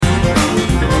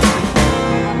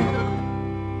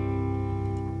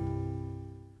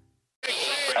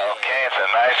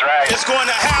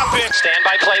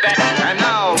Standby playback. And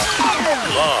now,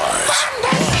 Lars.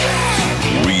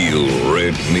 Real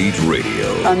Red Meat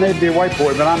Radio. I may be a white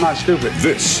boy, but I'm not stupid.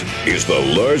 This is the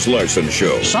Lars Larson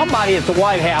Show. Somebody at the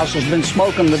White House has been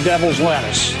smoking the devil's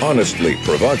lettuce. Honestly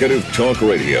provocative talk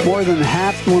radio. More than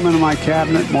half the women in my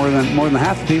cabinet, more than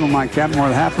half the people in my cabinet, more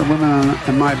than half the women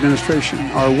in my administration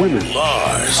are women.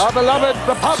 Lars. our beloved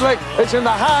republic is in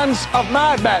the hands of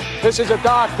madmen. This is a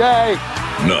dark day.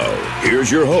 Now,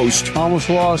 here's your host, I almost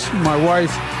lost my wife,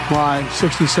 my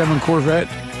 67 Corvette,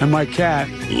 and my cat.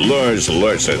 Lars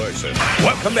Larson.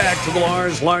 Welcome back to the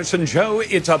Lars Larson Show.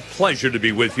 It's a pleasure to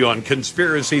be with you on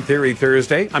Conspiracy Theory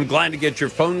Thursday. I'm glad to get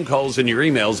your phone calls and your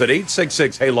emails at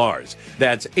 866-HEY-LARS.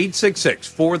 That's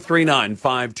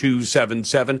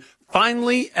 866-439-5277.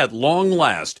 Finally, at long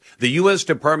last, the U.S.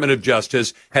 Department of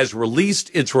Justice has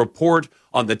released its report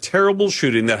on the terrible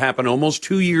shooting that happened almost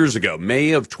 2 years ago,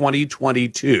 May of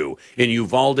 2022, in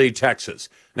Uvalde, Texas.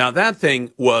 Now, that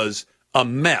thing was a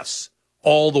mess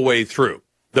all the way through.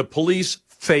 The police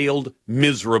failed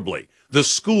miserably. The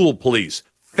school police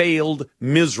failed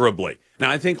miserably.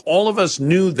 Now, I think all of us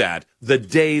knew that the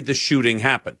day the shooting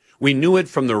happened. We knew it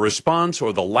from the response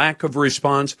or the lack of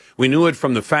response. We knew it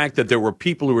from the fact that there were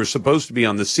people who were supposed to be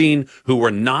on the scene who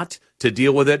were not to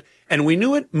deal with it. And we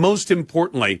knew it most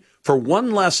importantly for one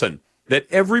lesson that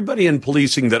everybody in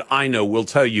policing that I know will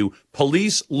tell you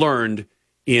police learned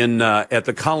at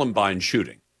the Columbine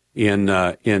shooting in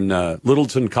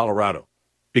Littleton, Colorado.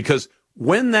 Because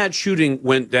when that shooting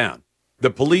went down,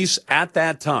 the police at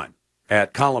that time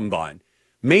at Columbine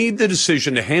made the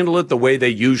decision to handle it the way they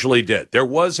usually did. There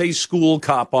was a school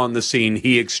cop on the scene.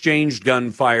 He exchanged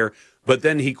gunfire, but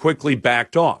then he quickly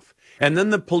backed off. And then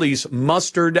the police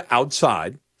mustered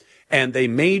outside, and they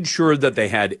made sure that they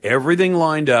had everything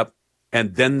lined up,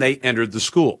 and then they entered the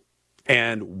school.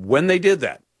 And when they did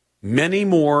that, many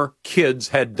more kids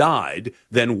had died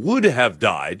than would have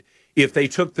died if they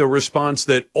took the response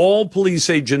that all police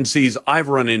agencies I've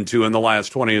run into in the last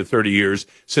 20 or 30 years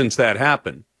since that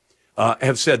happened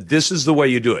have said this is the way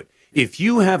you do it. If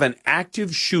you have an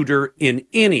active shooter in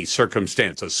any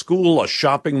circumstance, a school, a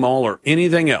shopping mall, or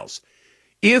anything else,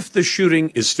 if the shooting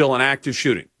is still an active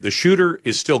shooting, the shooter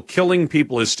is still killing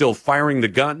people, is still firing the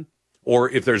gun, or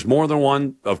if there's more than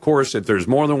one, of course, if there's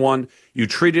more than one, you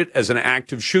treat it as an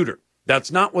active shooter.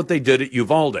 That's not what they did at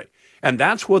Uvalde. And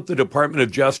that's what the Department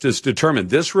of Justice determined.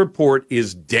 This report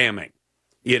is damning.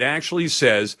 It actually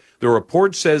says, the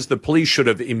report says the police should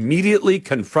have immediately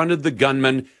confronted the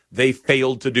gunman. They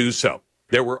failed to do so.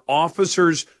 There were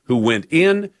officers who went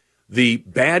in, the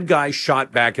bad guy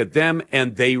shot back at them,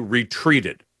 and they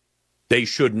retreated. They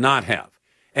should not have.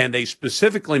 And they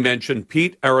specifically mentioned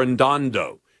Pete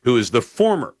Arredondo, who is the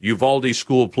former Uvalde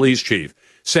school police chief,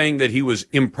 saying that he was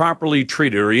improperly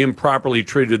treated, or he improperly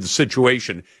treated the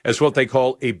situation as what they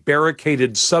call a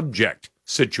barricaded subject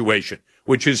situation,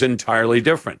 which is entirely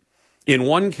different. In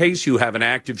one case, you have an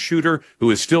active shooter who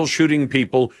is still shooting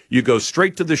people. You go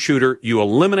straight to the shooter, you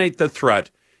eliminate the threat,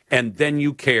 and then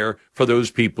you care for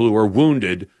those people who are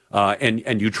wounded,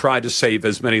 and you try to save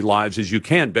as many lives as you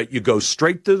can. But you go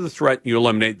straight to the threat, and you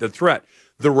eliminate the threat.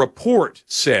 The report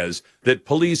says that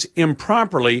police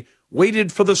improperly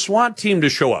waited for the SWAT team to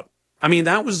show up. I mean,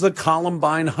 that was the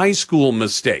Columbine High School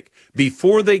mistake.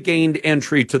 Before they gained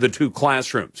entry to the two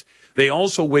classrooms, they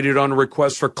also waited on a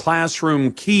request for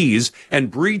classroom keys and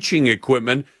breaching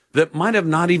equipment that might have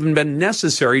not even been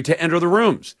necessary to enter the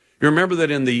rooms. You remember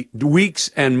that in the weeks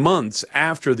and months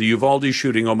after the Uvalde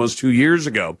shooting almost 2 years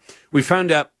ago, we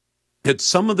found out that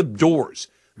some of the doors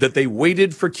that they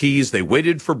waited for keys, they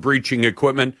waited for breaching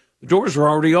equipment, the doors were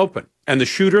already open. And the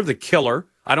shooter, the killer,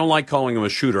 I don't like calling him a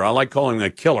shooter, I like calling him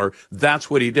a killer, that's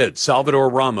what he did. Salvador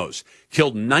Ramos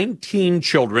killed 19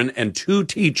 children and 2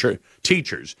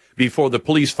 teachers before the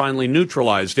police finally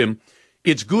neutralized him.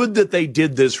 It's good that they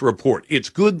did this report. It's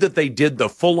good that they did the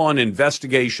full-on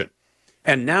investigation.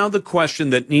 And now the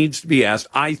question that needs to be asked,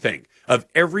 I think, of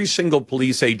every single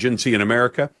police agency in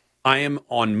America, I am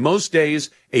on most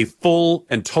days a full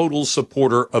and total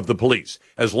supporter of the police,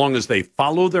 as long as they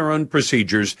follow their own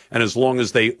procedures and as long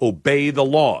as they obey the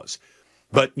laws.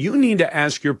 But you need to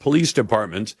ask your police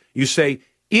departments, you say,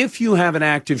 if you have an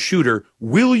active shooter,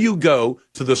 will you go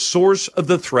to the source of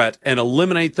the threat and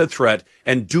eliminate the threat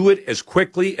and do it as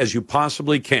quickly as you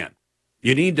possibly can?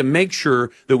 You need to make sure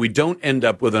that we don't end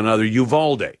up with another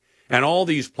Uvalde. And all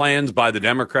these plans by the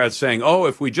Democrats saying, oh,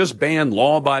 if we just ban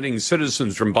law-abiding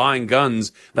citizens from buying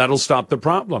guns, that'll stop the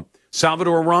problem.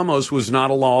 Salvador Ramos was not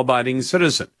a law-abiding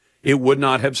citizen. It would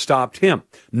not have stopped him.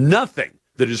 Nothing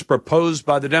that is proposed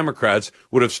by the Democrats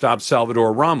would have stopped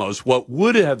Salvador Ramos. What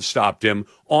would have stopped him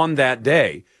on that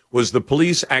day was the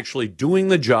police actually doing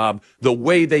the job the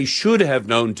way they should have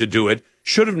known to do it,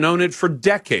 should have known it for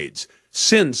decades,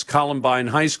 since Columbine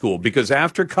High School. Because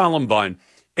after Columbine,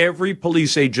 every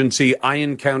police agency I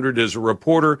encountered as a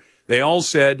reporter, they all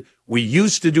said, we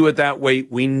used to do it that way.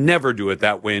 We never do it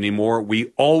that way anymore.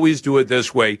 We always do it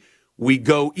this way. We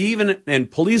go even, and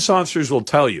police officers will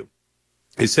tell you,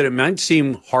 they said it might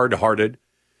seem hard-hearted,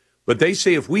 but they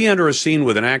say if we enter a scene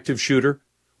with an active shooter,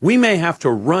 we may have to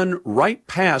run right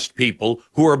past people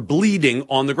who are bleeding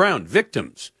on the ground,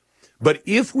 victims. But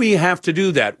if we have to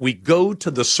do that, we go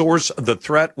to the source of the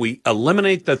threat, we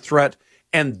eliminate the threat,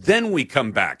 and then we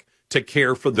come back to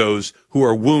care for those who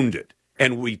are wounded,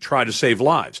 and we try to save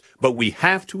lives. But we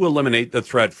have to eliminate the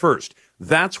threat first.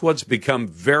 That's what's become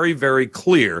very, very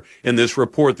clear in this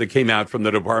report that came out from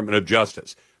the Department of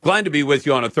Justice. Glad to be with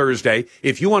you on a Thursday.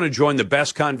 If you want to join the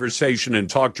best conversation in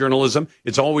talk journalism,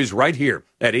 it's always right here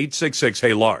at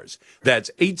 866-HEY-LARS. That's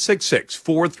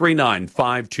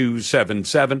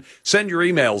 866-439-5277. Send your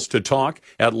emails to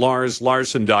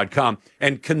talk@LarsLarson.com.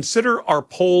 And consider our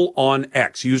poll on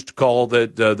X, used to call the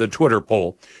Twitter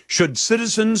poll. Should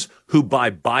citizens who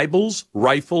buy Bibles,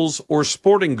 rifles, or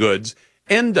sporting goods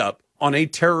end up on a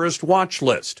terrorist watch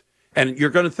list? And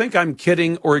you're going to think I'm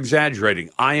kidding or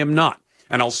exaggerating. I am not.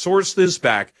 And I'll source this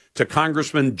back to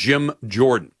Congressman Jim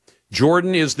Jordan.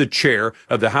 Jordan is the chair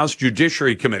of the House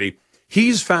Judiciary Committee.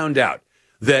 He's found out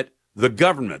that the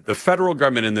government, the federal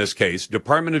government in this case,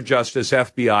 Department of Justice,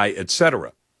 FBI,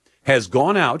 etc., has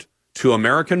gone out to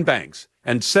American banks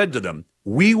and said to them,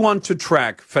 we want to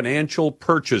track financial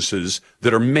purchases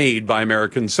that are made by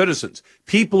American citizens,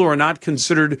 people who are not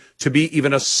considered to be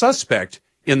even a suspect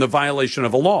in the violation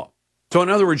of a law. So in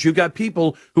other words, you've got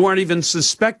people who aren't even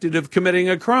suspected of committing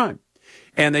a crime.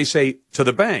 And they say to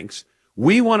the banks,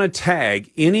 we want to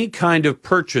tag any kind of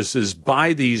purchases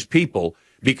by these people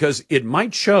because it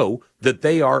might show that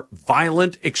they are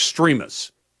violent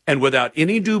extremists. And without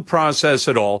any due process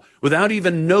at all, without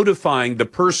even notifying the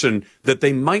person that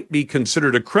they might be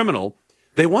considered a criminal,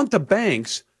 they want the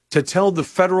banks to tell the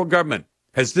federal government,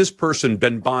 has this person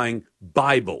been buying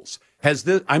Bibles?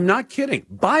 I'm not kidding,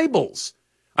 Bibles.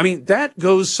 I mean, that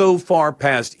goes so far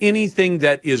past anything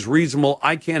that is reasonable,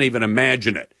 I can't even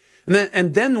imagine it.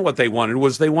 And then what they wanted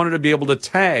was they wanted to be able to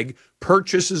tag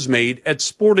purchases made at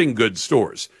sporting goods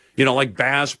stores, like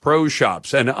Bass Pro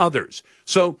Shops and others.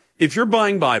 So if you're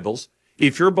buying Bibles,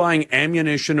 if you're buying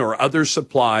ammunition or other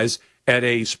supplies at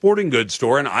a sporting goods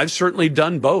store, and I've certainly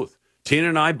done both. Tina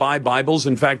and I buy Bibles.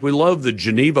 In fact, we love the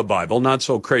Geneva Bible, not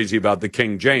so crazy about the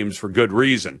King James for good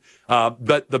reason.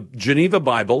 But the Geneva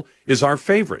Bible is our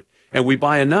favorite. And we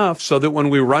buy enough so that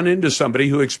when we run into somebody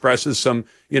who expresses some,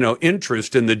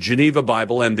 interest in the Geneva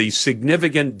Bible and the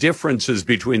significant differences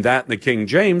between that and the King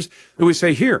James, that we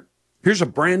say, here's a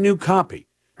brand new copy.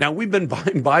 Now, we've been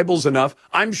buying Bibles enough.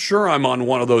 I'm sure I'm on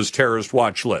one of those terrorist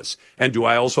watch lists. And do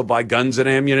I also buy guns and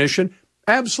ammunition?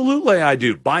 Absolutely, I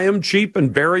do. Buy them cheap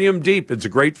and bury them deep. It's a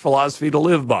great philosophy to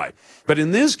live by. But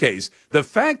in this case, the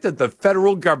fact that the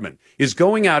federal government is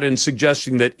going out and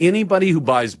suggesting that anybody who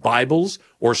buys Bibles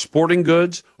or sporting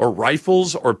goods or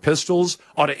rifles or pistols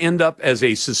ought to end up as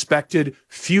a suspected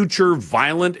future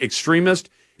violent extremist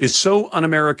is so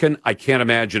un-American, I can't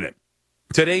imagine it.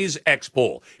 Today's X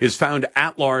poll is found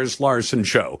at Lars Larson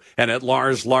Show and at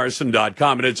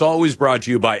LarsLarson.com, and it's always brought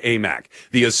to you by AMAC,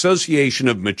 the Association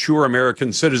of Mature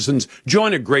American Citizens.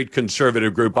 Join a great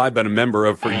conservative group I've been a member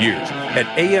of for years at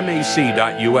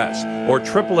amac.us or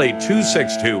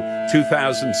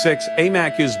 888-262-2006.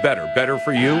 AMAC is better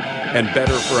for you and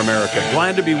better for America.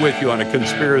 Glad to be with you on a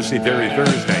Conspiracy Theory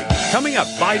Thursday. Coming up,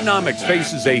 Bidenomics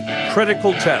faces a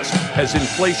critical test as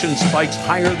inflation spikes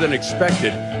higher than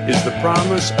expected. Is the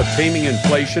promise of taming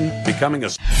inflation becoming a...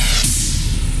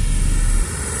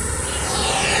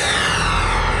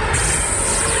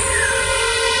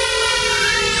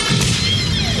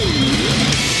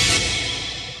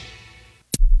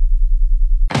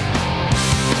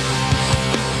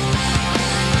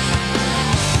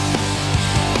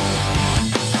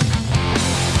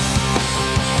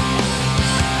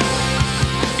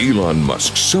 Elon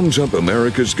Musk sums up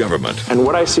America's government. And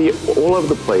what I see all over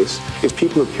the place is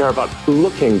people who care about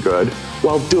looking good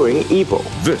while doing evil.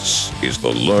 This is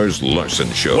the Lars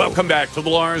Larson Show. Welcome back to the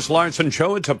Lars Larson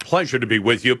Show. It's a pleasure to be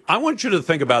with you. I want you to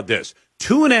think about this.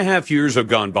 2.5 years have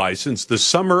gone by since the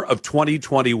summer of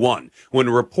 2021 when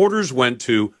reporters went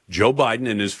to Joe Biden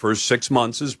in his first 6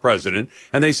 months as president,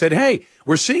 and they said, hey,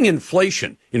 we're seeing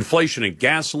inflation in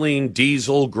gasoline,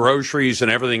 diesel, groceries,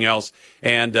 and everything else.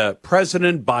 And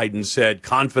President Biden said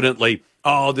confidently,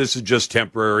 oh, this is just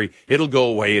temporary. It'll go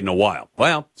away in a while.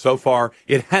 Well, so far,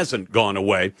 it hasn't gone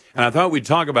away. And I thought we'd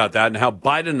talk about that and how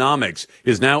Bidenomics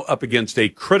is now up against a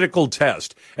critical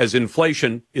test as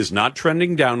inflation is not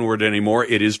trending downward anymore.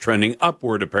 It is trending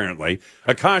upward, apparently.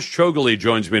 Akash Chougule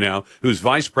joins me now, who's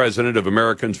Vice President of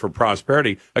Americans for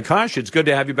Prosperity. Akash, it's good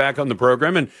to have you back on the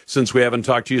program. And since we haven't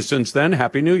talked to you since then,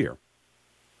 Happy New Year.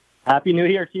 Happy New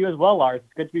Year to you as well, Lars.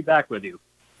 It's good to be back with you.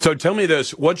 So tell me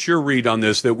this, what's your read on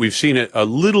this, that we've seen a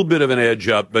little bit of an edge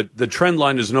up, but the trend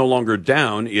line is no longer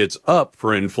down, it's up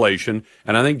for inflation.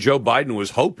 And I think Joe Biden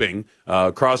was hoping,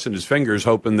 crossing his fingers,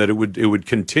 hoping that it would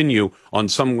continue on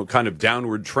some kind of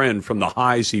downward trend from the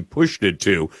highs he pushed it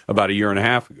to about a year and a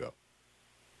half ago.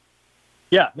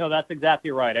 Yeah, no, that's exactly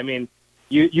right. I mean,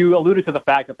 you alluded to the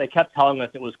fact that they kept telling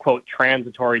us it was, quote,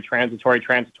 transitory.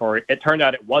 It turned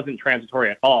out it wasn't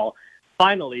transitory at all.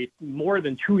 Finally, more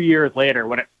than 2 years later,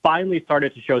 when it finally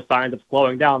started to show signs of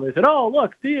slowing down, they said, "Oh,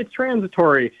 look, see, it's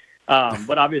transitory."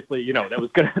 But obviously, that was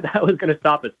gonna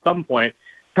stop at some point.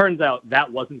 Turns out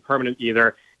that wasn't permanent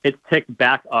either. It's ticked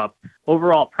back up.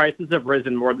 Overall, prices have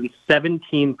risen more than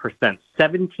 17%,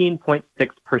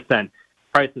 17.6%.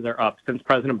 Prices are up since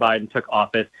President Biden took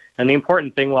office. And the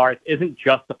important thing, Lars, isn't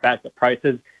just the fact that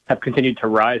prices have continued to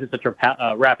rise at such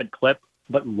a rapid clip,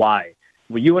 but why?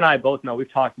 Well, you and I both know, we've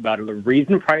talked about it, the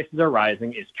reason prices are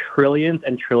rising is trillions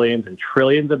and trillions and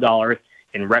trillions of dollars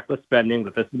in reckless spending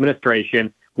that this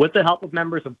administration, with the help of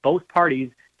members of both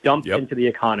parties, dumped into the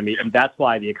economy. And that's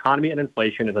why the economy and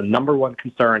inflation is the number one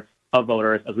concern of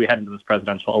voters as we head into this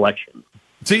presidential election.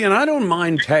 See, and I don't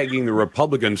mind tagging the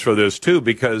Republicans for this, too,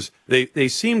 because they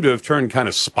seem to have turned kind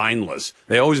of spineless.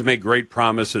 They always make great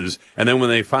promises, and then when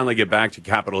they finally get back to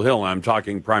Capitol Hill, and I'm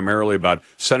talking primarily about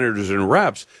senators and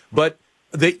reps, but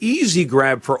the easy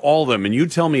grab for all of them, and you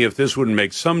tell me if this wouldn't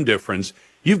make some difference,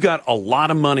 you've got a lot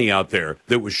of money out there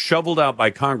that was shoveled out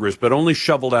by Congress, but only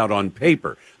shoveled out on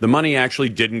paper. The money actually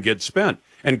didn't get spent.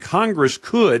 And Congress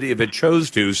could, if it chose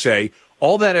to, say,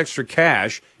 all that extra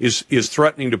cash is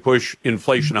threatening to push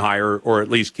inflation higher, or at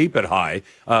least keep it high.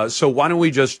 So why don't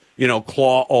we just,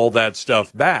 claw all that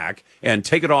stuff back and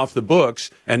take it off the books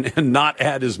and not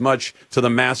add as much to the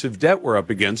massive debt we're up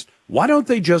against? Why don't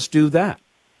they just do that?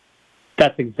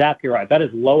 That's exactly right. That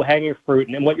is low-hanging fruit.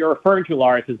 And what you're referring to,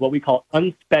 Lars, is what we call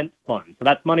unspent funds. So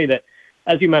that's money that,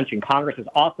 as you mentioned, Congress has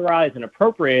authorized and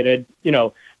appropriated,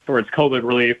 towards COVID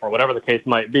relief or whatever the case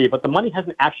might be. But the money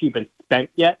hasn't actually been spent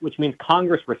yet, which means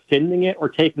Congress rescinding it or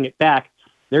taking it back.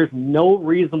 There's no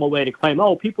reasonable way to claim,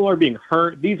 people are being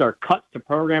hurt. These are cuts to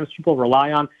programs people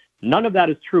rely on. None of that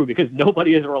is true because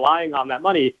nobody is relying on that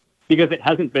money because it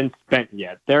hasn't been spent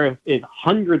yet. There is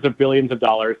hundreds of billions of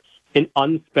dollars in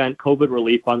unspent COVID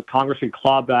relief funds Congress could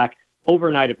claw back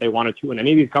overnight if they wanted to in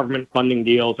any of these government funding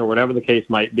deals or whatever the case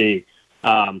might be.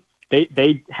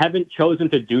 They haven't chosen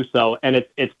to do so, and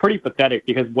it's pretty pathetic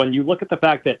because when you look at the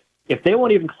fact that if they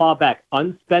won't even claw back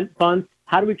unspent funds,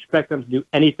 how do we expect them to do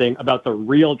anything about the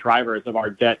real drivers of our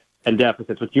debt and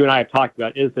deficits, which you and I have talked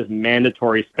about, is this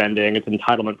mandatory spending, it's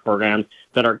entitlement programs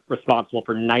that are responsible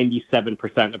for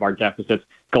 97% of our deficits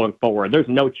going forward. There's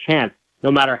no chance,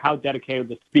 no matter how dedicated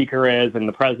the speaker is and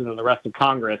the president and the rest of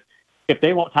Congress, if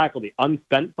they won't tackle the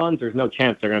unspent funds, there's no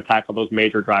chance they're going to tackle those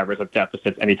major drivers of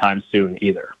deficits anytime soon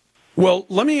either. Well,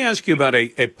 let me ask you about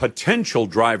a potential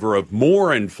driver of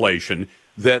more inflation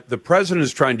that the president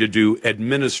is trying to do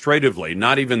administratively,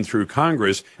 not even through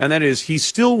Congress, and that is he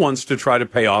still wants to try to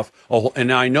pay off,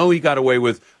 and I know he got away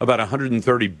with about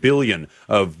 $130 billion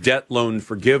of debt loan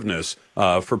forgiveness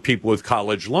for people with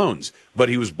college loans, but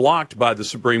he was blocked by the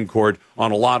Supreme Court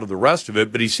on a lot of the rest of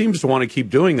it, but he seems to want to keep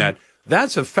doing that.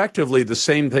 That's effectively the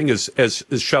same thing as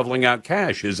shoveling out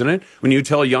cash, isn't it? When you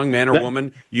tell a young man or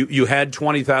woman you had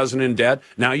 $20,000 in debt,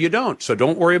 now you don't. So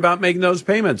don't worry about making those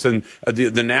payments. And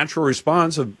the natural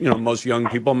response of most young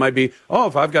people might be,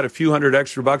 if I've got a few hundred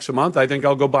extra bucks a month, I think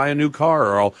I'll go buy a new car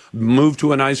or I'll move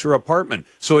to a nicer apartment.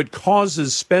 So it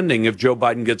causes spending if Joe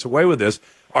Biden gets away with this.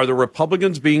 Are the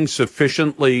Republicans being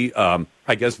sufficiently,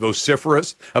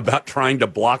 vociferous about trying to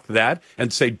block that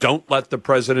and say, don't let the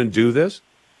president do this?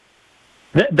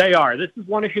 They are. This is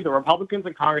one issue the Republicans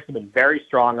in Congress have been very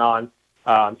strong on.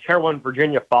 Chairwoman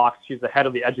Virginia Fox, she's the head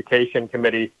of the Education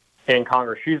Committee in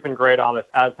Congress. She's been great on this,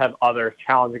 as have others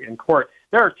challenging in court.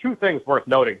 There are two things worth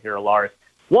noting here, Lars.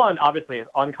 One, obviously, is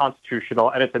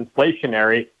unconstitutional and it's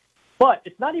inflationary, but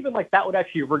it's not even like that would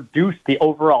actually reduce the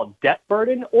overall debt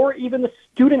burden or even the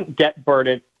student debt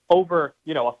burden over,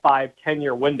 a 5-10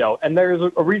 year window. And there's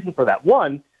a reason for that.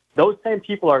 One, those same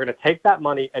people are going to take that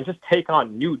money and just take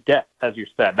on new debt, as you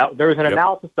said. There was an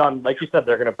analysis done, like you said,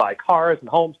 they're going to buy cars and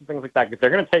homes and things like that because they're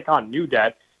going to take on new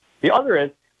debt. The other is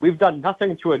we've done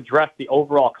nothing to address the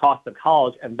overall cost of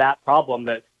college and that problem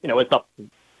that, it's up,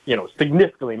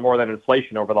 significantly more than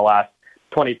inflation over the last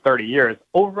 20, 30 years.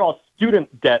 Overall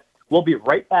student debt will be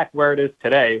right back where it is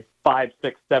today, 5,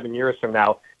 6, 7 years from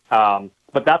now.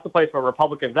 But that's a place where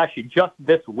Republicans actually just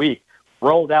this week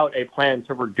rolled out a plan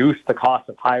to reduce the cost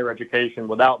of higher education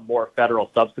without more federal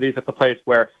subsidies. It's a place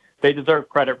where they deserve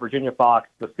credit. Virginia Fox,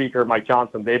 the Speaker, Mike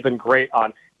Johnson, they've been great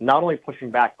on not only pushing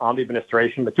back on the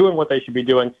administration, but doing what they should be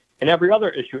doing in every other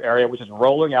issue area, which is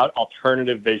rolling out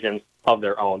alternative visions of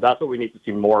their own. That's what we need to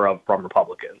see more of from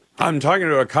Republicans. I'm talking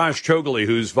to Akash Chougule,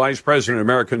 who's Vice President of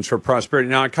Americans for Prosperity.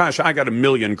 Now, Akash, I got a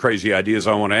million crazy ideas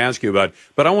I want to ask you about,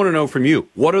 but I want to know from you,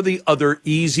 what are the other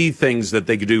easy things that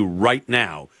they could do right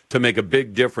now to make a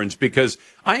big difference? Because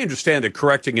I understand that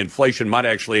correcting inflation might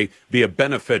actually be a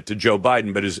benefit to Joe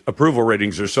Biden, but his approval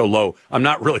ratings are so low, I'm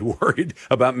not really worried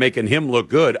about making him look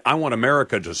good. I want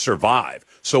America to survive.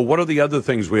 So what are the other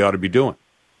things we ought to be doing?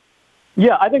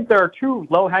 Yeah, I think there are two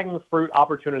low-hanging fruit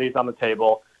opportunities on the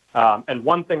table, and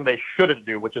one thing they shouldn't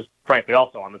do, which is frankly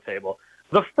also on the table.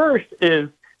 The first is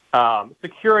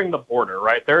securing the border,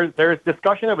 right? There's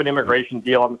discussion of an immigration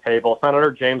deal on the table.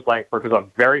 Senator James Lankford, who's a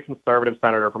very conservative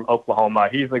senator from Oklahoma,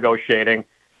 he's negotiating.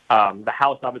 The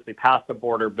House obviously passed a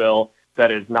border bill that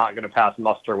is not going to pass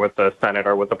muster with the Senate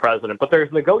or with the president, but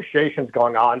there's negotiations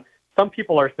going on. Some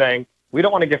people are saying, we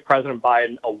don't want to give President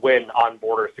Biden a win on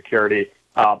border security.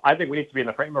 I think we need to be in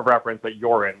the frame of reference that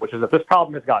you're in, which is that this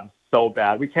problem has gotten so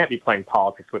bad. We can't be playing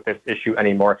politics with this issue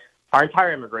anymore. Our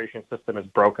entire immigration system is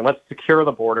broken. Let's secure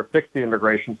the border, fix the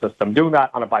immigration system, doing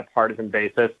that on a bipartisan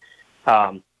basis.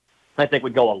 I think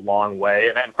would go a long way.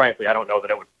 And frankly, I don't know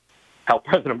that it would help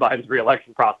President Biden's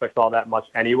reelection prospects all that much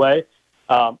anyway.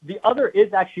 The other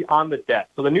is actually on the debt.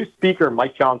 So the new speaker,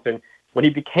 Mike Johnson, when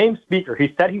he became speaker,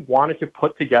 he said he wanted to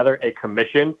put together a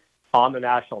commission on the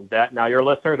national debt. Now, your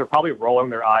listeners are probably rolling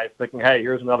their eyes thinking, hey,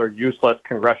 here's another useless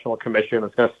congressional commission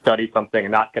that's going to study something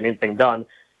and not get anything done.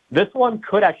 This one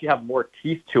could actually have more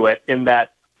teeth to it in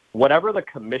that whatever the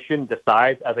commission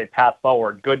decides as a path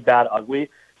forward, good, bad, ugly,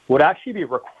 would actually be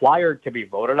required to be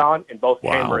voted on in both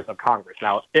chambers of Congress.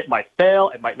 Now, it might fail,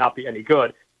 it might not be any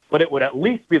good, but it would at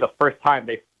least be the first time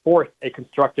they forced a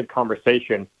constructive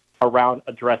conversation around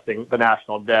addressing the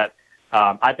national debt.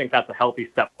 I think that's a healthy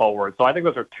step forward. So I think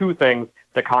those are two things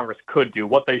that Congress could do.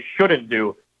 What they shouldn't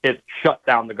do is shut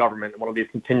down the government in one of these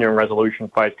continuing resolution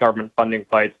fights, government funding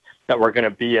fights that we're going to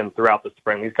be in throughout the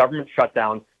spring. These government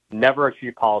shutdowns never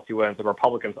achieve policy wins, and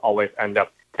Republicans always end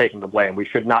up taking the blame. We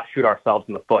should not shoot ourselves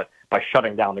in the foot by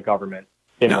shutting down the government.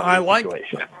 I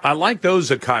like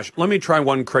those, Akash. Let me try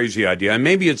one crazy idea, and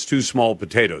maybe it's too small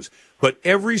potatoes, but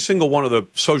every single one of the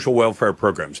social welfare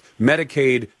programs,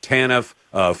 Medicaid, TANF,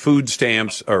 food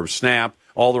stamps, or SNAP,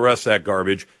 all the rest of that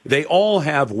garbage, they all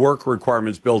have work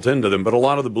requirements built into them, but a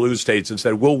lot of the blue states have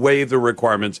said, we'll waive the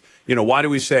requirements. Why do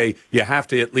we say you have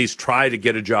to at least try to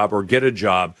get a job or get a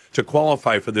job to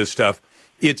qualify for this stuff?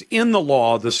 It's in the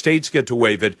law. The states get to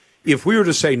waive it. If we were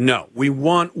to say, no, we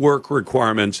want work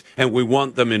requirements and we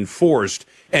want them enforced,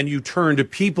 and you turn to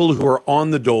people who are on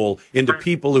the dole into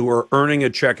people who are earning a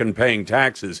check and paying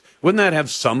taxes, wouldn't that have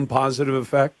some positive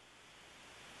effect?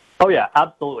 Oh, yeah,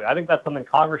 absolutely. I think that's something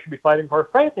Congress should be fighting for.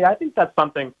 Frankly, I think that's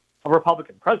something a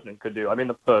Republican president could do. I mean,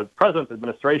 the president's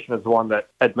administration is the one that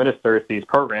administers these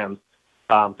programs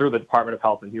through the Department of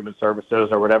Health and Human Services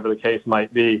or whatever the case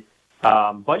might be.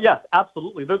 But yes,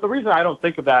 absolutely. The reason I don't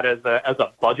think of that as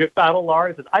a budget battle,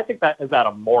 Lars, is I think that is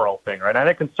a moral thing, right? I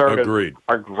think conservatives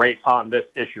are great on this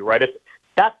issue, right?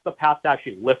 That's the path to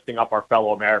actually lifting up our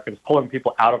fellow Americans, pulling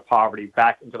people out of poverty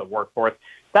back into the workforce.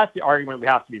 That's the argument we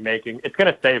have to be making. It's going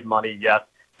to save money, yes,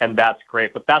 and that's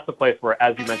great. But that's a place where,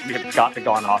 as you mentioned, we have got to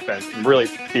go on offense and really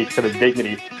speak to the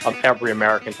dignity of every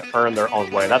American to earn their own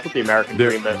way. That's what the American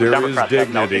dream is. There is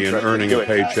dignity in earning a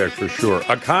paycheck for sure.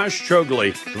 Akash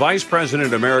Chougule, Vice President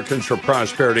of Americans for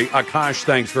Prosperity. Akash,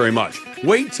 thanks very much.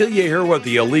 Wait till you hear what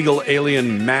the illegal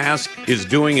alien mass is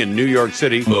doing in New York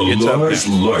City. The Lars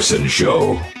Larson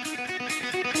Show.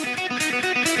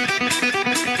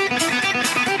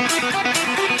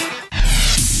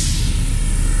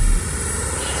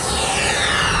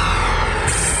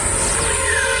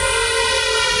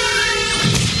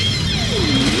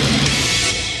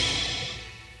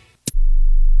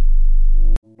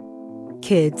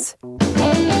 Kids.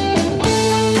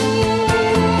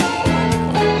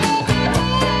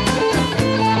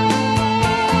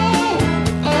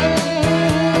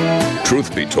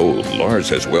 Truth be told, Lars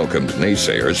has welcomed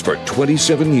naysayers for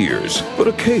 27 years, but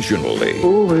occasionally...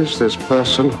 Who is this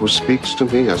person who speaks to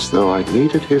me as though I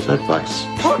needed his advice?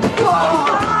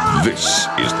 This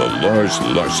is the Lars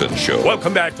Larson Show.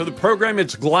 Welcome back to the program.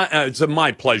 It's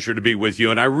my pleasure to be with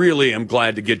you, and I really am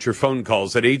glad to get your phone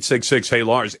calls at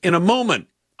 866-HEY-LARS. In a moment,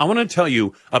 I want to tell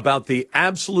you about the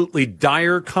absolutely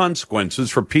dire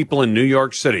consequences for people in New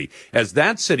York City as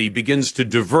that city begins to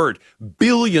divert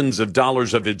billions of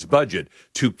dollars of its budget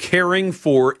to caring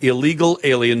for illegal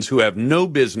aliens who have no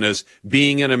business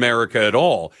being in America at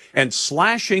all and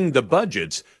slashing the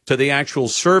budgets to the actual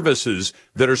services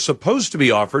that are supposed to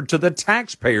be offered to the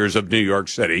taxpayers of New York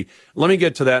City. Let me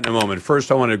get to that in a moment.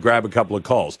 First, I want to grab a couple of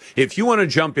calls. If you want to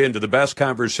jump into the best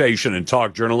conversation and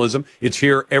talk journalism, it's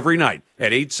here every night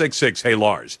at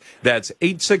 866-HEY-LARS. That's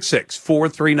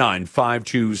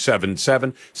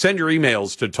 866-439-5277. Send your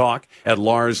emails to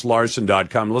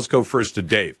talk@LarsLarson.com. Let's go first to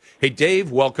Dave. Hey,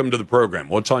 Dave, welcome to the program.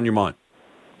 What's on your mind?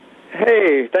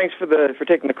 Hey, thanks for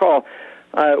taking the call.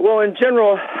 Well, in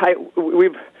general,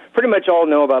 we've pretty much all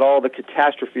know about all the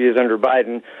catastrophes under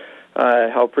Biden,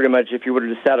 how pretty much if he would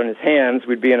have just sat on his hands,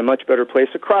 we'd be in a much better place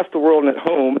across the world and at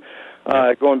home,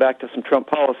 going back to some Trump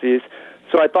policies.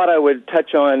 So I thought I would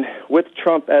touch on, with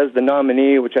Trump as the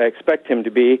nominee, which I expect him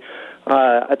to be,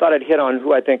 I thought I'd hit on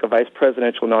who I think a vice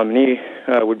presidential nominee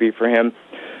would be for him.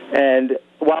 And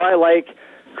while I like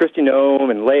Kristi Noem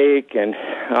and Lake and,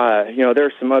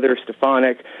 there's some other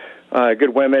Stefanik,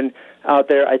 good women out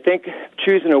there, I think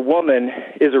choosing a woman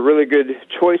is a really good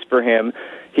choice for him.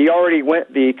 He already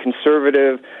went the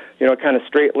conservative, kind of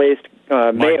straight-laced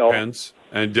male. Mike Pence,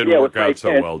 and didn't work out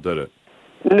so well, did it?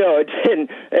 No, it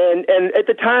didn't. And at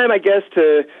the time, I guess,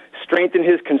 to strengthen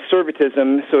his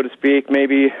conservatism, so to speak,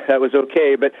 maybe that was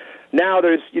okay. But now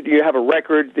you have a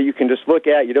record that you can just look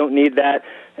at. You don't need that.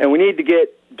 And we need to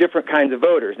get different kinds of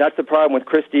voters. That's the problem with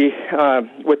Kristi,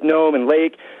 with Noem and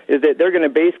Lake, is that they're going to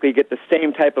basically get the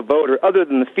same type of voter other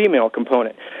than the female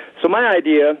component. So my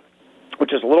idea,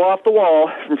 which is a little off the wall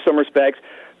from some respects,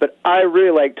 but I really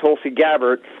like Tulsi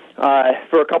Gabbard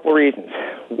for a couple of reasons.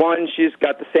 One, she's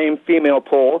got the same female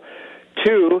poll.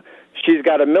 Two, she's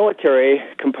got a military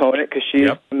component because she's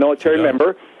a military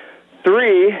member.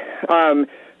 Three,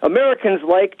 Americans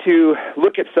like to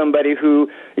look at somebody who,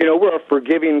 we're a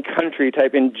forgiving country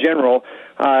type in general.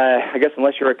 I guess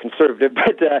unless you're a conservative,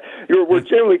 but we're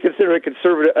generally considered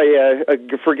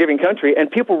a forgiving country. And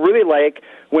people really like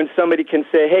when somebody can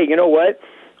say, hey, you know what?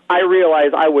 I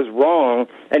realize I was wrong,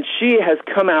 and she has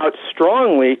come out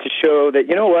strongly to show that,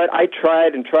 you know what, I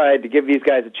tried and tried to give these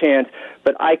guys a chance,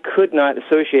 but I could not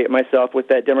associate myself with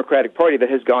that Democratic Party that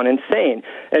has gone insane.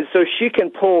 And so she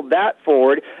can pull that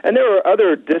forward, and there are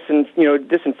other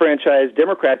disenfranchised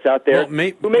Democrats out there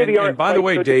who maybe aren't. And by the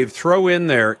way, Dave, throw in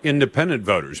there independent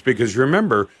voters, because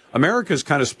remember, America's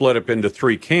kind of split up into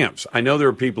three camps. I know there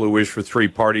are people who wish for three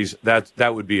parties.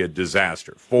 That would be a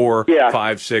disaster. 4,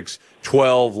 5, 6,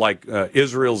 12, like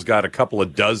Israel's got a couple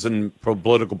of dozen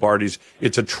political parties.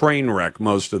 It's a train wreck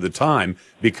most of the time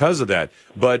because of that.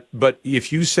 But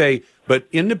if you say, but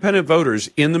independent voters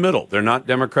in the middle, they're not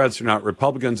Democrats, they're not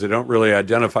Republicans, they don't really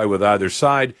identify with either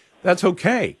side, that's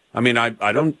okay. I mean, I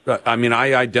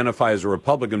identify as a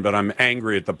Republican, but I'm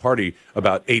angry at the party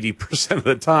about 80% of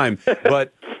the time.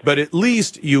 But at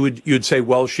least you'd say,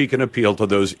 well, she can appeal to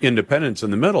those independents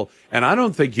in the middle. And I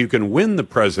don't think you can win the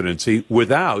presidency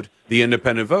without the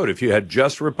independent vote. If you had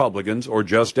just Republicans or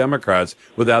just Democrats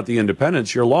without the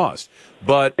independents, you're lost.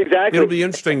 But it'll be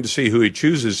interesting to see who he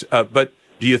chooses. But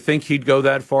do you think he'd go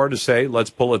that far to say,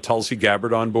 let's pull a Tulsi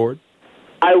Gabbard on board?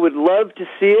 I would love to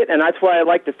see it, and that's why I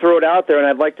like to throw it out there, and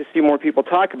I'd like to see more people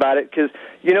talk about it, because,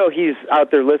 he's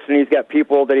out there listening. He's got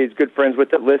people that he's good friends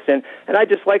with that listen, and I'd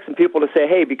just like some people to say,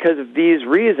 hey, because of these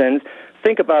reasons,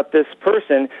 think about this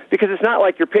person, because it's not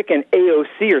like you're picking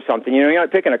AOC or something. You're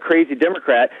not picking a crazy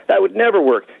Democrat. That would never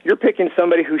work. You're picking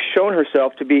somebody who's shown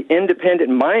herself to be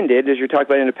independent-minded, as you're talking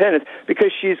about independence,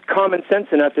 because she's common sense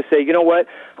enough to say, you know what,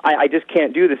 I just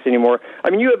can't do this anymore. I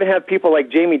mean, you even have people like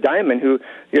Jamie Dimon, who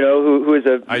is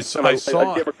a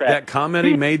Democrat. That comment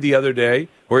he made the other day,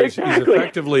 where he's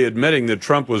effectively admitting that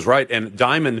Trump was right. And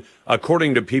Dimon,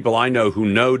 according to people I know who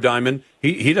know Dimon,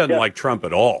 he doesn't like Trump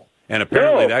at all. And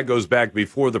apparently that goes back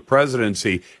before the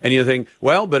presidency. And you think,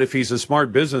 well, but if he's a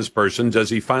smart business person,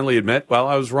 does he finally admit, well,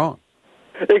 I was wrong?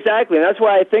 Exactly, and that's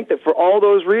why I think that for all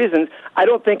those reasons, I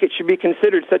don't think it should be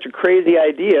considered such a crazy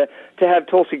idea to have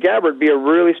Tulsi Gabbard be a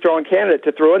really strong candidate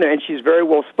to throw in there, and she's very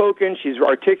well spoken, she's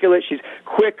articulate, she's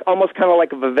quick, almost kind of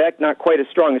like a Vivek, not quite as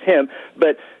strong as him,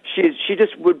 but she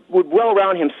just would well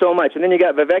round him so much. And then you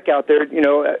got Vivek out there,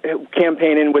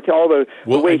 campaigning with all the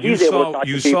way he's able to talk to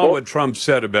people. You saw what Trump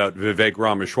said about Vivek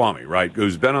Ramaswamy, right?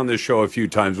 Who's been on this show a few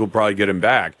times. We'll probably get him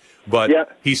back. But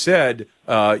he said,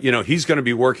 he's going to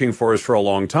be working for us for a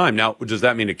long time. Now, does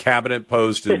that mean a cabinet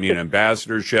post? Does it mean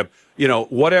ambassadorship?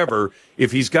 Whatever.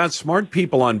 If he's got smart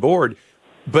people on board.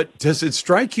 But does it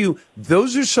strike you,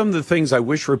 those are some of the things I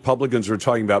wish Republicans were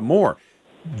talking about more.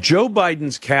 Joe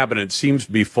Biden's cabinet seems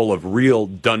to be full of real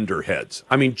dunderheads.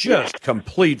 I mean, just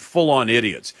complete full-on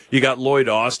idiots. You got Lloyd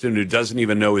Austin, who doesn't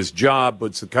even know his job,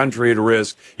 puts the country at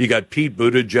risk. You got Pete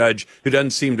Buttigieg, who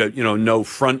doesn't seem to, know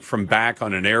front from back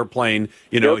on an airplane.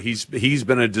 He's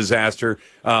been a disaster.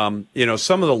 Some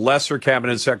of the lesser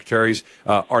cabinet secretaries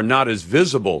are not as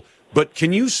visible. But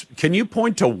can you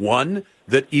point to one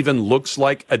that even looks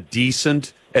like a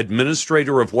decent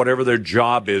administrator of whatever their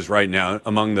job is right now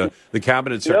among the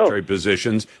cabinet secretary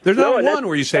positions? There's not one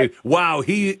where you say, wow,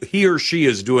 he or she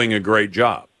is doing a great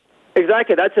job.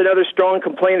 Exactly. That's another strong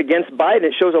complaint against Biden.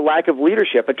 It shows a lack of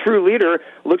leadership. A true leader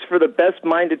looks for the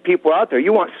best-minded people out there.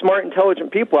 You want smart,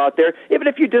 intelligent people out there. Even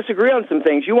if you disagree on some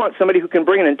things, you want somebody who can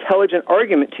bring an intelligent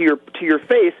argument to your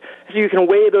face so you can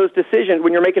weigh those decisions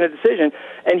when you're making a decision.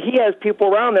 And he has people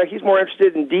around there. He's more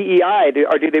interested in DEI.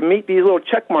 Or do they meet these little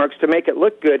check marks to make it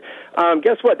look good?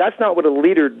 Guess what? That's not what a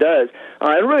leader does.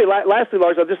 And really, lastly,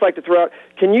 Lars, I'd just like to throw out,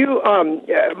 can you,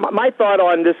 my thought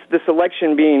on this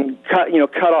election being cut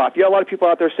off. You got a lot of people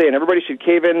out there saying everybody should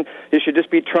cave in, it should just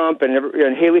be Trump, and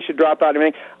Haley should drop out and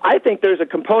everything. I think there's a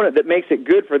component that makes it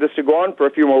good for this to go on for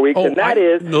a few more weeks,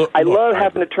 I love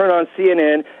having to turn on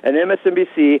CNN and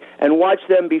MSNBC and watch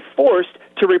them be forced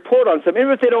to report on something.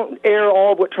 Even if they don't air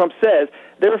all of what Trump says,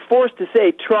 they're forced to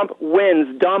say Trump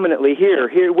wins dominantly here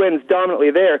wins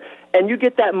dominantly there. And you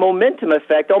get that momentum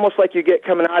effect, almost like you get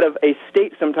coming out of a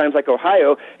state sometimes like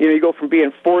Ohio. You go from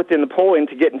being fourth in the polling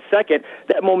to getting second.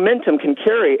 That momentum can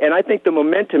carry. And I think the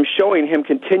momentum showing him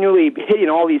continually hitting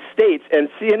all these states and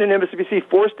CNN and MSNBC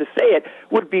forced to say it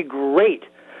would be great.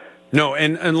 No,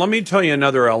 and let me tell you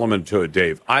another element to it,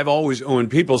 Dave. I've always, when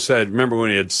people said, remember when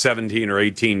he had 17 or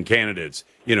 18 candidates,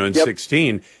 in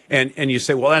 16, and you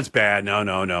say, well, that's bad.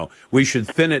 No. We should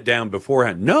thin it down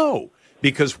beforehand. No,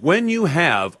 because when you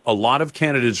have a lot of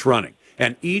candidates running,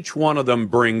 and each one of them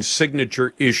brings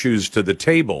signature issues to the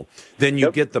table, then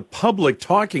you get the public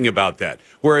talking about that.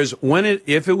 Whereas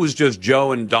if it was just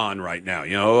Joe and Don right now,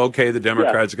 the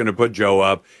Democrats are going to put Joe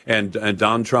up, and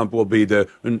Don Trump will be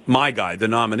my guy, the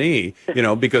nominee,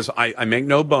 because I make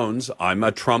no bones, I'm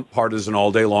a Trump partisan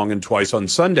all day long and twice on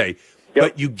Sunday.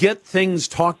 But you get things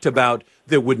talked about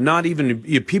that would not even,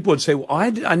 people would say, well, I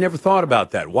never thought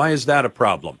about that. Why is that a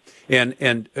problem?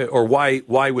 Or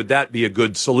why would that be a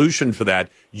good solution for that?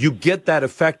 You get that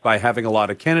effect by having a lot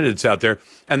of candidates out there.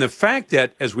 And the fact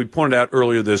that, as we pointed out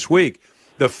earlier this week,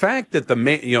 the fact that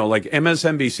like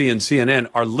MSNBC and CNN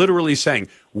are literally saying,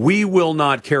 we will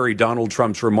not carry Donald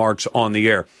Trump's remarks on the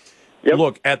air.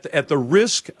 Look, at the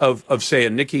risk of say, a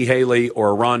Nikki Haley or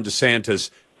a Ron DeSantis,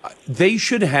 they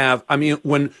should have,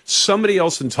 when somebody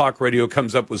else in talk radio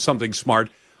comes up with something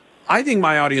smart, I think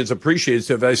my audience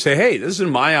appreciates it if I say, hey, this isn't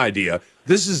my idea.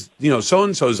 This is,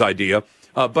 so-and-so's idea,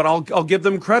 but I'll give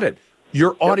them credit.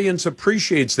 Your audience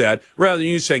appreciates that rather than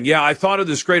you saying, yeah, I thought of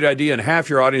this great idea, and half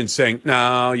your audience saying,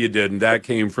 no, you didn't. That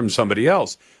came from somebody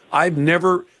else.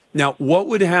 Now, what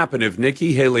would happen if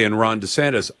Nikki Haley and Ron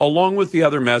DeSantis, along with the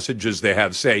other messages they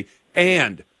have, say,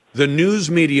 and the news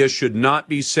media should not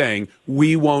be saying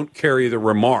we won't carry the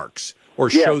remarks or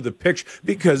show the picture,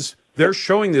 because they're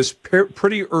showing this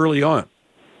pretty early on.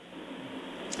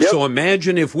 So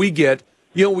imagine if we get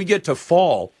to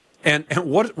fall, and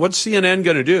what's CNN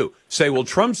going to do? Say, well,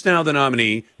 Trump's now the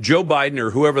nominee, Joe Biden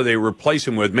or whoever they replace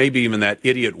him with, maybe even that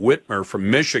idiot Whitmer from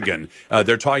Michigan.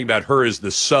 They're talking about her as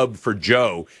the sub for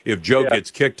Joe if Joe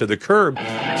gets kicked to the curb.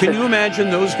 Can you imagine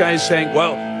those guys saying,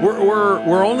 well,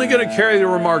 we're only going to carry the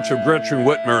remarks of Gretchen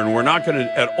Whitmer, and we're not going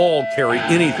to at all carry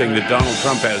anything that Donald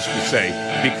Trump has to say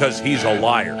because he's a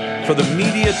liar. For the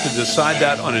media to decide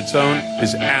that on its own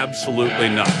is absolutely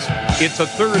nuts. It's a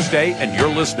Thursday, and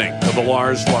you're listening to The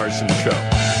Lars Larson Show.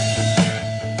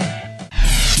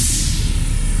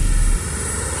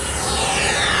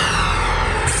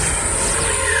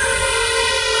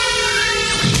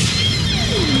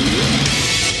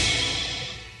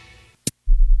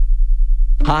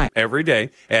 Hi. Every day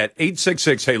at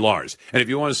 866-HEY-LARS. And if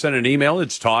you want to send an email,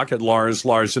 it's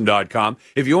talk@LarsLarson.com.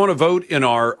 If you want to vote in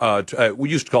our, we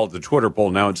used to call it the Twitter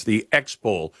poll. Now it's the X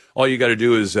poll. All you got to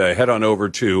do is head on over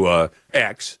to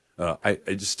X.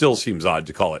 It still seems odd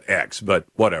to call it X, but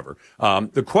whatever.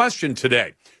 The question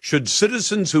today, should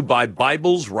citizens who buy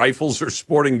Bibles, rifles, or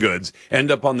sporting goods end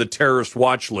up on the terrorist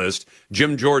watch list?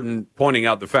 Jim Jordan pointing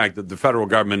out the fact that the federal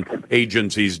government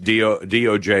agencies,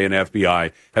 DOJ and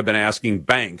FBI, have been asking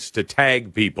banks to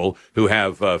tag people who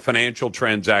have financial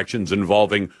transactions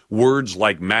involving words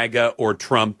like MAGA or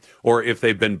Trump, or if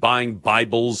they've been buying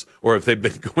Bibles, or if they've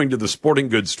been going to the sporting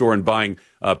goods store and buying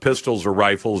pistols or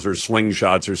rifles or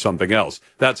slingshots or something else.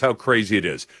 That's how crazy it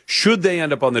is. Should they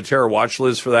end up on the terror watch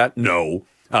list for that? No.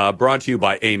 Brought to you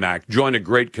by AMAC. Join a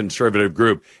great conservative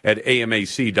group at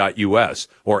amac.us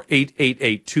or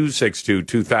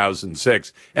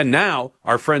 888-262-2006. And now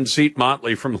our friend Seat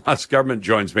Motley from Less Government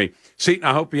joins me. Seat,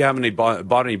 I hope you haven't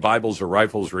bought any Bibles or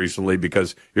rifles recently,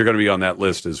 because you're going to be on that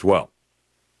list as well.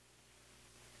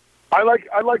 I'd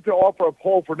like to offer a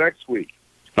poll for next week.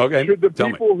 Okay. Should the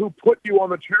people who put you on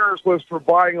the terrorist list for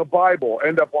buying a Bible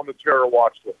end up on the terror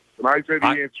watch list? And I say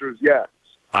the answer is yes.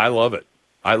 I love it.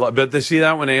 But to see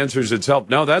that one answers itself.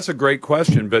 No, that's a great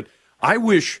question. But I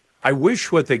wish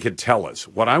what they could tell us.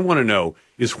 What I want to know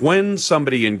is when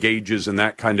somebody engages in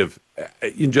that kind of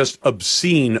in just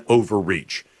obscene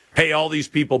overreach. Hey, all these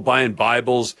people buying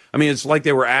Bibles. I mean, it's like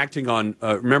they were acting on.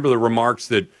 Remember the remarks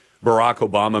that Barack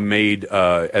Obama made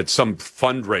at some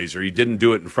fundraiser. He didn't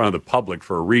do it in front of the public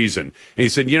for a reason. And he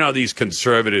said, these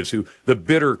conservatives, the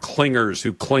bitter clingers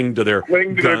who cling to their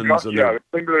guns and their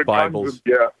Bibles.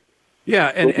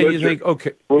 Yeah, and you think,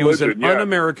 okay, it was an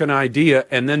un-American idea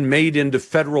and then made into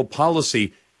federal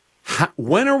policy.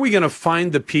 When are we going to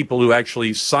find the people who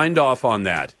actually signed off on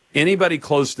that? Anybody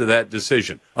close to that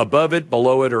decision, above it,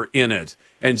 below it, or in it,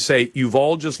 and say, you've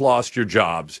all just lost your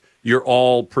jobs. You're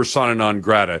all persona non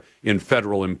grata in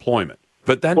federal employment.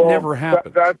 But that never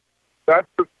happens. That's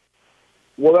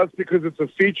because it's a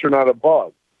feature, not a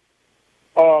bug.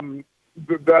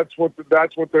 That's what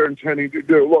they're intending to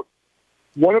do. Look,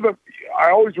 I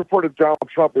always refer to Donald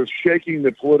Trump as shaking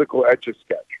the political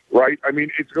Etch-a-Sketch, right? I mean,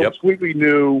 it's a completely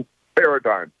new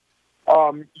paradigm.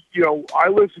 I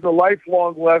listen to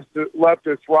lifelong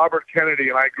leftist Robert Kennedy,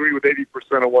 and I agree with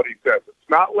 80% of what he says. It's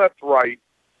not left-right.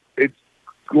 It's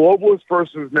globalist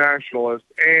versus nationalist,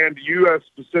 and U.S.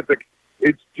 specific.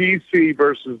 It's D.C.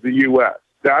 versus the U.S.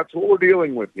 That's what we're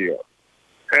dealing with here.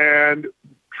 And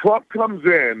Trump comes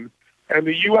in, and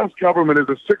the U.S. government is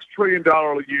a $6 trillion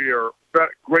a year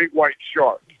great white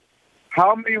shark.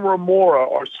 How many remora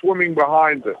are swimming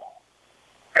behind it?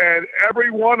 And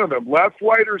every one of them, left,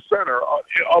 right, or center,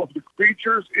 of the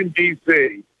creatures in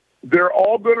D.C., they're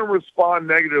all going to respond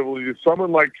negatively to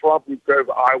someone like Trump who says,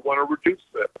 I want to reduce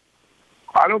this.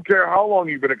 I don't care how long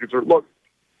you've been a conservative. Look,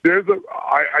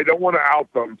 I don't want to out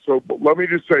them, but let me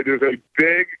just say there's a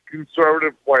big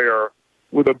conservative player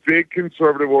with a big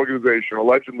conservative organization,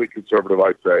 allegedly conservative,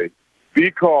 I'd say,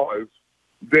 because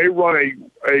they run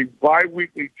a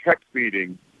bi-weekly tech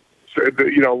meeting,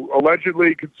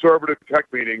 allegedly conservative tech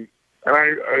meeting.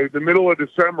 And in the middle of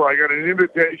December, I got an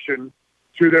invitation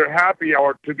to their happy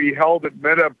hour to be held at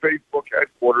Meta Facebook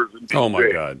headquarters in D.C. Oh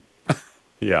my God!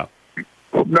 Yeah.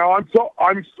 Now I'm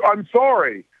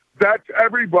sorry. That's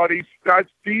everybody.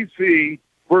 That's D.C.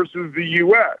 versus the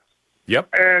U.S. Yep.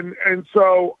 And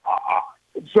so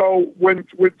when a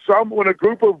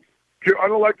group of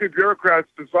unelected bureaucrats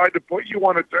decide to put you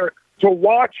on to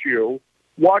watch you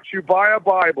buy a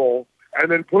Bible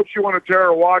and then put you on a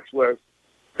terror watch list,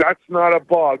 that's not a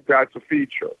bug. That's a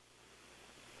feature.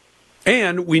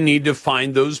 And we need to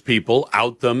find those people,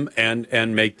 out them,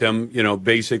 and make them,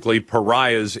 basically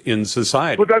pariahs in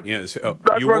society. But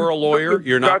you were a lawyer.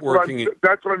 You're not working.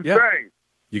 That's what I'm saying.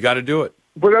 You got to do it.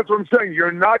 But that's what I'm saying.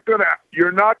 You're not gonna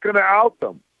out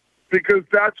them because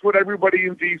that's what everybody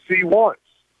in D.C. wants.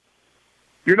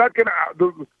 You're not going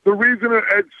to. The reason that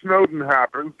Ed Snowden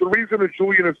happens, the reason that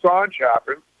Julian Assange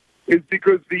happens, is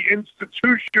because the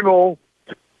institutional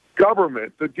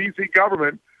government, the D.C.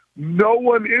 government, no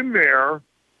one in there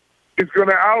is going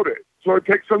to out it. So it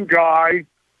takes some guy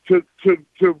to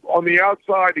on the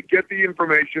outside to get the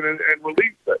information and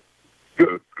release it.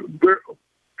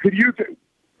 Could you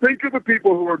think of the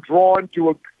people who are drawn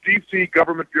to a D.C.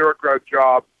 government bureaucrat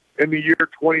job in the year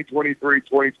 2023,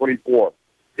 2024?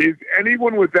 Is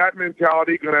anyone with that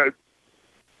mentality going to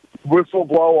whistle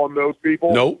blow on those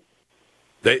people? Nope.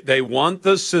 They want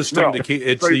the system to keep.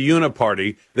 It's the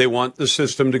uniparty. They want the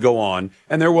system to go on,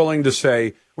 and they're willing to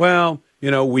say, well,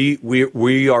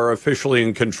 we are officially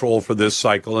in control for this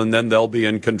cycle, and then they'll be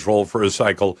in control for a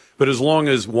cycle. But as long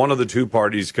as one of the two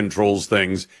parties controls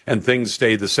things and things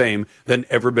stay the same, then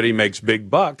everybody makes big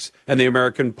bucks, and the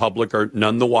American public are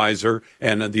none the wiser,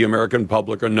 and the American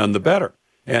public are none the better.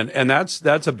 And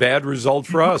that's a bad result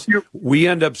for us. We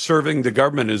end up serving the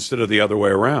government instead of the other way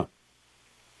around.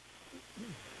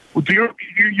 Do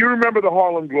you remember the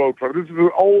Harlem Globetrotters? This is an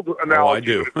old analogy. Oh, I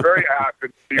do. It's very apt.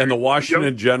 And the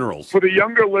Washington Generals. For the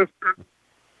younger listeners,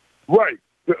 right.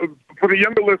 For the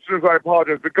younger listeners, I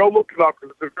apologize, but go look it up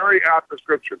because it's a very apt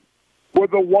description. Were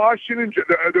the Washington,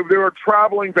 they were a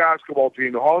traveling basketball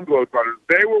team, the Harlem Globetrotters.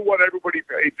 They were what everybody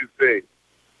paid to see.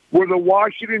 Were the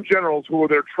Washington Generals, who were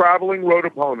their traveling road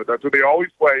opponent, that's what they always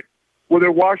played, were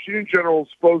the Washington Generals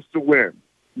supposed to win?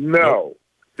 No. Nope.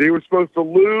 They were supposed to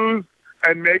lose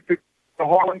and make the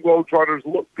Harlem Globetrotters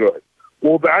look good.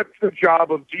 Well, that's the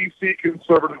job of D.C.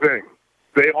 conservative things.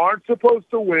 They aren't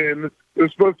supposed to win. They're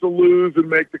supposed to lose and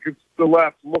make the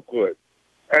left look good.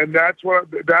 And that's with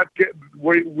that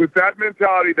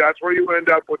mentality, that's where you end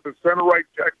up with the center-right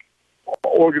tech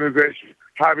organization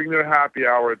having their happy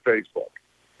hour at Facebook.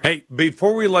 Hey,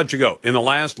 before we let you go, in the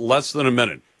last less than a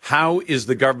minute, how is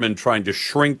the government trying to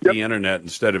shrink the internet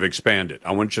instead of expand it?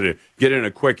 I want you to get in a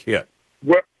quick hit.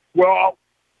 Well,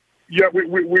 yeah, we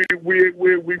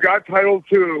got Title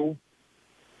II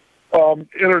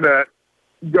Internet.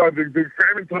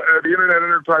 The Internet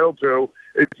under Title II.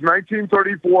 It's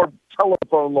 1934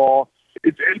 telephone law.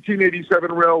 It's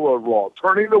 1887 railroad law.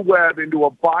 Turning the web into a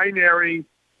binary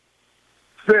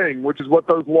thing, which is what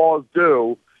those laws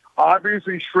do,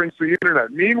 obviously shrinks the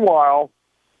Internet. Meanwhile,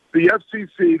 the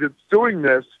FCC that's doing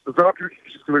this, the Federal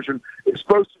Communications Commission, is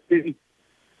supposed to be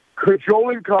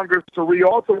cajoling Congress to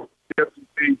reauthorize the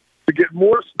FCC to get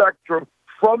more spectrum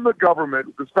from the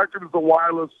government. The spectrum is the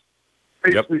wireless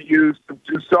space we use to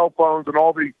do cell phones and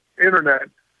all the Internet.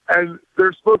 And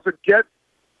they're supposed to get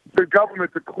the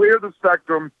government to clear the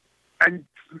spectrum and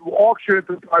auction it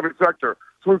to the private sector.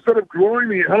 So instead of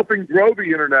helping grow the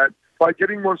Internet by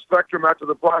getting more spectrum out to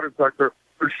the private sector,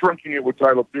 they're shrinking it with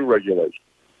Title II regulation.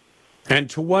 And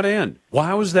to what end? Well,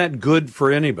 how is that good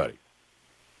for anybody?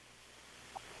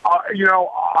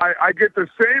 I get the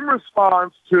same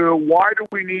response to why do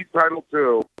we need Title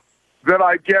II that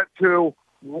I get to,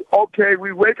 okay,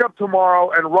 we wake up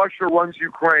tomorrow and Russia runs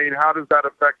Ukraine. How does that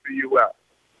affect the U.S.?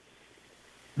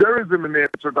 There isn't an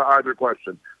answer to either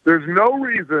question. There's no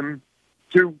reason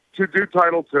to do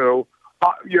Title II.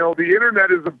 The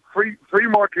Internet is a free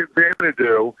market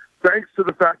vanity, thanks to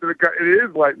the fact that it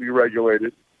is lightly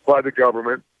regulated by the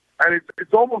government. And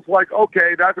it's almost like,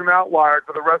 okay, that's an outlier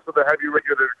to the rest of the heavy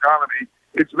regulated economy.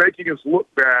 It's making us look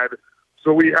bad,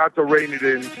 so we have to rein it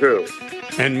in, too.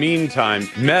 And meantime,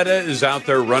 Meta is out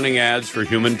there running ads for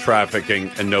human trafficking,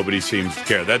 and nobody seems to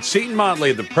care. That's Seton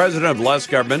Motley, the president of Less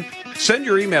Government. Send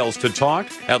your emails to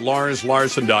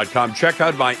talk@LarsLarson.com. Check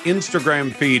out my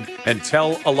Instagram feed and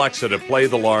tell Alexa to play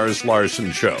The Lars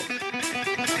Larson Show.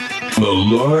 The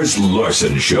Lars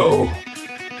Larson Show.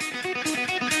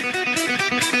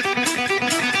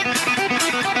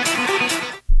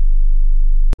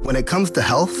 When it comes to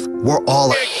health, we're all...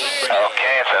 Okay,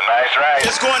 it's a nice ride.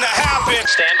 It's going to happen.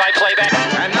 Stand by playback.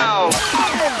 And now,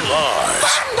 Lars.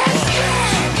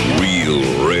 Real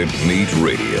Red Meat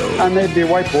Radio. I may be a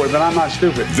white boy, but I'm not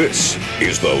stupid. This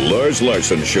is the Lars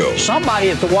Larson Show. Somebody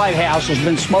at the White House has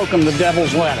been smoking the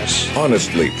devil's lettuce.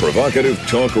 Honestly provocative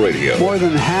talk radio. More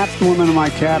than half the women in my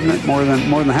cabinet, more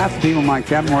than half the people in my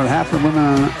cabinet, more than half the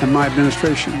women in my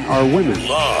administration are women.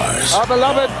 Lars. Our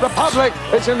beloved republic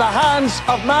is in the hands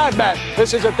of madmen.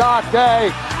 This is a dark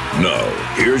day. Now,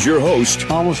 here's your host.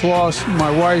 Almost lost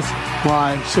my wife,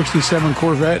 my 67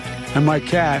 Corvette, and my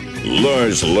cat.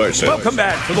 Lars Larson. Welcome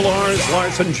back to the Lars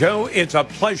Larson Show. It's a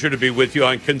pleasure to be with you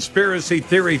on Conspiracy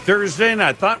Theory Thursday, and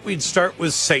I thought we'd start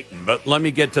with Satan, but let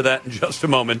me get to that in just a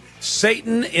moment.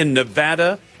 Satan in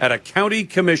Nevada at a county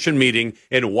commission meeting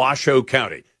in Washoe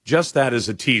County. Just that as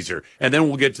a teaser, and then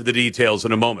we'll get to the details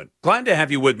in a moment. Glad to have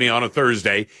you with me on a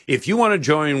Thursday. If you want to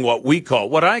join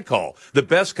what I call, the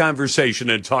best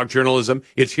conversation in talk journalism,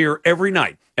 it's here every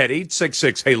night at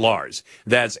 866-HEY-LARS.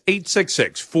 That's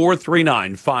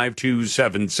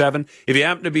 866-439-5277. If you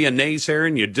happen to be a naysayer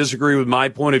and you disagree with my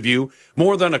point of view,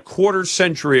 more than a quarter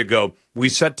century ago, we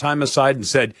set time aside and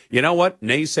said, you know what?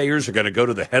 Naysayers are going to go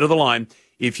to the head of the line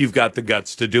if you've got the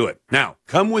guts to do it. Now,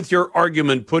 come with your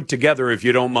argument put together if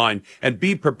you don't mind, and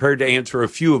be prepared to answer a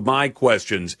few of my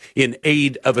questions in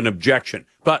aid of an objection.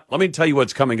 But let me tell you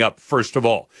what's coming up first of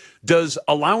all. Does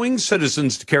allowing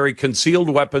citizens to carry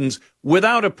concealed weapons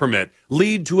without a permit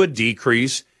lead to a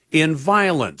decrease in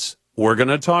violence? We're going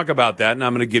to talk about that, and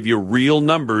I'm going to give you real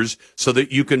numbers so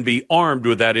that you can be armed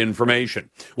with that information.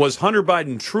 Was Hunter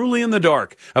Biden truly in the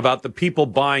dark about the people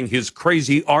buying his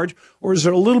crazy art, or is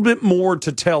there a little bit more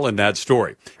to tell in that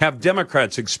story? Have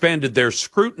Democrats expanded their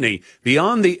scrutiny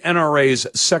beyond the NRA's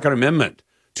Second Amendment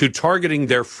to targeting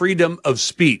their freedom of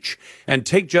speech? And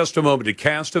take just a moment to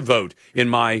cast a vote in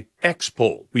my X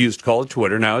poll. We used to call it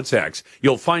Twitter. Now it's X.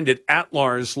 You'll find it at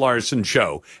Lars Larson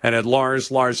Show and at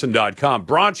LarsLarson.com.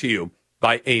 Brought to you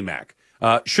by AMAC.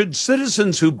 Should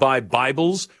citizens who buy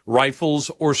Bibles,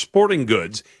 rifles, or sporting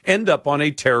goods end up on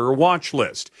a terror watch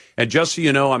list? And just so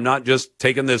you know, I'm not just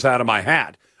taking this out of my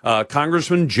hat.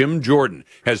 Congressman Jim Jordan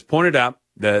has pointed out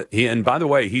that and by the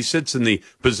way, he sits in the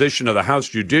position of the House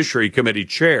Judiciary Committee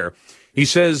chair. He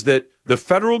says that the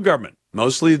federal government,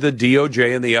 mostly the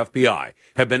DOJ and the FBI,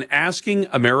 have been asking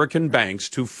American banks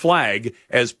to flag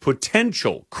as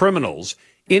potential criminals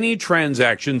any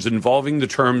transactions involving the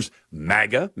terms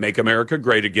MAGA, Make America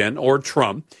Great Again, or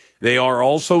Trump. They are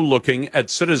also looking at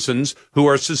citizens who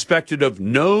are suspected of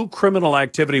no criminal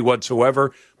activity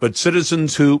whatsoever, but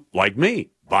citizens who, like me,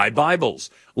 buy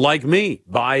Bibles, like me,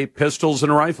 buy pistols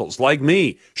and rifles, like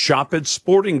me, shop at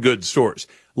sporting goods stores.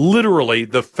 Literally,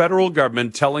 the federal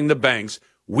government telling the banks,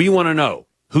 we want to know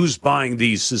who's buying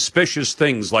these suspicious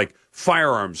things like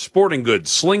firearms, sporting goods,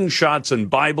 slingshots, and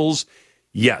Bibles.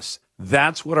 Yes,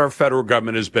 that's what our federal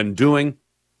government has been doing.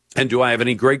 And do I have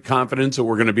any great confidence that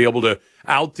we're going to be able to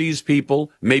out these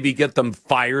people, maybe get them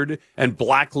fired and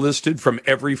blacklisted from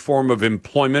every form of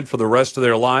employment for the rest of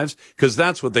their lives? Because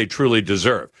that's what they truly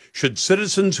deserve. Should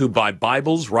citizens who buy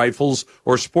Bibles, rifles,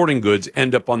 or sporting goods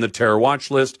end up on the terror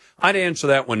watch list? I'd answer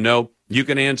that one no. You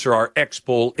can answer our X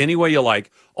poll any way you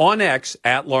like on X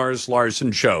at Lars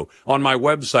Larson Show, on my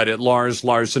website at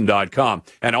LarsLarson.com,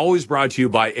 and always brought to you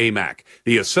by AMAC,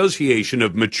 the Association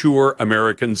of Mature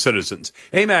American Citizens.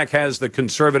 AMAC has the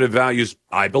conservative values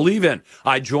I believe in.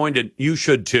 I joined it. You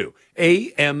should too.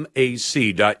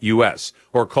 AMAC.us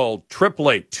or call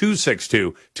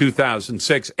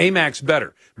 888-262-2006. AMAC's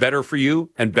better. Better for you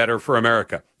and better for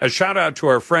America. A shout out to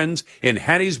our friends in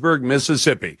Hattiesburg,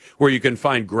 Mississippi, where you can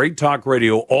find great talk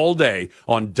radio all day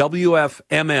on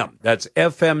WFMM. That's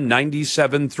FM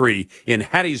 97.3 in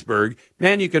Hattiesburg.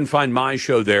 And you can find my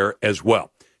show there as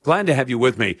well. Glad to have you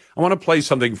with me. I want to play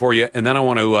something for you, and then I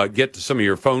want to get to some of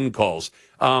your phone calls.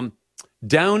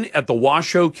 Down at the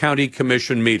Washoe County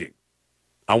Commission meeting,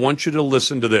 I want you to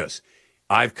listen to this.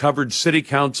 I've covered city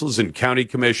councils and county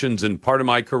commissions in part of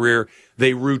my career.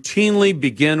 They routinely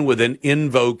begin with an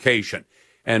invocation.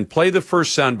 And play the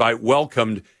first soundbite,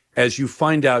 welcomed, as you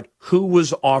find out who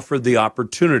was offered the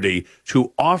opportunity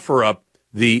to offer up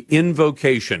the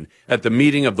invocation at the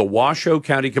meeting of the Washoe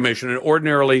County Commission, an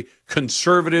ordinarily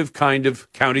conservative kind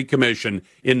of county commission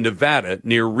in Nevada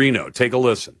near Reno. Take a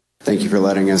listen. Thank you for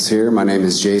letting us here. My name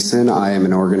is Jason. I am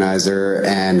an organizer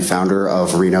and founder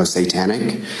of Reno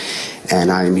Satanic,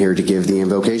 and I am here to give the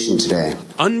invocation today.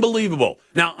 Unbelievable.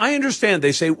 Now, I understand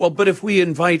they say, well, but if we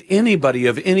invite anybody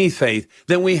of any faith,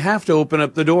 then we have to open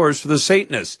up the doors for the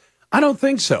Satanists. I don't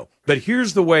think so. But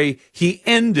here's the way he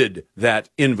ended that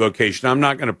invocation. I'm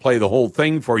not going to play the whole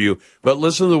thing for you, but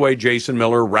listen to the way Jason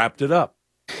Miller wrapped it up.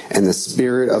 And the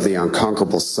spirit of the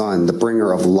unconquerable sun, the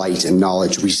bringer of light and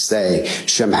knowledge, we say,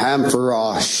 Shemham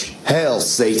Farash, hail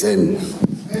Satan.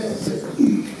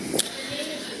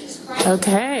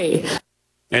 Okay.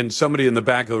 And somebody in the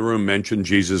back of the room mentioned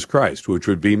Jesus Christ, which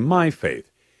would be my faith.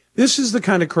 This is the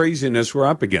kind of craziness we're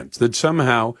up against, that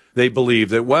somehow they believe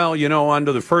that, well, you know,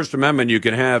 under the First Amendment, you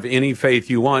can have any faith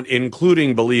you want,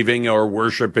 including believing or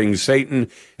worshiping Satan.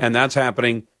 And that's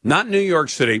happening not in New York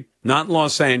City, not in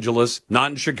Los Angeles,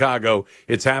 not in Chicago.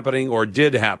 It's happening, or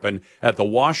did happen, at the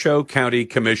Washoe County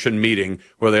Commission meeting,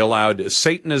 where they allowed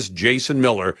Satanist Jason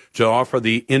Miller to offer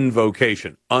the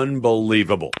invocation.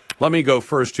 Unbelievable. Let me go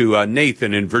first to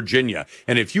Nathan in Virginia.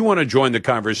 And if you want to join the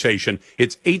conversation,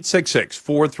 it's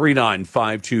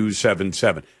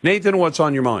 866-439-5277. Nathan, what's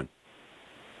on your mind?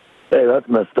 Hey, that's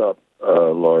messed up,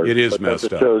 Lars. It is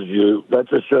messed up. That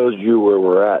just shows you where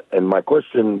we're at. And my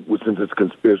question, since it's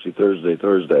Conspiracy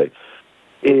Thursday,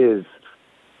 is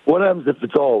what happens if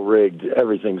it's all rigged,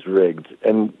 everything's rigged,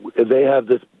 and they have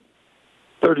this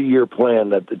 30-year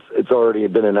plan that it's already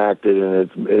been enacted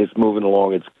and it's moving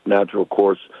along its natural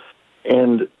course?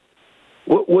 And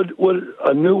would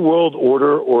a new world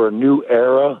order or a new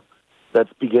era that's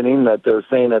beginning, that they're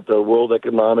saying at the World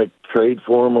Economic Trade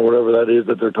Forum or whatever that is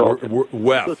that they're talking?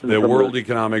 WEF, the World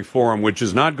Economic Forum, which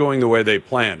is not going the way they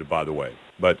planned, by the way.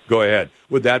 But go ahead.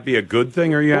 Would that be a good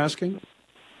thing, are you asking?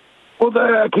 Well,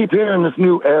 I keep hearing this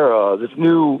new era, this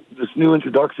new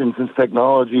introduction, since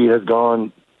technology has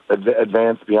gone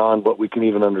advanced beyond what we can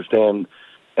even understand,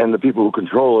 and the people who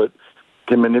control it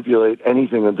can manipulate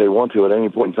anything that they want to at any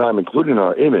point in time, including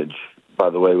our image, by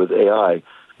the way, with AI.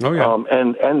 Oh, yeah.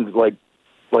 And like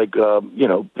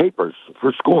papers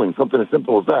for schooling, something as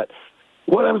simple as that.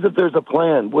 What happens if there's a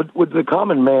plan? Would the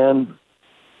common man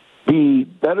be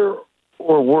better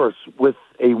or worse with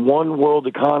a one world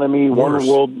economy, one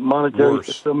world monetary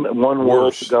system, and one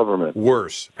world government?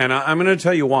 Worse. And I'm going to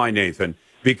tell you why, Nathan.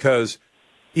 Because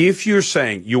if you're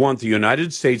saying you want the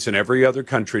United States and every other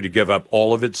country to give up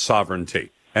all of its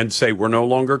sovereignty and say we're no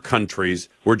longer countries,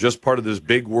 we're just part of this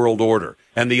big world order,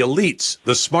 and the elites,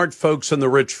 the smart folks and the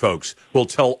rich folks, will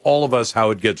tell all of us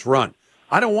how it gets run.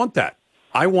 I don't want that.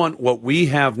 I want what we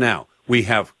have now. We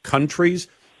have countries,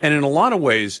 and in a lot of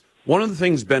ways, one of the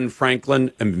things Ben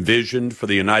Franklin envisioned for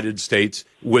the United States,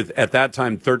 with at that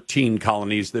time 13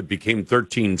 colonies that became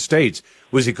 13 states,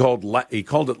 was he called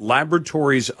it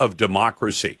laboratories of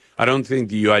democracy. I don't think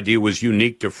the idea was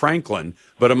unique to Franklin,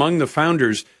 but among the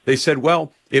founders, they said,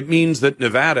 well, it means that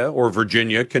Nevada or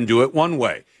Virginia can do it one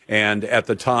way. And at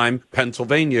the time,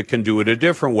 Pennsylvania can do it a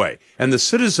different way. And the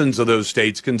citizens of those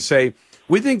states can say,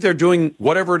 we think they're doing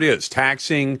whatever it is,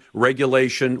 taxing,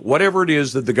 regulation, whatever it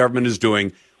is that the government is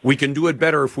doing, we can do it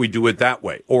better if we do it that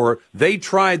way. Or they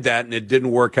tried that and it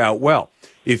didn't work out well.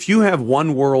 If you have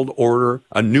one world order,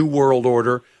 a new world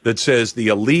order that says the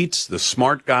elites, the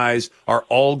smart guys are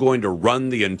all going to run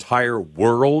the entire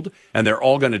world and they're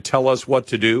all going to tell us what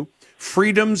to do,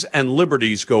 freedoms and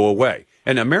liberties go away.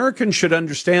 And Americans should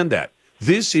understand that.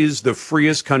 This is the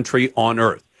freest country on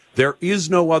earth. There is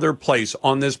no other place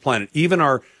on this planet. Even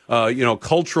our,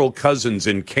 cultural cousins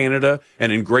in Canada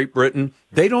and in Great Britain,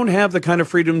 they don't have the kind of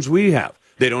freedoms we have.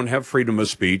 They don't have freedom of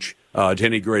speech to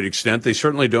any great extent. They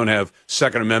certainly don't have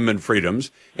Second Amendment freedoms.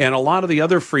 And a lot of the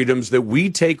other freedoms that we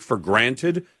take for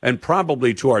granted, and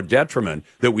probably to our detriment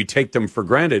that we take them for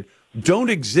granted, don't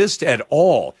exist at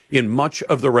all in much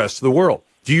of the rest of the world.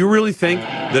 Do you really think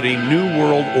that a new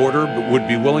world order would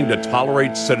be willing to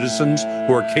tolerate citizens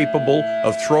who are capable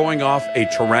of throwing off a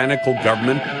tyrannical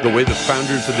government the way the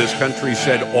founders of this country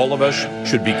said all of us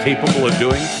should be capable of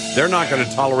doing? They're not going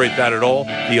to tolerate that at all.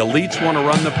 The elites want to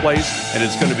run the place, and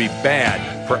it's going to be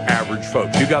bad for average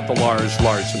folks. You got the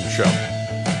Larson Show.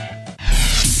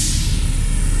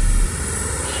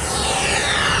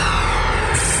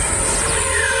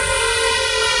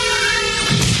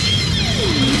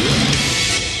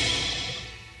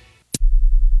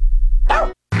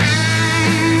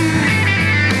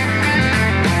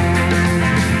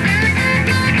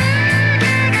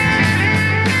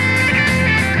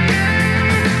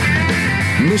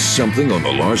 Miss something on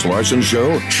the Lars Larson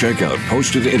Show? Check out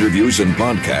posted interviews and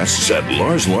podcasts at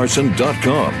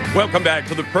larslarson.com. Welcome back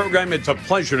to the program. It's a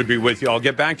pleasure to be with you. I'll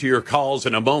get back to your calls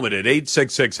in a moment at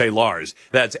 866-HEY-LARS.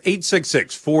 That's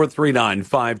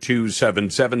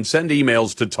 866-439-5277. Send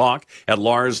emails to talk at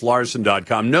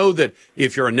larslarson.com. Know that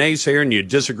if you're a naysayer and you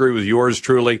disagree with yours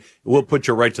truly, we'll put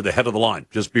you right to the head of the line.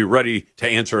 Just be ready to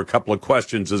answer a couple of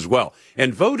questions as well.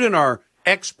 And vote in our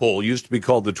X poll, used to be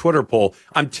called the Twitter poll.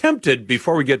 I'm tempted,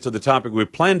 before we get to the topic we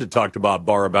planned to talk to Bob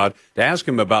Barr about, to ask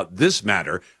him about this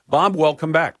matter. Bob,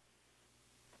 welcome back.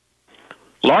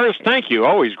 Lars, thank you.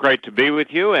 Always great to be with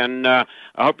you, and I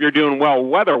hope you're doing well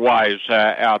weather-wise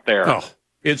out there. Oh,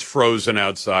 it's frozen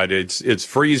outside. It's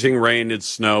freezing rain. It's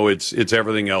snow. It's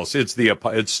everything else. It's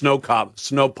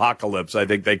snowpocalypse, I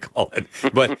think they call it.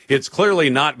 But it's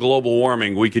clearly not global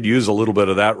warming. We could use a little bit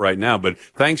of that right now. But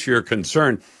thanks for your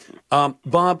concern.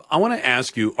 Bob, I want to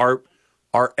ask you, our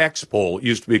X poll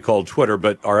used to be called Twitter,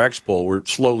 but our X poll, we're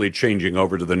slowly changing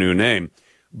over to the new name.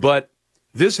 But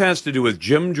this has to do with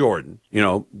Jim Jordan,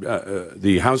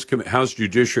 the House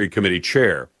Judiciary Committee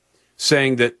chair,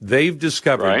 saying that they've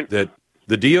discovered that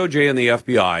the DOJ and the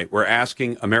FBI were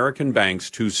asking American banks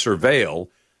to surveil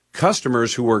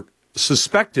customers who were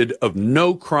suspected of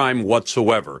no crime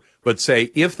whatsoever, but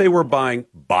say if they were buying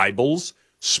Bibles,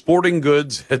 sporting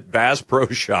goods at Bass Pro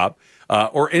Shop,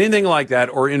 or anything like that,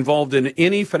 or involved in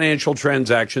any financial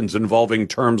transactions involving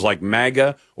terms like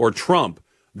MAGA or Trump,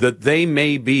 that they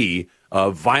may be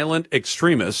violent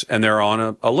extremists, and they're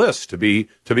on a list to be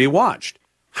watched.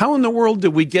 How in the world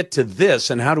did we get to this,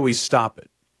 and how do we stop it?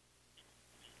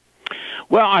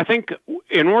 Well, I think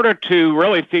in order to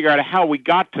really figure out how we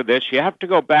got to this, you have to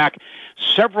go back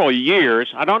several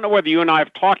years. I don't know whether you and I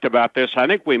have talked about this. I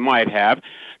think we might have.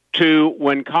 To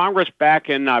when Congress back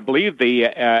in, I believe, the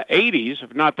 80s,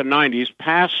 if not the 90s,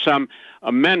 passed some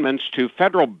amendments to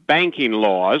federal banking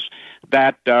laws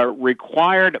that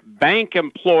required bank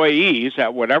employees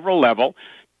at whatever level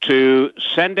to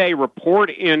send a report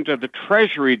into the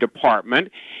Treasury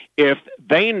Department if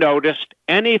they noticed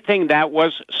anything that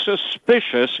was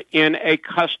suspicious in a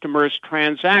customer's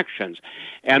transactions.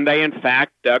 And they, in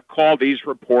fact, call these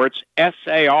reports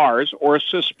SARs, or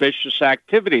Suspicious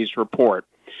Activities Report.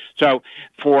 So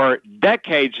for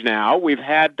decades now, we've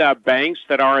had banks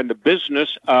that are in the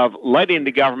business of letting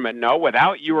the government know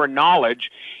without your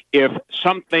knowledge if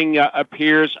something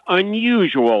appears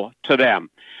unusual to them.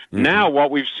 Mm-hmm. Now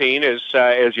what we've seen is,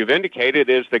 as you've indicated,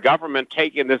 is the government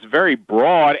taking this very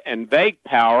broad and vague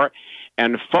power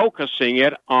and focusing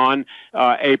it on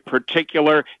a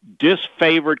particular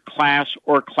disfavored class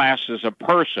or classes of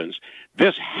persons.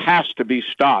 This has to be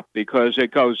stopped because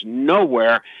it goes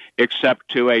nowhere except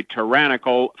to a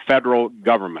tyrannical federal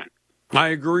government. I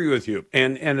agree with you.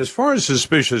 And as far as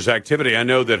suspicious activity, I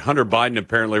know that Hunter Biden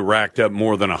apparently racked up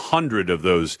more than 100 of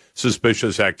those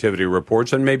suspicious activity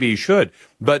reports, and maybe he should.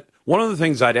 But one of the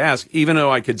things I'd ask, even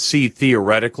though I could see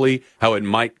theoretically how it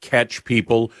might catch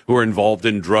people who are involved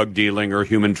in drug dealing or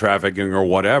human trafficking or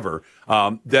whatever,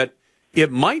 that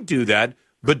it might do that.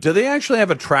 But do they actually have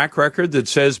a track record that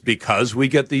says because we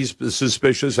get these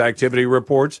suspicious activity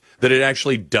reports that it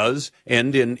actually does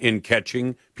end in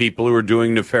catching people who are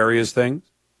doing nefarious things?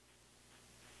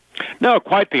 No,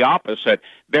 quite the opposite.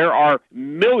 There are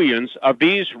millions of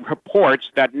these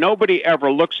reports that nobody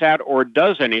ever looks at or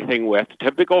does anything with,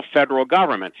 typical federal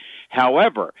government.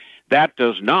 However, that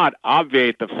does not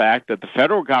obviate the fact that the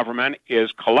federal government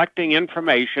is collecting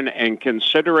information and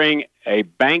considering a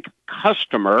bank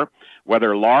customer,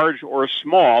 whether large or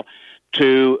small,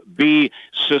 to be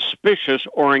suspicious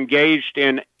or engaged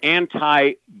in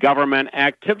anti-government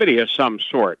activity of some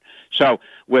sort. So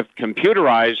with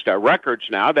computerized records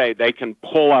now, they can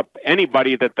pull up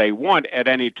anybody that they want at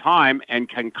any time and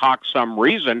concoct some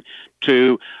reason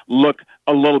to look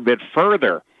a little bit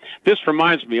further. This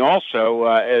reminds me also,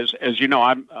 as you know,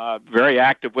 I'm very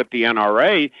active with the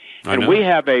NRA, and we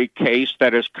have a case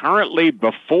that is currently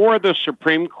before the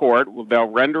Supreme Court. They'll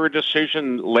render a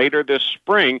decision later this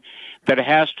spring that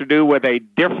has to do with a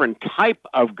different type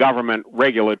of government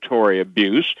regulatory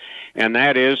abuse, and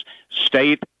that is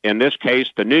state, in this case,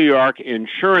 the New York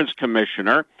Insurance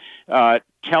Commissioner,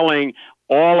 telling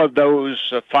all of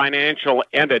those financial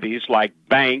entities like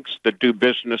banks that do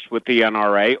business with the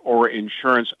NRA or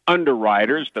insurance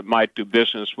underwriters that might do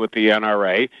business with the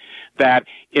NRA, that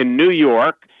in New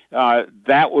York,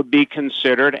 that would be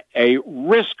considered a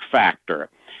risk factor.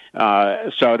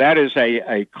 So that is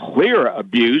a clear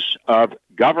abuse of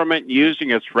government using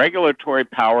its regulatory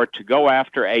power to go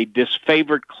after a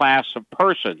disfavored class of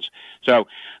persons. So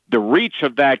the reach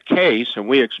of that case, and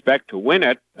we expect to win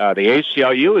it, the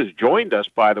ACLU has joined us,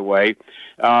 by the way,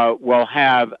 will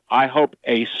have, I hope,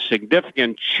 a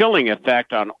significant chilling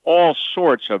effect on all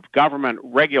sorts of government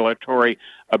regulatory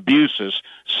abuses,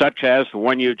 such as the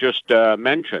one you just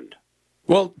mentioned.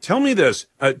 Well, tell me this,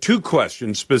 two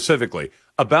questions specifically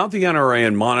about the NRA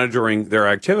and monitoring their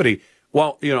activity.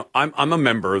 Well, you know, I'm a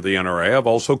member of the NRA. I've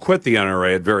also quit the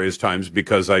NRA at various times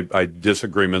because I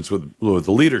disagreements with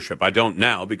the leadership. I don't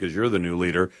now because you're the new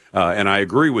leader, and I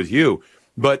agree with you.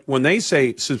 But when they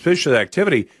say suspicious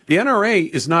activity, the NRA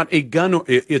is not a gun.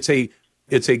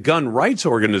 It's a gun rights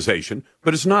organization,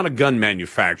 but it's not a gun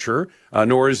manufacturer,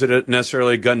 nor is it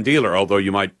necessarily a gun dealer, although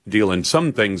you might deal in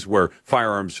some things where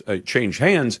firearms change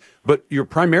hands. But you're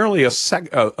primarily a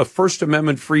First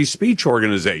Amendment free speech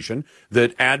organization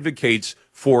that advocates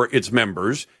for its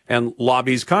members and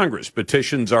lobbies Congress,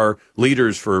 petitions our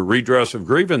leaders for redress of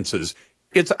grievances.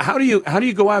 It's how do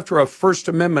you go after a First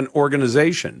Amendment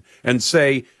organization and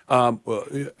say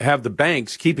have the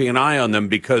banks keeping an eye on them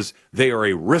because they are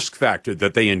a risk factor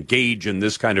that they engage in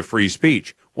this kind of free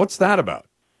speech? What's that about?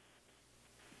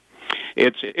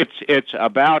 It's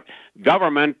about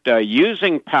government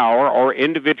using power, or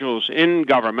individuals in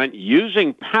government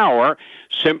using power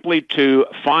simply to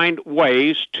find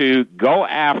ways to go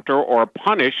after or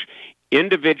punish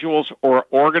individuals or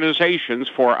organizations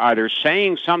for either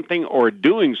saying something or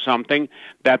doing something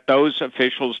that those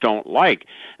officials don't like.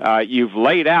 You've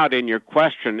laid out in your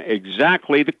question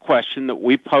exactly the question that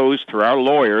we posed through our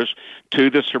lawyers to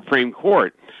the Supreme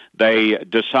Court. They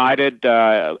decided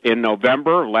in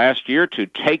November last year to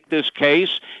take this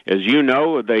case. As you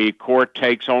know, the court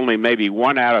takes only maybe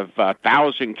 1 out of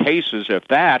 1,000 cases, if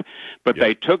that. But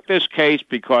they took this case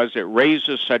because it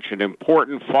raises such an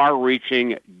important,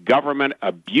 far-reaching government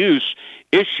abuse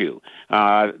issue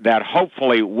that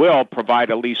hopefully will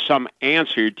provide at least some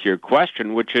answer to your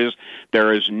question, which is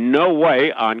there is no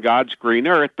way on God's green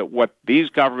earth that what these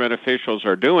government officials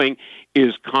are doing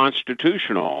is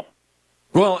constitutional.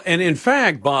 Well, and in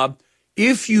fact, Bob,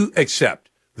 if you accept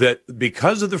that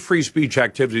because of the free speech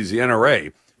activities of the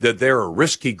NRA, that they're a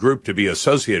risky group to be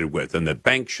associated with and that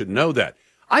banks should know that.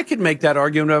 I could make that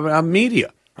argument about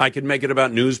media. I could make it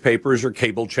about newspapers or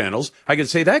cable channels. I could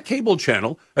say that cable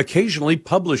channel occasionally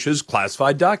publishes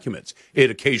classified documents.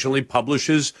 It occasionally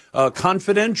publishes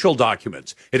confidential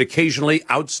documents. It occasionally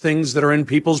outs things that are in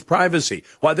people's privacy.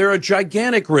 Why, they're a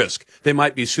gigantic risk. They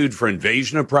might be sued for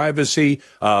invasion of privacy,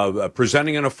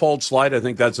 presenting in a false light. I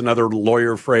think that's another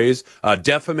lawyer phrase.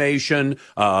 Defamation,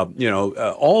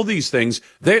 all these things.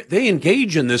 They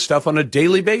engage in this stuff on a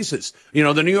daily basis. You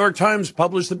know, the New York Times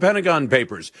published the Pentagon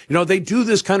Papers. You know, they do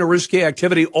this kind of risky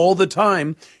activity all the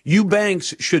time. You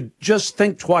banks should just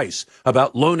think twice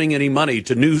about loaning any money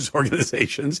to news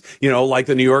organizations, like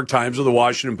the New York Times or the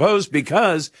Washington Post,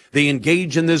 because they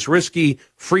engage in this risky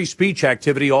free speech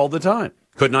activity all the time.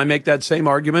 Couldn't I make that same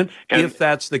argument if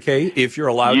that's the case, if you're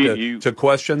allowed to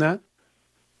question that?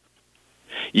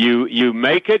 You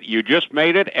make it, you just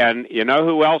made it, and you know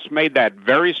who else made that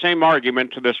very same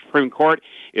argument to the Supreme Court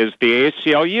is the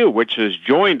ACLU, which has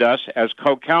joined us as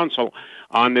co-counsel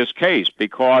on this case,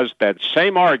 because that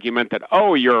same argument that,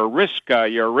 you're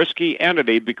a risky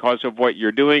entity because of what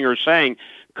you're doing or saying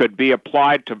could be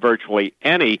applied to virtually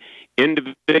any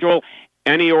individual,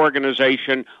 any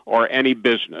organization, or any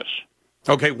business.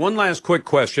 Okay, one last quick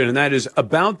question, and that is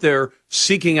about their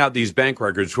seeking out these bank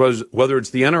records, whether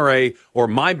it's the NRA or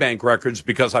my bank records,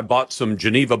 because I bought some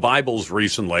Geneva Bibles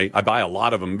recently. I buy a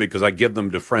lot of them because I give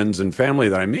them to friends and family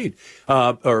that I meet,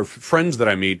 or friends that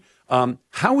I meet.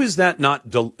 How is that not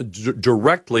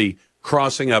directly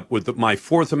crossing up with my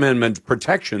Fourth Amendment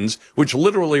protections, which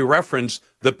literally reference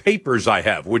the papers I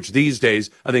have, which these days,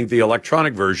 I think the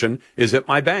electronic version is at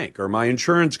my bank or my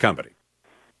insurance company?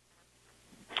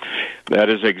 That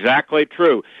is exactly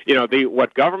true.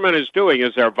 What government is doing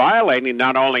is they're violating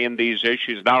not only in these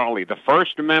issues, not only the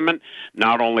First Amendment,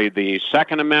 not only the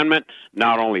Second Amendment,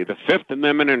 not only the Fifth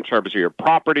Amendment in terms of your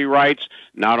property rights,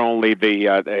 not only the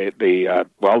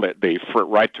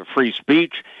right to free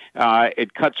speech.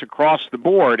 It cuts across the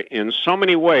board in so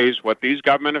many ways. What these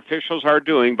government officials are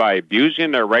doing by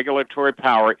abusing their regulatory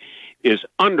power is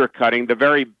undercutting the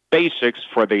very basics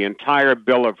for the entire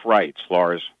Bill of Rights,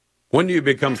 Lars. When do you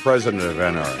become president of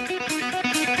NRA?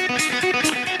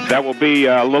 That will be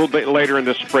a little bit later in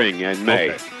the spring, in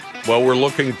May. Okay. Well, we're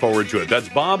looking forward to it. That's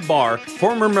Bob Barr,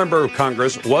 former member of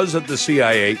Congress, was at the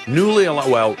CIA, newly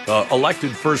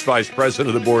elected first vice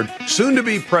president of the board, soon to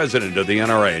be president of the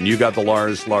NRA. And you got the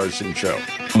Lars Larson Show.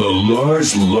 The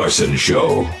Lars Larson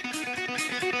Show.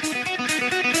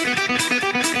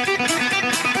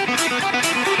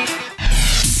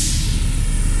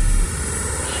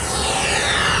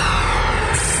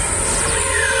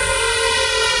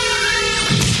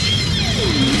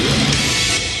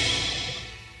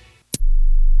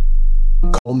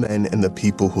 All men and the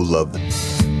people who love them.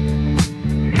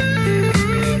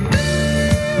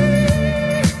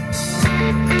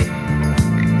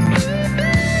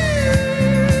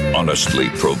 Honestly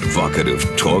provocative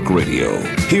talk radio.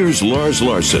 Here's Lars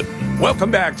Larson. Welcome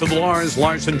back to the Lars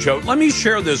Larson Show. Let me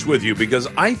share this with you because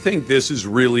I think this is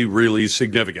really, really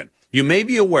significant. You may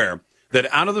be aware that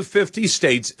out of the 50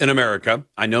 states in America,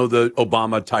 I know the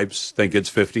Obama types think it's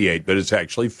 58, but it's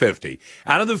actually 50.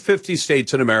 Out of the 50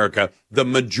 states in America, the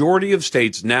majority of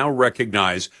states now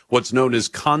recognize what's known as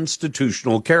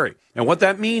constitutional carry. And what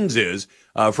that means is,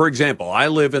 for example, I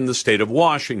live in the state of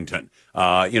Washington.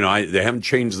 They haven't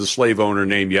changed the slave owner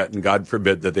name yet, and God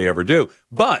forbid that they ever do.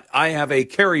 But I have a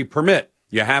carry permit.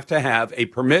 You have to have a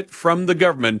permit from the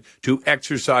government to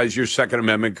exercise your Second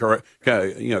Amendment,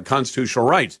 constitutional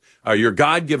rights, your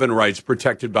God-given rights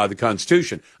protected by the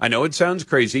Constitution. I know it sounds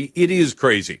crazy. It is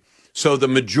crazy. So the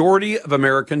majority of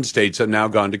American states have now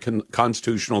gone to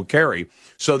constitutional carry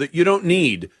so that you don't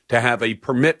need to have a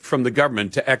permit from the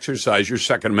government to exercise your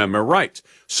Second Amendment rights.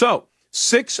 So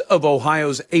 6 of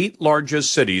Ohio's 8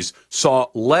 largest cities saw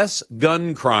less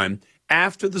gun crime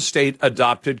after the state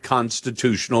adopted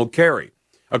constitutional carry,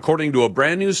 according to a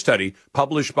brand new study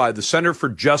published by the Center for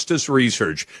Justice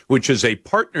Research, which is a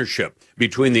partnership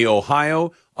between the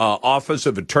Ohio Office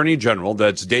of Attorney General,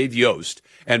 that's Dave Yost,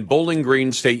 and Bowling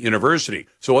Green State University.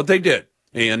 So what they did,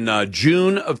 in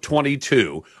June of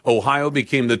 22, Ohio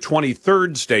became the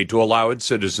 23rd state to allow its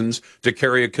citizens to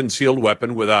carry a concealed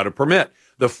weapon without a permit.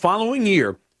 The following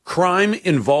year, crime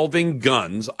involving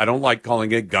guns, I don't like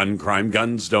calling it gun crime.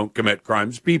 Guns don't commit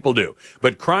crimes. People do.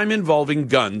 But crime involving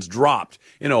guns dropped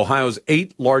in Ohio's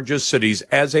 8 largest cities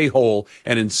as a whole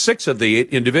and in 6 of the 8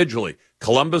 individually.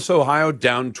 Columbus, Ohio,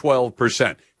 down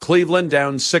 12%. Cleveland,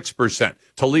 down 6%.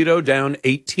 Toledo, down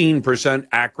 18%.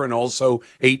 Akron, also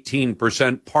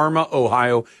 18%. Parma,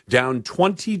 Ohio, down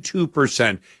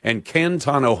 22%. And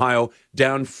Canton, Ohio,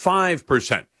 down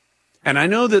 5%. And I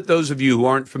know that those of you who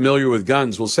aren't familiar with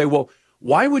guns will say, well,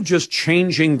 why would just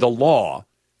changing the law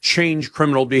change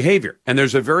criminal behavior? And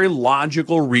there's a very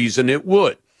logical reason it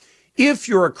would. If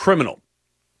you're a criminal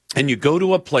and you go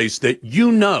to a place that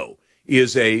you know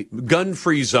is a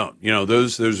gun-free zone, you know,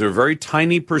 those are a very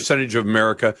tiny percentage of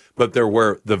America, but they're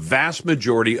where the vast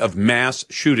majority of mass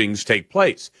shootings take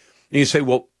place. And you say,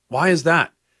 well, why is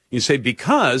that? You say,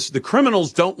 because the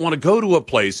criminals don't want to go to a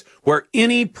place where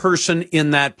any person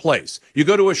in that place. You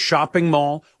go to a shopping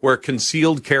mall where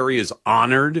concealed carry is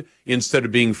honored instead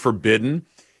of being forbidden.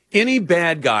 Any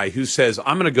bad guy who says,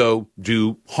 I'm going to go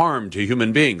do harm to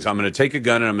human beings, I'm going to take a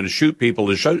gun and I'm going to shoot people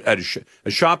at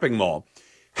a shopping mall,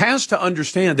 has to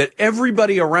understand that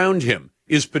everybody around him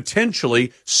is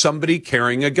potentially somebody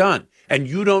carrying a gun. And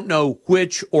you don't know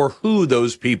which or who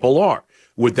those people are.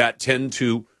 Would that tend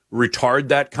to retard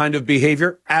that kind of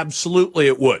behavior? Absolutely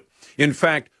it would. In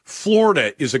fact,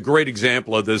 Florida is a great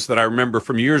example of this that I remember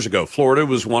from years ago. Florida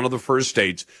was one of the first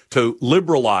states to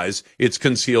liberalize its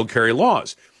concealed carry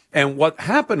laws. And what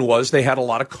happened was they had a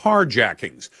lot of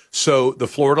carjackings. So the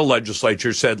Florida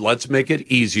legislature said, let's make it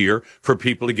easier for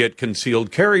people to get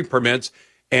concealed carry permits.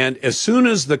 And as soon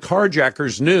as the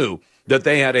carjackers knew that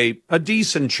they had a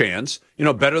decent chance, you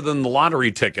know, better than the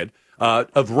lottery ticket,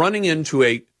 of running into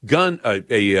a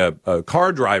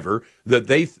car driver that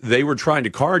they were trying to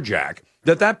carjack,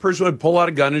 that person would pull out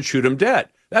a gun and shoot him dead.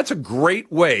 That's a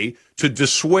great way to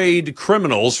dissuade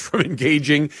criminals from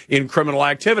engaging in criminal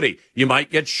activity. You might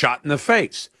get shot in the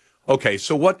face. Okay,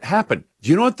 so what happened? Do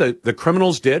you know what the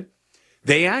criminals did?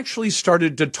 They actually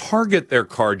started to target their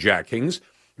carjackings.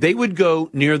 They would go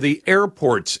near the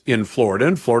airports in Florida,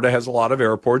 and Florida has a lot of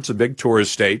airports, a big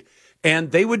tourist state,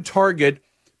 and they would target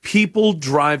people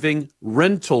driving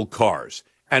rental cars.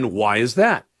 And why is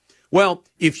that? Well,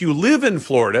 if you live in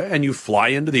Florida and you fly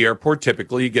into the airport,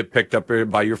 typically you get picked up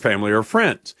by your family or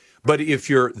friends. But if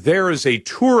you're there as a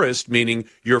tourist, meaning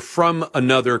you're from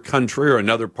another country or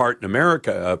another part in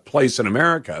America, a place in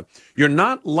America, you're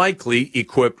not likely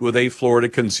equipped with a Florida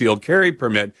concealed carry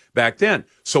permit back then.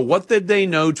 So what did they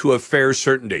know to a fair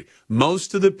certainty?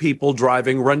 Most of the people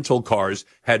driving rental cars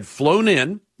had flown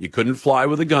in. You couldn't fly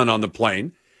with a gun on the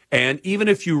plane. And even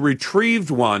if you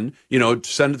retrieved one, you know, to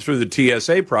send it through the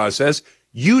TSA process,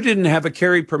 you didn't have a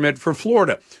carry permit for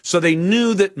Florida. So they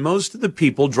knew that most of the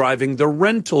people driving the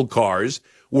rental cars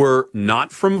were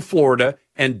not from Florida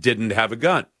and didn't have a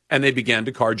gun. And they began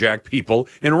to carjack people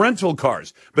in rental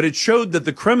cars. But it showed that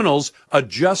the criminals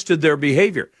adjusted their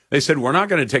behavior. They said, we're not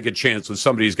going to take a chance with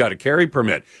somebody who's got a carry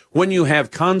permit. When you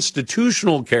have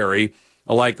constitutional carry,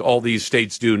 like all these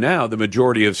states do now, the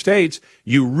majority of states,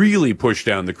 you really push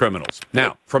down the criminals.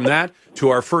 Now, from that to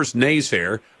our first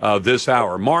naysayer this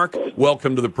hour. Mark,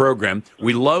 welcome to the program.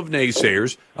 We love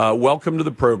naysayers. Welcome to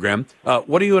the program.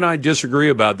 What do you and I disagree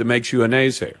about that makes you a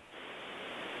naysayer?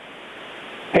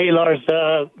 Hey, Lars.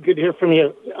 Good to hear from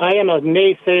you. I am a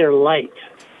naysayer light.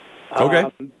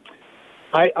 Okay.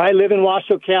 I live in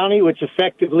Washoe County, which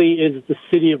effectively is the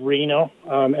city of Reno.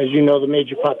 As you know, the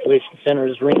major population center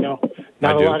is Reno.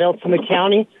 Not a lot else in the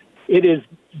county. It is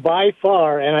by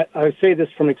far, and I say this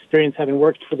from experience, having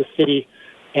worked for the city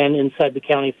and inside the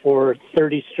county for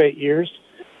 30 straight years,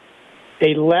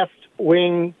 a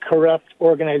left-wing corrupt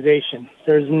organization.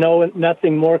 There's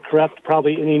nothing more corrupt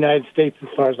probably in the United States as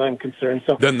far as I'm concerned.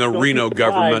 So than the Reno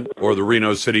government or the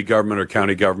Reno city government or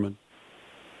county government?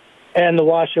 And the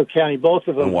Washoe County, both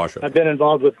of them. I've been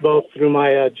involved with both through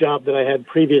my job that I had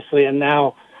previously, and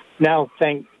now,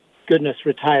 thank goodness,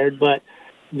 retired. But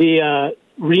the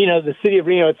city of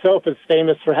Reno itself is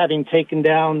famous for having taken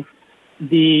down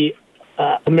the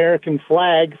American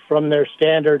flag from their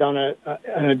standard on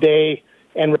a day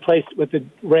and replaced it with the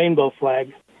rainbow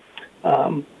flag.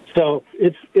 So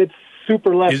it's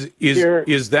super left.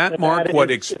 Is that, Mark,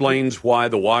 what explains why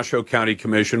the Washoe County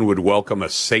Commission would welcome a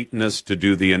Satanist to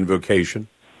do the invocation?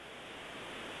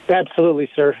 Absolutely,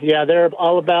 sir. Yeah, they're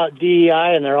all about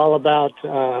DEI, and they're all about,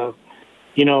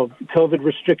 COVID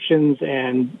restrictions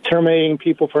and terminating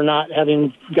people for not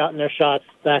having gotten their shots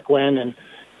back when and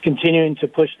continuing to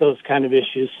push those kind of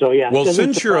issues. So, yeah. Well,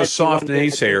 since you're a soft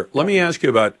naysayer, let me ask you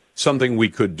about something we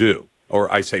could do,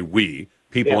 or I say we,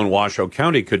 people in Washoe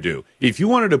County could do. If you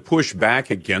wanted to push back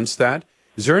against that,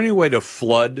 is there any way to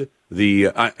flood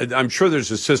I'm sure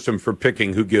there's a system for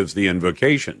picking who gives the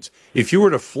invocations. If you were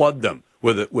to flood them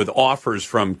with offers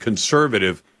from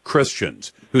conservative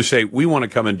Christians who say, we want to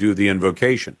come and do the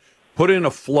invocation, put in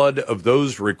a flood of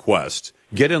those requests,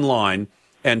 get in line,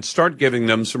 and start giving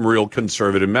them some real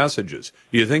conservative messages.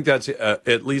 Do you think that's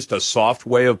at least a soft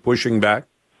way of pushing back?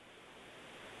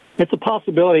 It's a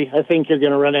possibility. I think you're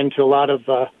going to run into a lot of,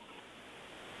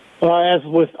 as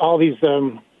with all these,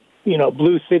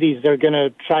 blue cities, they're going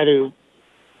to try to,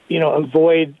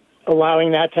 avoid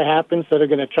allowing that to happen. So they're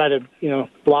going to try to,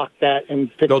 block that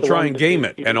and pick. They'll try and game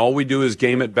it, and all we do is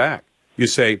game it back. You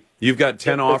say, you've got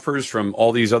 10 offers from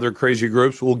all these other crazy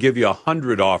groups. We'll give you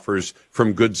 100 offers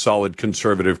from good, solid,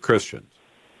 conservative Christians.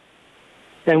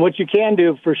 And what you can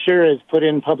do for sure is put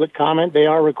in public comment. They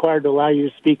are required to allow you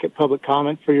to speak at public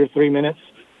comment for your 3 minutes.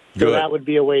 So Good. that would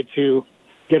be a way to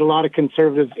get a lot of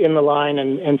conservatives in the line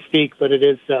and speak. But it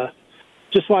is,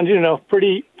 just wanted you to know,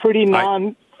 pretty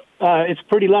it's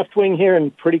pretty left-wing here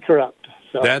and pretty corrupt.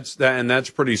 So. That's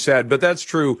pretty sad, but that's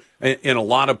true in a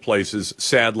lot of places.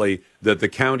 Sadly, that the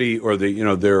county or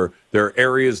there are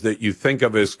areas that you think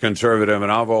of as conservative, and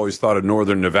I've always thought of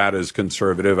Northern Nevada as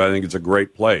conservative. I think it's a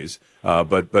great place,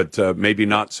 but maybe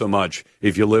not so much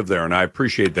if you live there. And I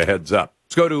appreciate the heads up.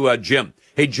 Let's go to Jim.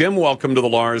 Hey, Jim, welcome to the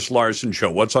Lars Larson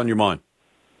Show. What's on your mind?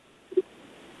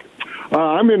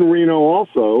 I'm in Reno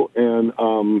also, and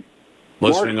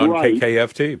listening on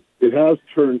KKFT. It has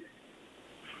turned.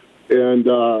 And,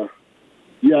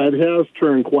 it has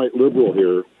turned quite liberal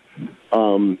here.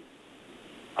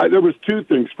 There was two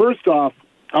things. First off,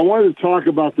 I wanted to talk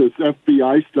about this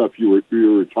FBI stuff you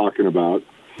were talking about.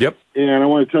 Yep. And I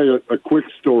want to tell you a quick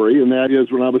story, and that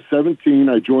is when I was 17,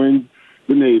 I joined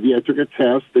the Navy. I took a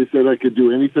test. They said I could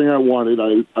do anything I wanted.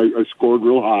 I scored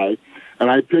real high. And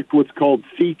I picked what's called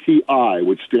CTI,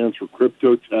 which stands for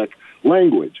Crypto Tech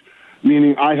Language,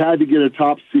 meaning I had to get a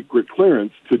top secret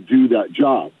clearance to do that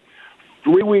job.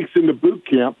 3 weeks into boot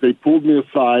camp, they pulled me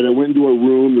aside. I went into a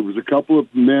room. There was a couple of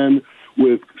men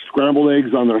with scrambled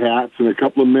eggs on their hats and a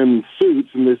couple of men in suits,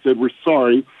 and they said, "We're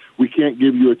sorry, we can't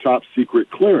give you a top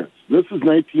secret clearance." This is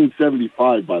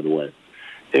 1975, by the way.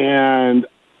 And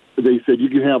they said, "You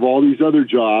can have all these other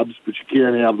jobs, but you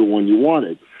can't have the one you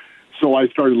wanted." So I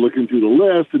started looking through the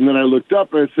list, and then I looked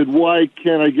up, and I said, "Why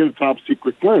can't I get a top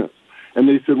secret clearance?" And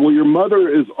they said, "Well, your mother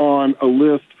is on a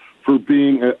list for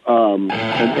being an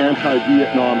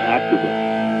anti-Vietnam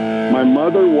activist." My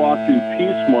mother walked in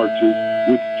peace marches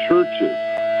with churches.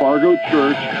 Fargo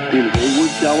Church in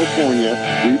Hayward, California.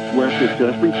 We went to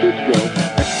San Francisco.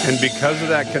 And because of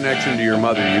that connection to your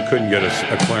mother, you couldn't get a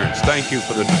clearance. Thank you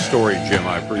for the story, Jim.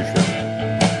 I appreciate it.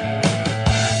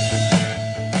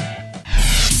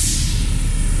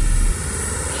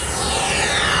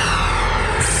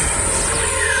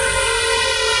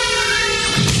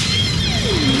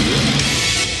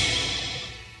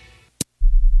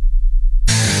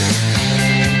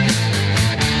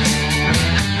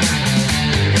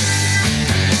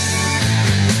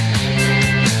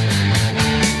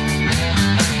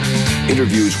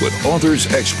 Interviews with authors,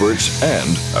 experts,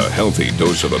 and a healthy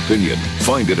dose of opinion.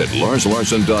 Find it at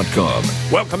LarsLarson.com.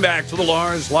 Welcome back to the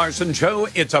Lars Larson Show.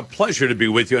 It's a pleasure to be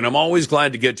with you, and I'm always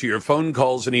glad to get to your phone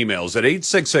calls and emails at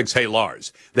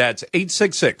 866-HEY-LARS. That's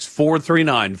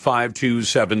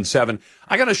 866-439-5277.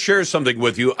 I got to share something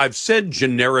with you. I've said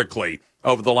generically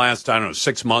over the last,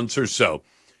 6 months or so,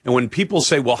 and when people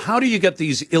say, well, how do you get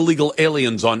these illegal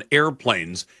aliens on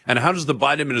airplanes, and how does the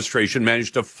Biden administration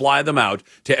manage to fly them out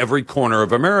to every corner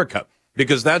of America?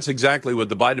 Because that's exactly what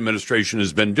the Biden administration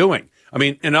has been doing. I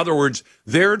mean, in other words,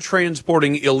 they're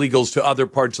transporting illegals to other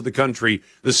parts of the country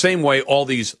the same way all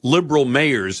these liberal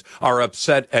mayors are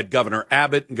upset at Governor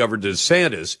Abbott and Governor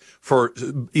DeSantis for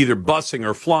either busing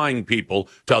or flying people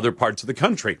to other parts of the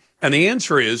country. And the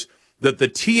answer is that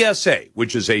the TSA,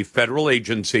 which is a federal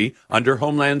agency under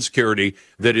Homeland Security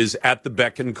that is at the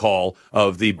beck and call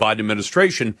of the Biden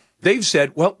administration, they've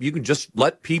said, well, you can just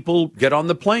let people get on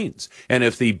the planes. And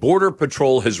if the Border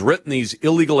Patrol has written these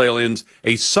illegal aliens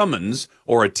a summons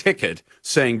or a ticket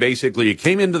saying basically you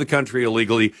came into the country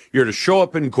illegally, you're to show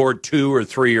up in court 2 or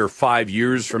 3 or 5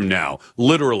 years from now,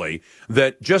 literally,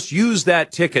 that just use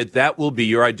that ticket, that will be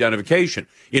your identification.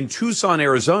 In Tucson,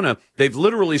 Arizona, they've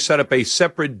literally set up a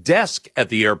separate desk at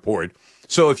the airport.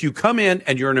 So if you come in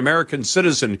and you're an American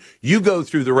citizen, you go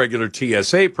through the regular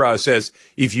TSA process.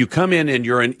 If you come in and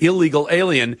you're an illegal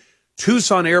alien,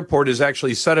 Tucson Airport has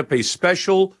actually set up a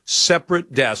special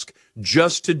separate desk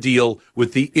just to deal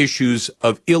with the issues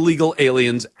of illegal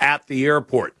aliens at the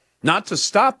airport. Not to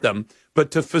stop them,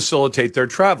 but to facilitate their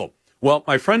travel. Well,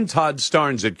 my friend Todd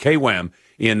Starnes at KWAM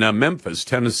in Memphis,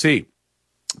 Tennessee,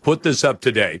 put this up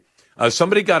today.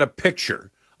 Somebody got a picture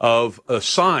of a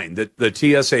sign that the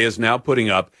TSA is now putting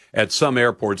up at some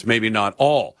airports, maybe not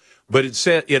all, but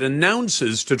it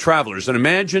announces to travelers. And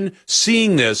imagine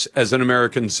seeing this as an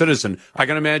American citizen. I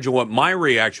can imagine what my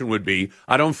reaction would be.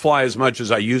 I don't fly as much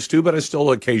as I used to, but I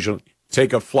still occasionally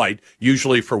take a flight,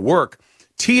 usually for work.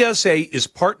 TSA is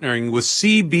partnering with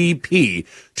CBP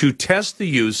to test the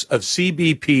use of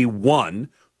CBP-1,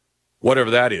 whatever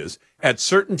that is, at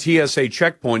certain TSA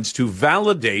checkpoints to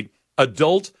validate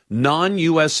adult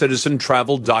non-U.S. citizen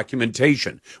travel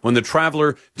documentation when the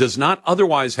traveler does not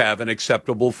otherwise have an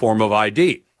acceptable form of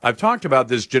ID. I've talked about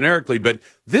this generically, but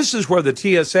this is where the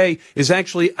TSA is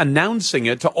actually announcing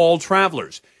it to all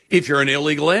travelers. If you're an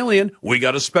illegal alien, we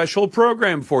got a special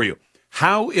program for you.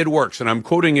 How it works, and I'm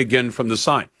quoting again from the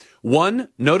sign. 1,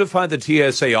 notify the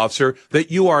TSA officer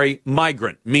that you are a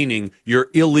migrant, meaning you're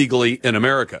illegally in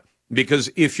America.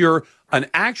 Because if you're an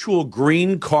actual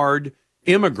green card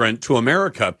immigrant to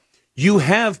America, you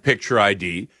have picture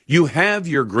ID, you have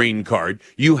your green card,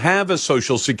 you have a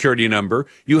social security number,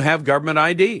 you have government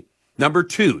ID. Number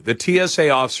 2, the TSA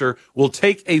officer will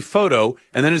take a photo,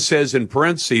 and then it says in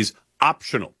parentheses,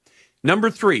 optional.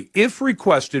 Number 3, if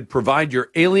requested, provide your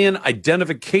alien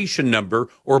identification number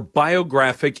or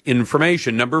biographic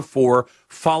information. Number 4,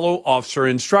 follow officer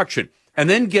instruction. And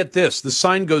then get this, the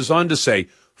sign goes on to say,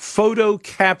 photo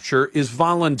capture is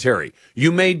voluntary.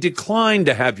 You may decline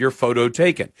to have your photo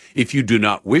taken. If you do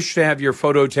not wish to have your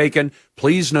photo taken,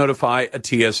 please notify a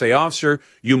TSA officer.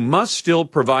 You must still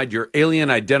provide your alien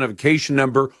identification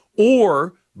number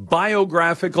or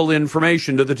biographical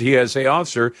information to the TSA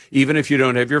officer, even if you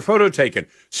don't have your photo taken.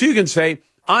 So you can say,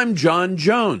 I'm John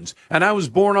Jones, and I was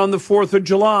born on the 4th of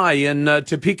July in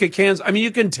Topeka, Kansas. I mean,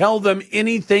 you can tell them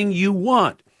anything you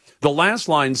want. The last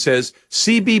line says,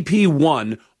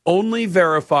 CBP-1 only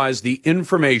verifies the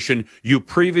information you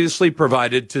previously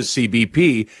provided to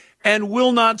CBP and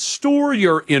will not store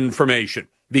your information.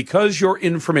 Because your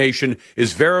information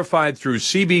is verified through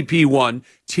CBP-1,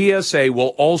 TSA will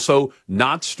also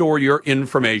not store your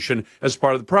information as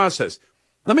part of the process.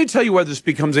 Let me tell you where this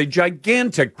becomes a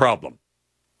gigantic problem.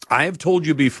 I have told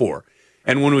you before,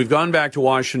 and when we've gone back to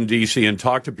Washington, D.C. and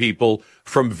talked to people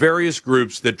from various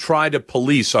groups that try to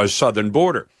police our southern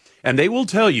border, and they will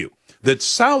tell you that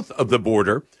south of the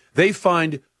border, they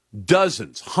find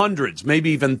dozens, hundreds, maybe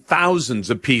even thousands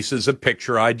of pieces of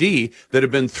picture ID that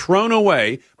have been thrown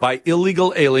away by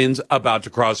illegal aliens about to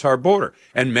cross our border.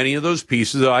 And many of those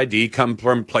pieces of ID come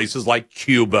from places like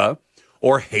Cuba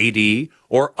or Haiti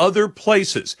or other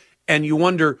places. And you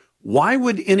wonder, why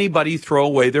would anybody throw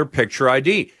away their picture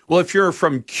ID? Well, if you're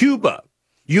from Cuba,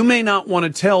 you may not want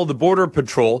to tell the Border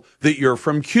Patrol that you're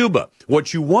from Cuba.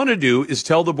 What you want to do is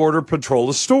tell the Border Patrol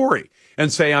a story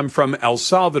and say, I'm from El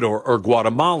Salvador or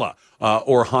Guatemala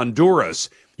or Honduras.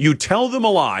 You tell them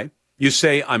a lie. You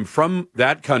say, I'm from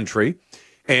that country,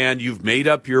 and you've made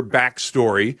up your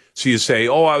backstory. So you say,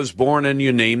 oh, I was born, and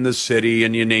you name the city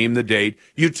and you name the date.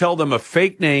 You tell them a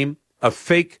fake name, a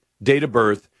fake date of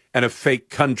birth, and a fake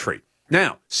country.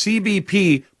 Now,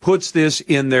 CBP puts this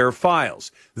in their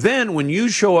files. Then when you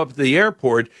show up at the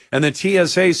airport and the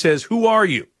TSA says, who are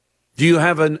you? Do you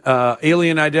have an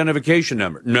alien identification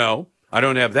number? No, I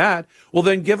don't have that. Well,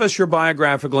 then give us your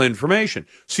biographical information.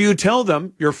 So you tell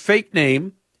them your fake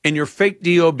name and your fake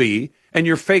DOB and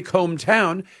your fake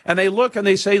hometown, and they look and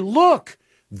they say, look,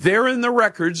 there in the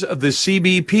records of the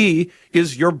CBP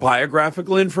is your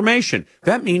biographical information.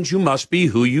 That means you must be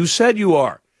who you said you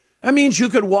are. That means you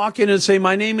could walk in and say,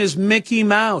 my name is Mickey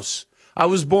Mouse. I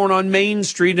was born on Main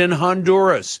Street in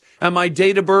Honduras, and my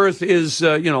date of birth is,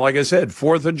 like I said,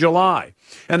 4th of July.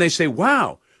 And they say,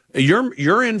 wow,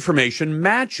 your information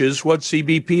matches what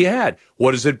CBP had.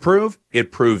 What does it prove?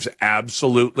 It proves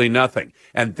absolutely nothing.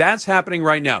 And that's happening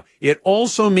right now. It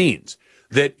also means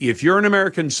that if you're an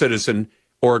American citizen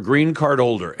or a green card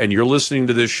holder and you're listening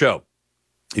to this show,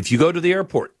 if you go to the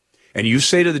airport and you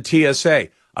say to the TSA,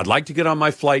 I'd like to get on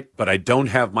my flight, but I don't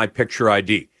have my picture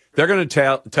ID. They're going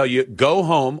to tell you, go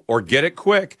home or get it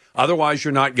quick. Otherwise,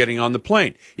 you're not getting on the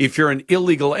plane. If you're an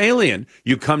illegal alien,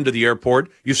 you come to the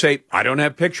airport, you say, I don't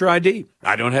have picture ID.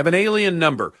 I don't have an alien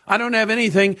number. I don't have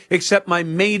anything except my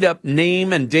made up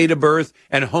name and date of birth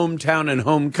and hometown and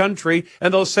home country.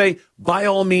 And they'll say, by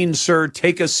all means, sir,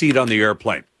 take a seat on the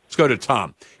airplane. Let's go to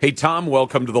Tom. Hey, Tom,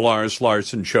 welcome to the Lars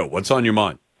Larson Show. What's on your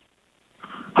mind?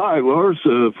 Hi, Lars.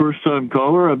 First-time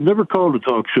caller. I've never called a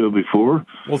talk show before.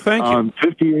 Well, thank you. I'm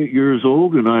 58 years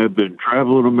old, and I have been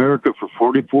traveling America for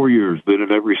 44 years, been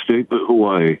in every state but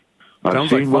Hawaii.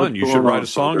 Sounds like fun. You should write a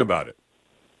song about it.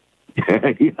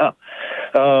 Yeah.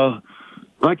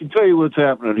 I can tell you what's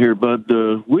happening here, but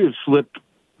we have slipped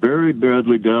very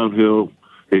badly downhill.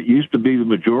 It used to be the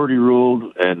majority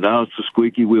ruled, and now it's the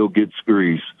squeaky wheel gets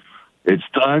grease. It's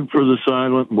time for the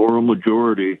silent moral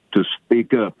majority to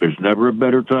speak up. There's never a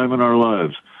better time in our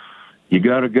lives. You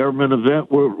got a government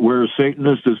event where a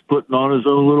Satanist is putting on his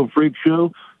own little freak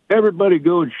show, everybody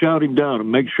go and shout him down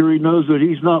and make sure he knows that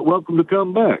he's not welcome to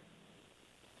come back.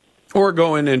 Or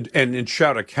go in and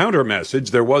shout a counter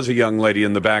message. There was a young lady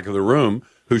in the back of the room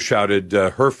who shouted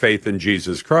her faith in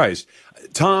Jesus Christ.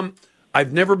 Tom,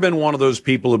 I've never been one of those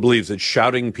people who believes that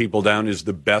shouting people down is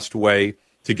the best way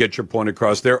to get your point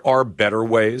across. There are better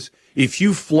ways. If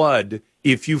you flood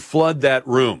that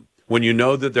room when you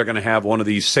know that they're going to have one of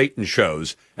these Satan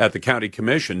shows at the county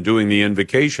commission doing the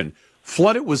invocation,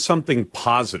 flood it with something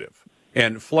positive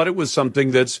and flood it with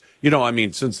something that's,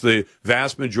 since the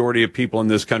vast majority of people in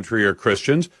this country are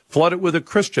Christians, flood it with a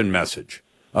Christian message.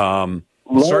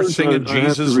 Start singing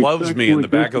Jesus Loves Me in the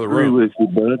back of the room. With you,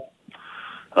 bud.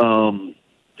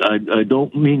 I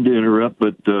don't mean to interrupt,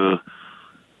 but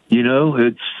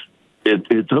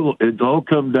it's all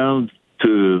come down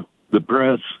to the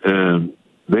press, and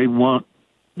they want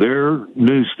their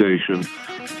news station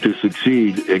to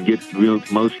succeed and get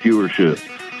most viewership.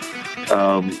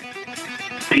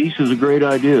 Peace is a great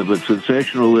idea, but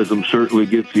sensationalism certainly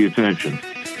gets the attention.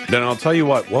 Then I'll tell you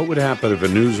what would happen if a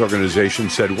news organization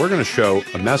said, we're going to show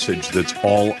a message that's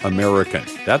all American?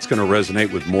 That's going to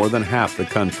resonate with more than half the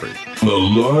country. The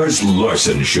Lars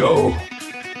Larson Show.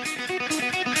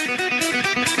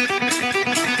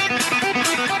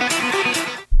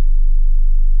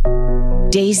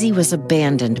 Daisy was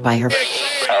abandoned by her. Okay,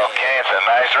 it's a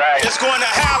nice ride. It's going to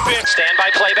happen. Stand by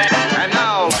playback. And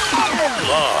now,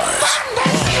 Lars.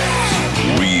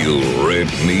 Real Red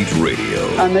Meat Radio.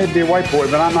 I may be a white boy,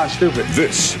 but I'm not stupid.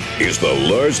 This is the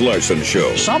Lars Larson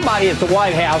Show. Somebody at the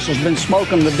White House has been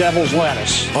smoking the devil's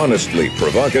lettuce. Honestly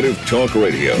provocative talk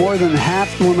radio. More than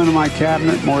half the women in my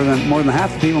cabinet, more than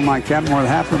half the people in my cabinet, more than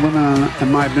half the women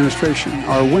in my administration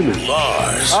are women.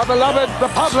 Lars. Our beloved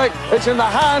republic is in the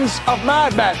hands of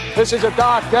madmen. This is a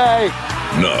dark day.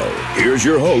 Now, here's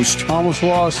your host. I almost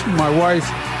lost my wife,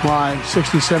 my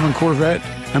 67 Corvette,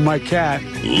 and my cat.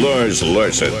 Lars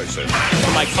Larson.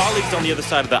 For my colleagues on the other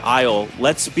side of the aisle,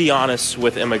 let's be honest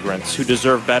with immigrants who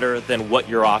deserve better than what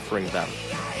you're offering them.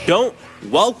 Don't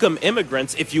welcome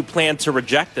immigrants if you plan to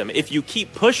reject them. If you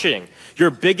keep pushing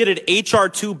your bigoted H.R.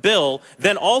 2 bill,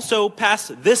 then also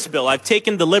pass this bill. I've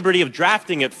taken the liberty of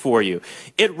drafting it for you.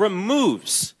 It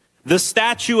removes the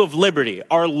Statue of Liberty,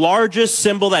 our largest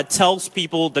symbol that tells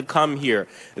people to come here.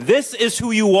 This is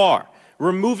who you are,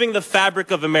 removing the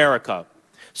fabric of America.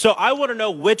 So I want to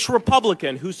know which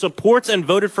Republican who supports and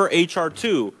voted for H.R.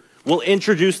 2 will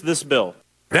introduce this bill.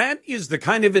 That is the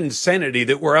kind of insanity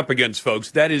that we're up against,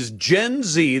 folks. That is Gen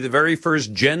Z, the very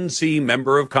first Gen Z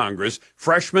member of Congress,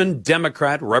 freshman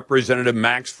Democrat Representative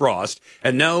Max Frost.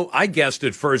 And no, I guessed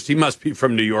at first he must be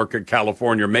from New York or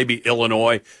California, or maybe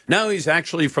Illinois. Now he's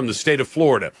actually from the state of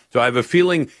Florida. So I have a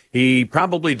feeling he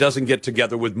probably doesn't get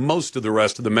together with most of the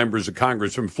rest of the members of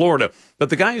Congress from Florida. But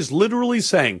the guy is literally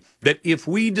saying that if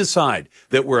we decide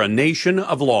that we're a nation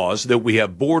of laws, that we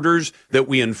have borders, that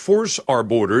we enforce our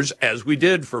borders, as we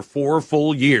did for 4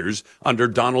 full years under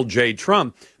Donald J.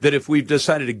 Trump, that if we've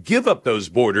decided to give up those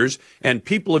borders and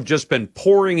people have just been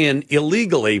pouring in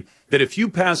illegally, that if you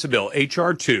pass a bill,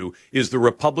 H.R. 2 is the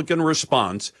Republican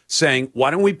response saying,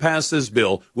 why don't we pass this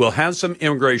bill? We'll have some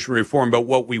immigration reform, but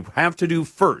what we have to do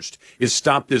first is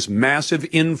stop this massive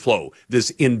inflow,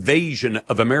 this invasion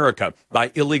of America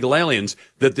by illegal aliens,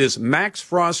 that this Max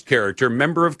Frost character,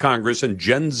 member of Congress and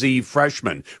Gen Z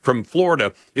freshman from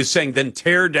Florida, is saying, then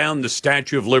tear down the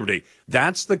Statue of Liberty.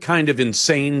 That's the kind of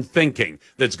insane thinking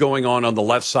that's going on the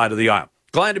left side of the aisle.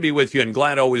 Glad to be with you and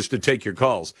glad always to take your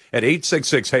calls at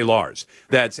 866-HEY-LARS.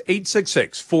 That's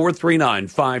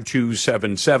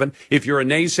 866-439-5277. If you're a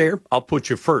naysayer, I'll put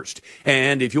you first.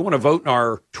 And if you want to vote in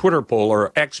our Twitter poll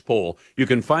or X poll, you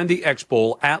can find the X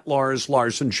poll at Lars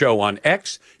Larson Show on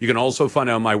X. You can also find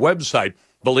it on my website.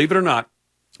 Believe it or not,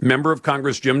 Member of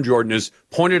Congress Jim Jordan has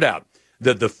pointed out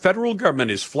that the federal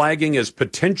government is flagging as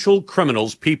potential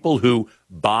criminals people who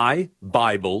buy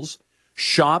Bibles,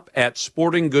 shop at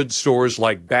sporting goods stores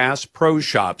like Bass Pro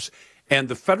Shops, and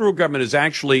the federal government has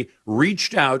actually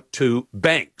reached out to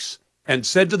banks and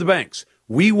said to the banks,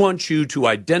 we want you to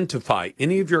identify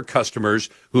any of your customers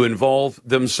who involve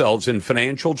themselves in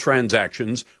financial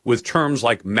transactions with terms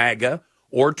like MAGA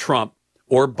or Trump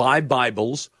or buy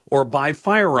Bibles or buy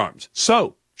firearms.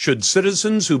 So, should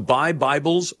citizens who buy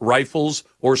Bibles, rifles,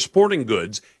 or sporting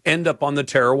goods end up on the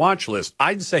terror watch list?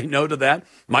 I'd say no to that.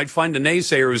 Might find a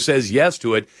naysayer who says yes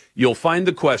to it. You'll find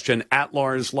the question at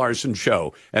Lars Larson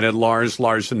Show and at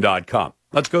LarsLarson.com.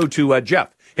 Let's go to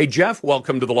Jeff Hey, Jeff,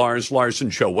 welcome to the Lars Larson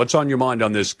Show. What's on your mind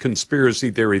on this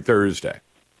Conspiracy Theory Thursday?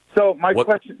 So my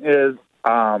question is,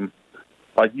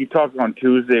 like you talked on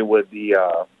Tuesday with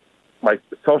the, like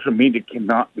social media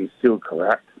cannot be sued,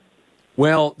 correct?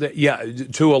 Well, yeah,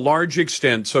 to a large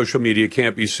extent, social media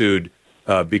can't be sued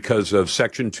because of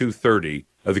Section 230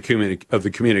 of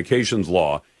the Communications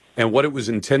Law. And what it was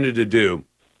intended to do,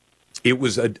 it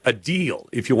was a deal,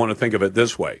 if you want to think of it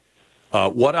this way.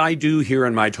 What I do here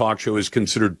in my talk show is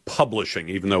considered publishing,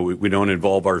 even though we don't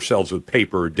involve ourselves with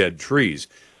paper or dead trees.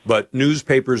 But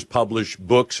newspapers publish,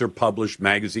 books are published,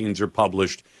 magazines are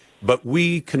published, but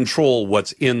we control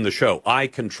what's in the show. I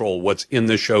control what's in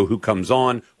the show, who comes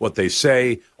on, what they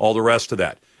say, all the rest of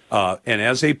that. And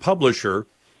as a publisher,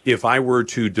 if I were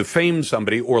to defame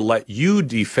somebody or let you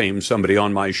defame somebody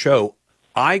on my show,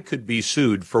 I could be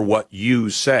sued for what you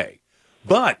say.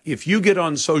 But if you get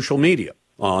on social media,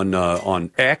 on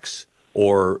X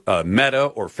or Meta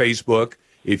or Facebook,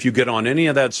 if you get on any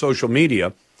of that social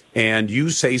media and you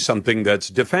say something that's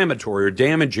defamatory or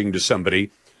damaging to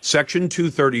somebody, Section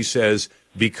 230 says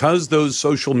because those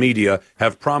social media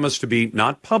have promised to be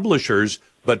not publishers,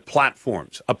 but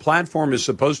platforms. A platform is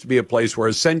supposed to be a place where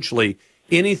essentially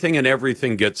anything and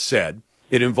everything gets said.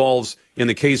 It involves, in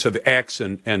the case of X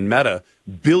and Meta,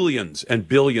 billions and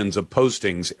billions of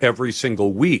postings every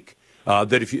single week.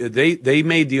 That if they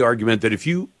made the argument that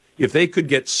if they could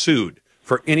get sued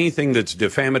for anything that's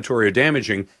defamatory or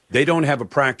damaging, they don't have a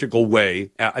practical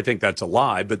way. I think that's a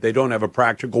lie, but they don't have a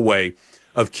practical way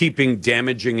of keeping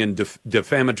damaging and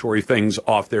defamatory things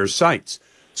off their sites.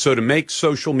 So to make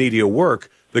social media work,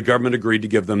 the government agreed to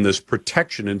give them this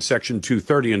protection in Section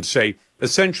 230 and say,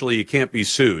 essentially, you can't be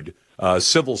sued,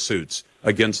 civil suits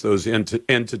against those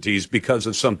entities because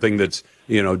of something that's,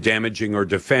 damaging or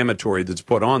defamatory that's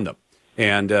put on them.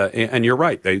 And you're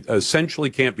right, they essentially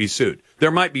can't be sued.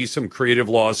 There might be some creative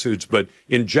lawsuits, but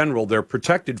in general, they're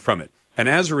protected from it. And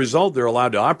as a result, they're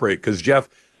allowed to operate because, Jeff,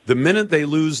 the minute they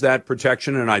lose that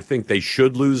protection, and I think they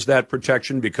should lose that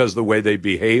protection because of the way they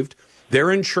behaved,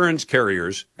 their insurance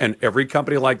carriers, and every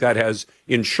company like that has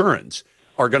insurance,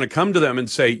 are going to come to them and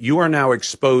say, you are now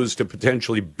exposed to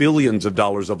potentially billions of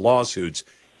dollars of lawsuits.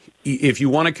 If you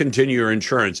want to continue your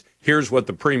insurance, here's what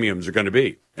the premiums are going to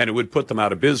be. And it would put them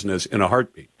out of business in a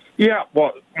heartbeat. Yeah,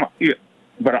 well,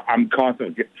 but I'm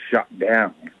constantly getting shut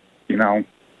down,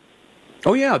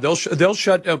 Oh, yeah, they'll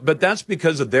shut down, but that's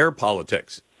because of their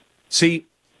politics. See,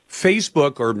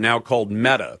 Facebook, or now called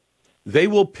Meta, they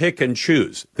will pick and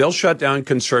choose. They'll shut down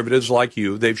conservatives like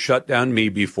you. They've shut down me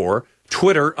before.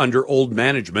 Twitter, under old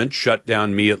management, shut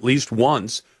down me at least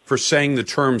once for saying the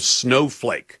term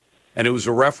snowflake. And it was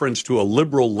a reference to a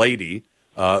liberal lady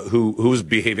who was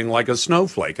behaving like a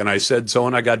snowflake. And I said so,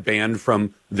 and I got banned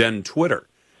from then Twitter.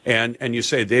 And you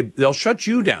say they'll shut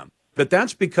you down. But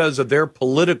that's because of their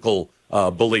political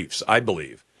beliefs, I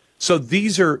believe. So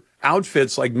these are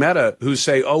outfits like Meta who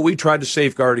say, oh, we tried to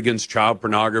safeguard against child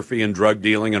pornography and drug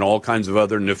dealing and all kinds of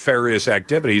other nefarious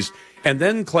activities, and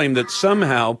then claim that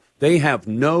somehow they have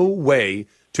no way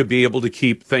to be able to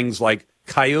keep things like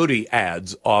coyote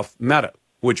ads off Meta,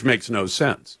 which makes no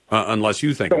sense, unless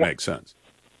you think it makes sense.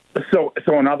 So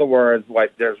in other words,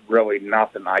 like, there's really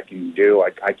nothing I can do.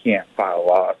 Like, I can't file a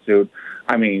lawsuit.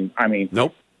 I mean,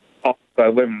 nope. I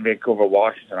live in Vancouver,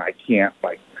 Washington. I can't,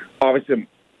 obviously,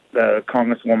 the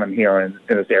congresswoman here in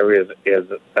this area is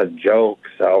a joke.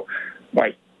 So,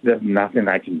 there's nothing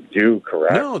I can do,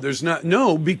 correct? No, there's not.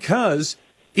 No, because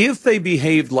if they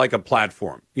behaved like a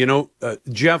platform,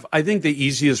 Jeff, I think the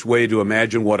easiest way to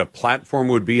imagine what a platform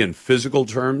would be in physical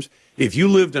terms, if you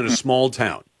lived in a small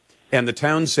town and the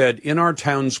town said, in our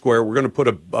town square, we're going to put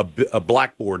a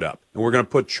blackboard up and we're going to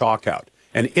put chalk out.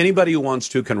 And anybody who wants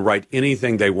to can write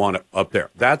anything they want up there.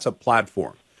 That's a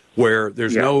platform where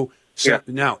there's no...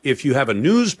 Now, if you have a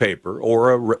newspaper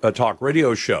or a talk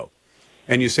radio show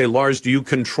and you say, Lars, do you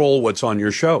control what's on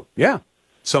your show? Yeah.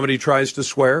 Somebody tries to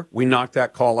swear, we knock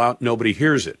that call out, nobody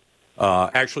hears it.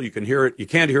 Actually, you can hear it. You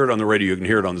can't hear it on the radio. You can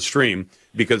hear it on the stream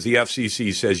because the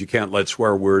FCC says you can't let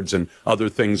swear words and other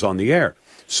things on the air.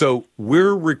 So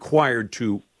we're required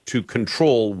to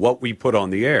control what we put on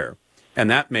the air, and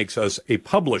that makes us a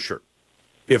publisher.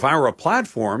 If I were a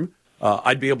platform,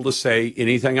 I'd be able to say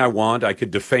anything I want. I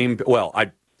could defame. Well,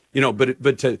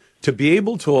 but to be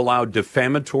able to allow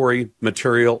defamatory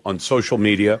material on social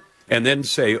media and then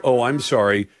say, oh, I'm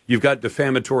sorry, you've got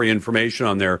defamatory information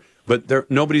on there, but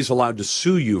nobody's allowed to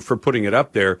sue you for putting it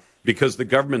up there because the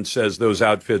government says those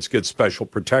outfits get special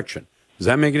protection. Does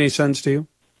that make any sense to you?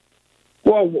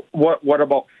 Well, what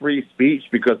about free speech?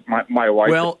 Because my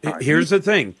wife... Well, here's the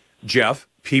thing, Jeff.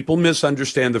 people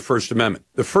misunderstand the First Amendment.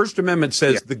 The First Amendment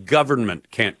says the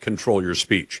government can't control your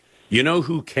speech. You know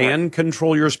who can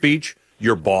control your speech?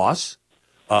 Your boss,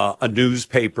 a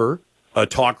newspaper, a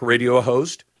talk radio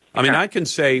host. I mean, I can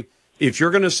say, if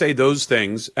you're going to say those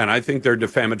things, and I think they're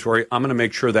defamatory, I'm going to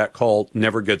make sure that call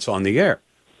never gets on the air.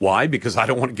 Why? Because I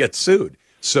don't want to get sued.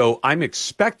 So I'm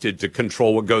expected to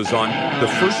control what goes on. The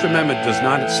First Amendment does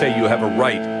not say you have a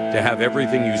right to have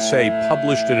everything you say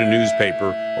published in a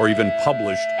newspaper or even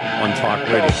published on talk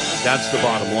radio. That's the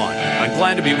bottom line. I'm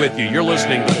glad to be with you. You're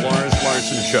listening to the Lars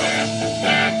Larson Show.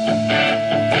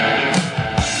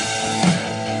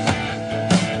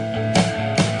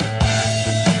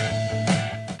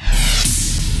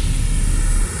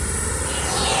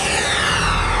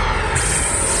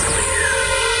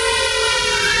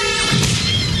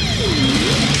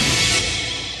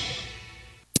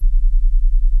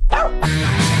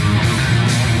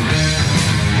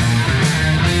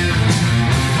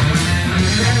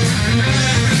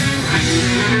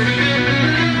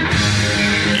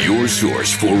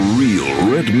 Source for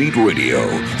real red meat radio,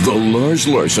 The Lars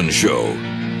Larson Show.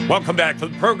 Welcome back to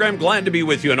the program. Glad to be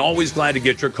with you and always glad to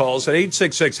get your calls at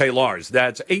 866-HEY-LARS.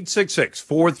 That's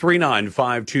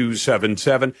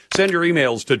 866-439-5277. Send your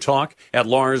emails to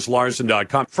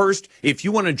talk@LarsLarson.com. First, if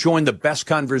you want to join the best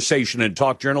conversation in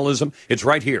talk journalism, it's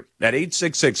right here at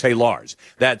 866-HEY-LARS.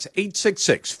 That's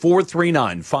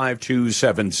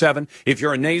 866-439-5277. If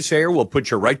you're a naysayer, we'll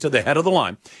put you right to the head of the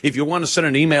line. If you want to send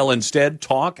an email instead,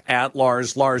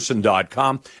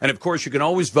 talk@LarsLarson.com. And of course, you can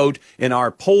always vote in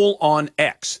our poll on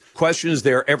X. Questions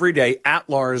there every day at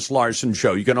Lars Larson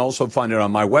Show. You can also find it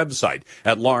on my website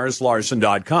at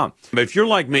LarsLarson.com. If you're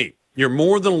like me, you're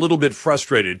more than a little bit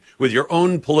frustrated with your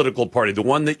own political party, the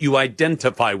one that you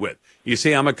identify with. You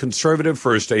see, I'm a conservative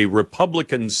first, a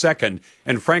Republican second,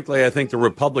 and frankly, I think the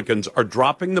Republicans are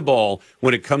dropping the ball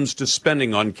when it comes to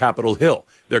spending on Capitol Hill.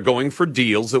 They're going for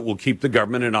deals that will keep the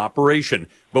government in operation,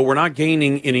 but we're not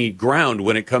gaining any ground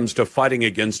when it comes to fighting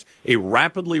against a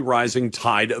rapidly rising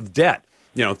tide of debt.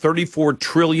 You know, $34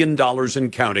 trillion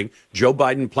and counting. Joe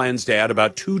Biden plans to add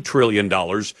about $2 trillion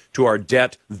to our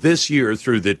debt this year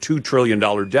through the $2 trillion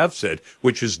deficit,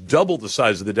 which is double the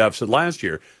size of the deficit last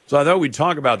year. So I thought we'd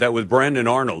talk about that with Brandon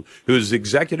Arnold, who is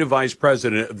Executive Vice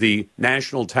President of the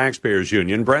National Taxpayers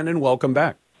Union. Brandon, welcome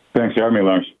back. Thanks for having me,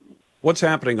 Lars. What's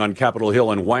happening on Capitol Hill,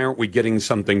 and why aren't we getting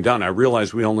something done? I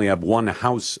realize we only have one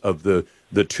house of the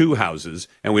two houses,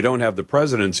 and we don't have the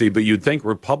presidency, but you'd think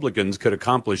Republicans could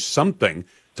accomplish something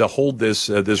to hold this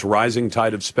rising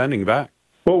tide of spending back.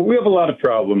 Well, we have a lot of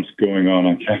problems going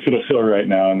on Capitol Hill right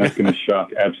now, and that's going to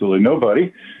shock absolutely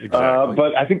nobody. Exactly.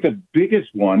 But I think the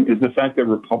biggest one is the fact that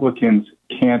Republicans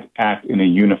can't act in a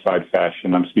unified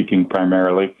fashion. I'm speaking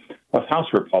primarily of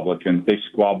House Republicans. They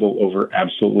squabble over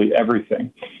absolutely everything.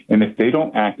 And if they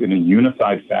don't act in a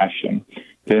unified fashion,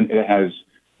 then it has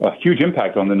a huge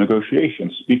impact on the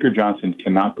negotiations. Speaker Johnson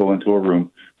cannot go into a room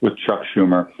with Chuck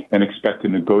Schumer and expect to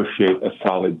negotiate a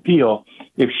solid deal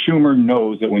if Schumer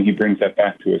knows that when he brings that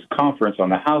back to his conference on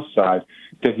the House side,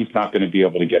 that he's not going to be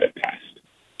able to get it passed.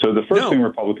 So the first thing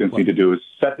Republicans need to do is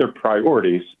set their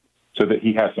priorities so that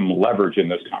he has some leverage in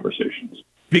those conversations.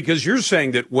 Because you're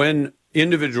saying that when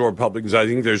individual Republicans, I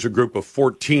think there's a group of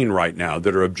 14 right now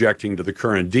that are objecting to the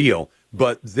current deal,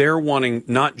 but they're wanting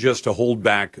not just to hold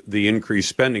back the increased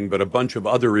spending, but a bunch of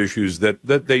other issues that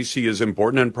they see as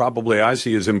important, and probably I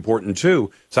see as important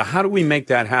too. So how do we make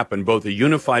that happen, both a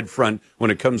unified front when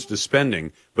it comes to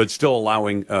spending, but still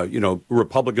allowing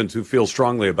Republicans who feel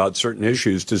strongly about certain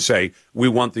issues to say, we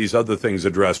want these other things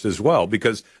addressed as well,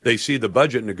 because they see the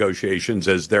budget negotiations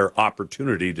as their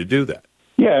opportunity to do that?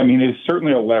 Yeah, I mean, it's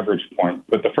certainly a leverage point,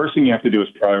 but the first thing you have to do is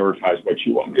prioritize what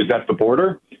you want. Is that the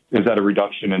border? Is that a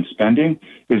reduction in spending?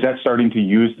 Is that starting to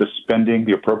use the spending,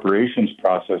 the appropriations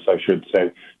process, I should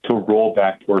say, to roll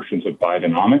back portions of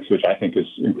Bidenomics, which I think is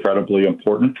incredibly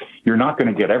important? You're not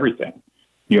going to get everything.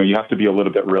 You know, you have to be a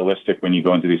little bit realistic when you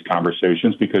go into these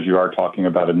conversations because you are talking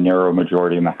about a narrow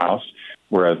majority in the House,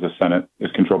 whereas the Senate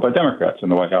is controlled by Democrats, and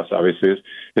the White House obviously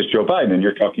is Joe Biden. And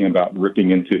you're talking about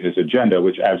ripping into his agenda,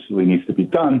 which absolutely needs to be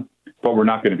done, but we're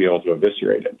not going to be able to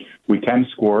eviscerate it. We can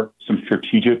score some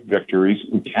strategic victories.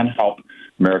 We can help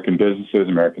American businesses,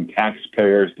 American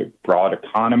taxpayers, the broad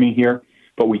economy here,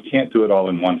 but we can't do it all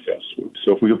in one fell swoop.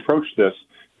 So if we approach this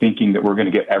thinking that we're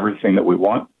going to get everything that we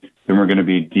want, then we're going to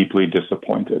be deeply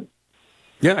disappointed.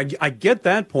 Yeah, I get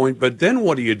that point, but then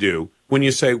what do you do when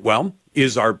you say, well,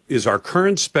 is our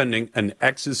current spending an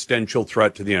existential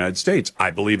threat to the United States? I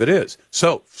believe it is.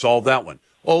 So solve that one.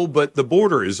 Oh, but the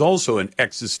border is also an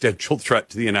existential threat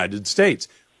to the United States.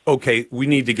 okay, we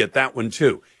need to get that one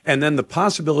too. And then the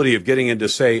possibility of getting into,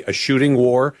 say, a shooting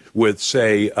war with,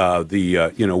 say, with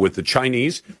the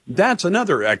Chinese, that's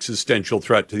another existential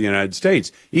threat to the United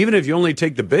States. Even if you only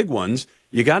take the big ones,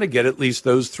 you got to get at least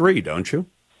those three, don't you?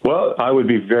 Well, I would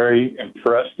be very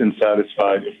impressed and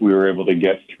satisfied if we were able to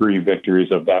get 3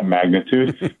 victories of that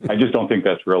magnitude. I just don't think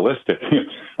that's realistic.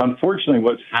 Unfortunately,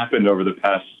 what's happened over the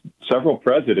past several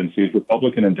presidencies,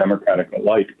 Republican and Democratic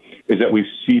alike, is that we've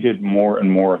ceded more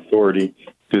and more authority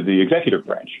to the executive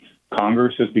branch.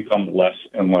 Congress has become less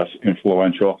and less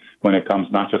influential when it comes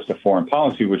not just to foreign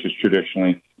policy, which has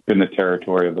traditionally been the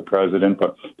territory of the president,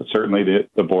 but certainly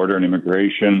the border and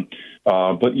immigration,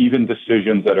 but even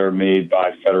decisions that are made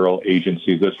by federal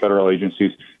agencies. Those federal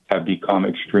agencies have become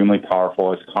extremely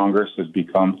powerful as Congress has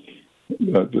become,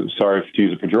 sorry to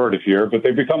use a pejorative here, but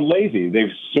they've become lazy.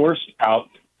 They've sourced out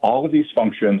all of these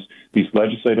functions, these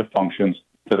legislative functions,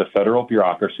 to the federal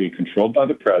bureaucracy controlled by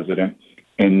the president.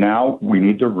 And now we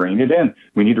need to rein it in.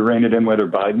 We need to rein it in whether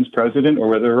Biden's president or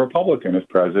whether a Republican is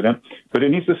president. But it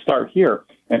needs to start here.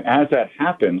 And as that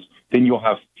happens, then you'll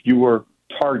have fewer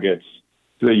targets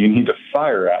that you need to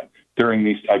fire at during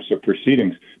these types of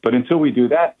proceedings. But until we do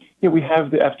that, we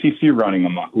have the FTC running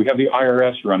amok. We have the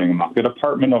IRS running amok, the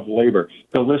Department of Labor.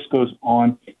 The list goes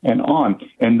on.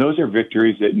 And those are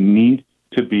victories that need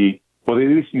to be, well, they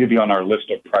at least need to be on our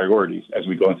list of priorities as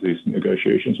we go into these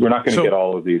negotiations. We're not going to get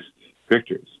all of these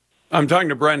victories. I'm talking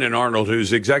to Brendan Arnold,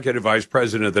 who's Executive Vice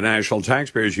President of the National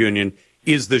Taxpayers Union.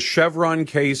 Is the Chevron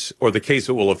case, or the case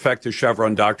that will affect the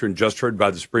Chevron doctrine just heard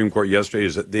by the Supreme Court yesterday,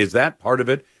 is that part of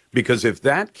it? Because if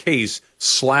that case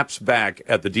slaps back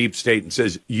at the deep state and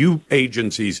says, you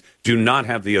agencies do not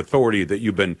have the authority that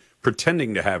you've been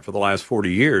pretending to have for the last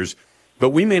 40 years, but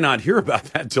we may not hear about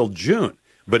that till June.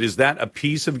 But is that a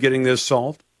piece of getting this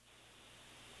solved?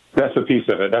 That's a piece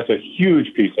of it. That's a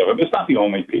huge piece of it. It's not the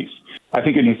only piece. I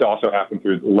think it needs to also happen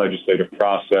through the legislative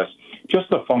process. Just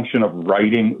the function of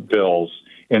writing bills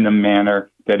in a manner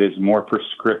that is more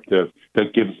prescriptive,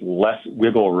 that gives less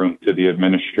wiggle room to the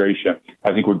administration,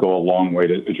 I think would go a long way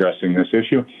to addressing this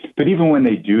issue. But even when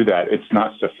they do that, it's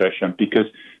not sufficient because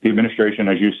the administration,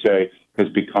 as you say, has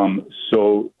become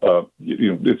so,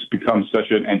 it's become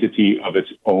such an entity of its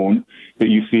own that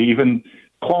you see even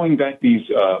clawing back these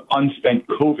unspent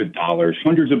COVID dollars.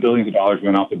 Hundreds of billions of dollars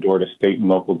went out the door to state and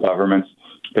local governments.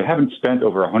 They haven't spent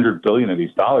over $100 billion of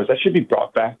these dollars. That should be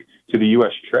brought back to the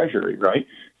U.S. Treasury, right?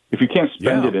 If you can't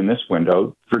spend it in this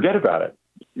window, forget about it.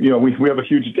 We have a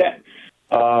huge debt.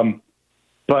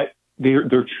 But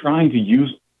they're trying to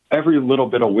use every little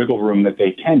bit of wiggle room that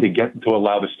they can to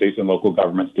allow the states and local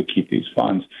governments to keep these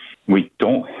funds. We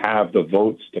don't have the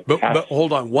votes to pass. But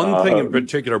hold on. One thing in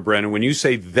particular, Brandon, when you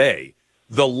say they,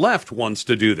 the left wants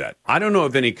to do that. I don't know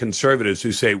of any conservatives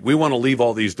who say we want to leave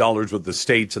all these dollars with the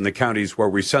states and the counties where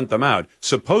we sent them out,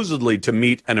 supposedly to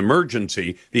meet an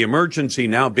emergency. The emergency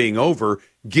now being over,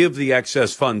 give the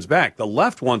excess funds back. The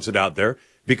left wants it out there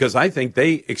because I think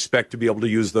they expect to be able to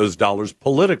use those dollars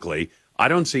politically. I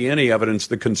don't see any evidence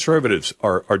the conservatives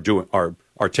are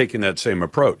taking that same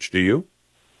approach. Do you?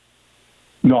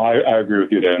 No, I agree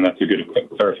with you there, and that's a good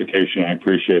clarification. I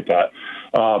appreciate that.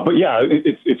 But yeah,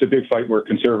 it's a big fight where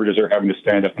conservatives are having to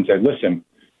stand up and say, listen,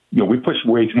 we pushed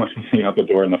way too much money out the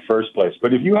door in the first place.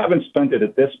 But if you haven't spent it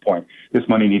at this point, this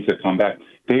money needs to come back.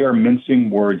 They are mincing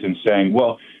words and saying,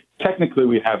 well, technically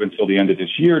we have until the end of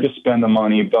this year to spend the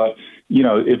money, but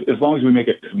as long as we make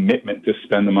a commitment to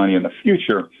spend the money in the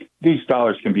future, these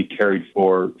dollars can be carried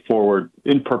forward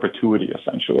in perpetuity,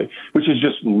 essentially, which is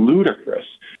just ludicrous.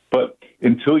 But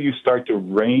until you start to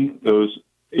rein those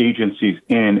agencies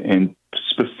in and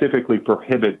specifically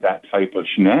prohibit that type of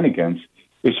shenanigans,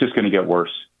 it's just going to get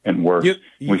worse and worse.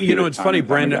 It's funny,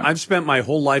 Brandon, I've spent my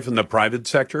whole life in the private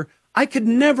sector. I could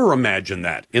never imagine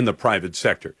that in the private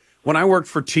sector. When I worked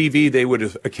for TV, they would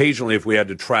occasionally, if we had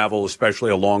to travel,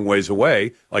 especially a long ways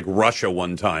away, like Russia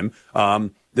one time,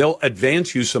 they'll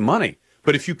advance you some money.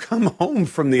 But if you come home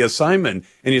from the assignment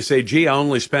and you say, gee, I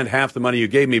only spent half the money you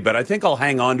gave me, but I think I'll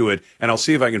hang on to it and I'll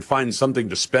see if I can find something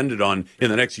to spend it on in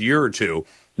the next year or two,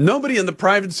 nobody in the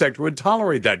private sector would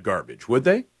tolerate that garbage, would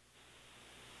they?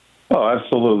 Oh,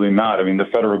 absolutely not. I mean, the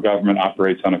federal government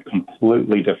operates on a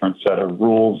completely different set of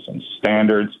rules and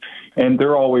standards, and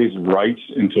they're always right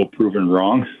until proven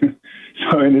wrong.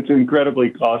 And it's incredibly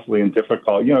costly and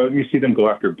difficult. You see them go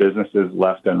after businesses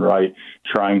left and right,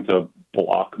 trying to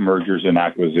block mergers and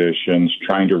acquisitions,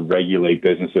 trying to regulate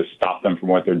businesses, stop them from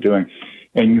what they're doing.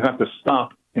 And you have to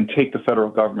stop and take the federal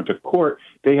government to court,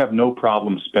 they have no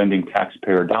problem spending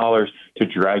taxpayer dollars to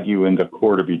drag you into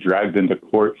court or be dragged into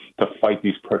court to fight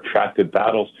these protracted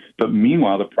battles. But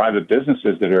meanwhile, the private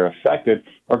businesses that are affected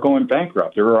are going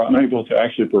bankrupt. They're unable to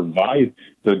actually provide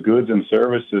the goods and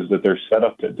services that they're set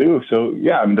up to do. So,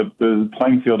 yeah, I mean, the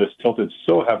playing field is tilted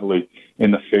so heavily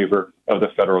in the favor of the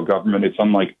federal government. It's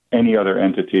unlike any other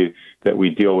entity that we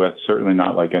deal with, certainly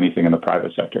not like anything in the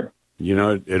private sector. You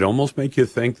know, it almost makes you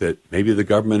think that maybe the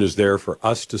government is there for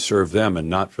us to serve them and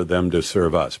not for them to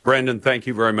serve us. Brandon, thank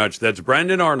you very much. That's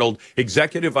Brandon Arnold,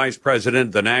 Executive Vice President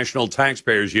of the National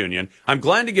Taxpayers Union. I'm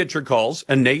glad to get your calls,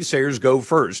 and naysayers go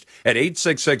first at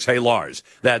 866-HEY-LARS.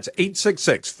 That's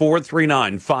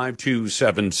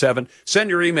 866-439-5277. Send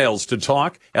your emails to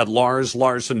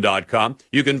talk@LarsLarson.com.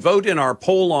 You can vote in our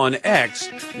poll on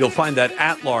X. You'll find that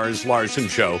at Lars Larson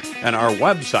Show, and our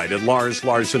website at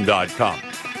LarsLarson.com.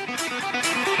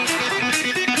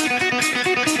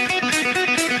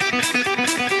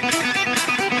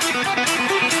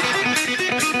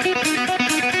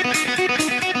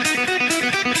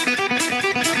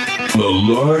 The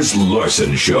Lars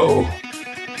Larson Show.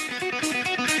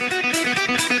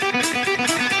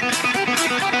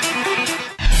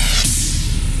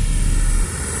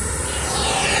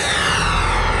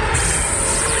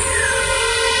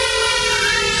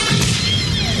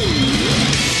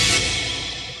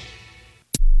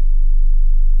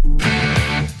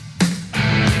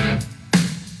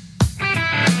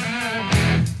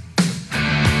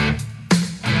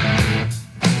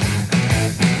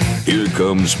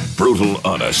 Comes brutal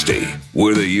honesty,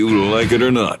 whether you like it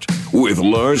or not, with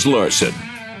Lars Larson.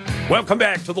 Welcome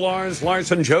back to the Lars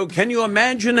Larson Show. Can you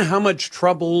imagine how much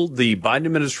trouble the Biden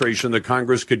administration, the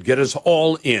Congress, could get us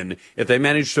all in if they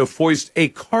managed to foist a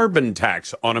carbon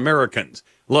tax on Americans?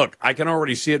 Look, I can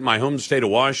already see it in my home state of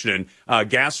Washington.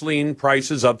 Gasoline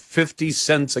prices up 50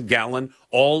 cents a gallon,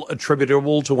 all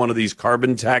attributable to one of these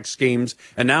carbon tax schemes.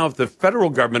 And now if the federal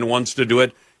government wants to do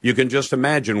it, you can just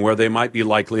imagine where they might be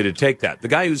likely to take that. The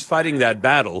guy who's fighting that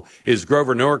battle is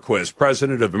Grover Norquist,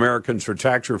 president of Americans for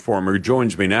Tax Reform, who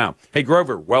joins me now. Hey,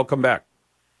 Grover, welcome back.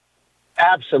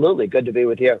 Absolutely. Good to be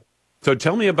with you. So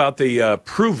tell me about the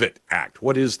Prove It Act.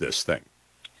 What is this thing?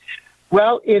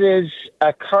 Well, it is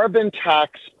a carbon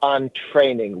tax on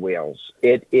training wheels.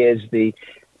 It is the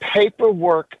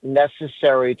paperwork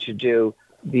necessary to do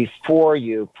before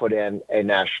you put in a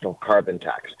national carbon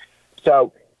tax.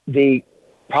 So the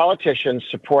politicians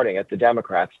supporting it, the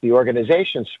Democrats, the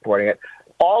organizations supporting it,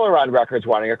 all are on records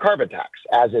wanting a carbon tax,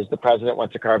 as is the president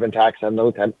wants a carbon tax and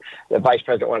the vice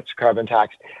president wants a carbon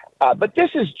tax. But this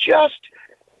is just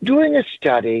doing a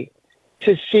study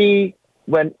to see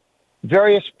when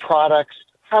various products,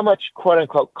 how much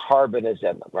quote-unquote carbon is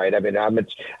in them, right? I mean, how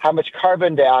much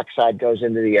carbon dioxide goes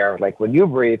into the air, like when you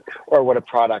breathe or when a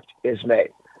product is made.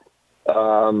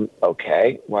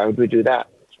 Okay, why would we do that?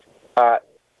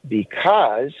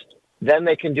 Because then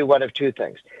they can do one of two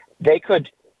things. They could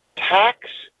tax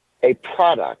a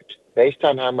product based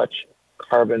on how much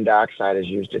carbon dioxide is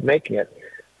used in making it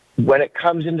when it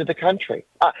comes into the country.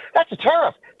 That's a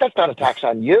tariff. That's not a tax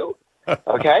on you.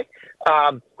 Okay?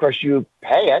 Of course, you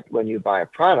pay it when you buy a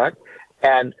product,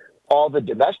 and all the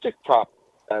domestic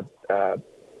the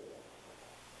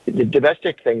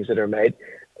domestic things that are made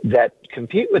that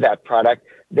compete with that product,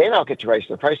 they now get to raise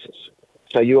their prices.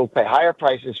 So you will pay higher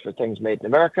prices for things made in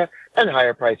America and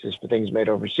higher prices for things made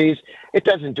overseas. It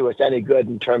doesn't do us any good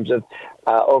in terms of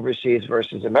overseas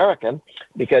versus American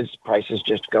because prices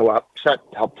just go up. It's not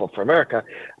helpful for America.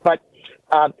 But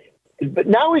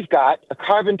now we've got a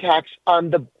carbon tax on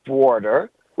the border,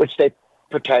 which they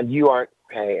pretend you aren't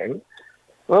paying.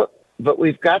 Well, but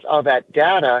we've got all that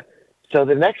data. So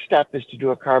the next step is to do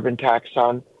a carbon tax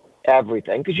on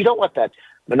everything because you don't want that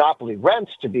monopoly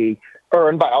rents to be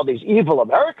earned by all these evil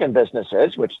American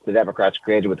businesses, which the Democrats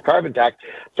created with the carbon tax.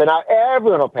 So now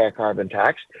everyone will pay a carbon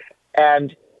tax.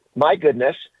 And my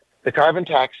goodness, the carbon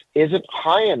tax isn't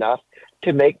high enough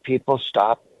to make people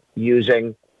stop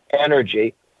using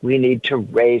energy. We need to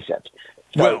raise it.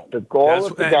 So well, the goal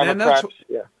of the Democrats...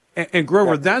 And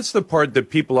Grover, that's the part that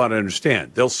people ought to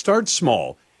understand. They'll start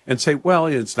small and say, well,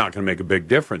 it's not going to make a big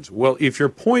difference. Well, if your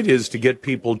point is to get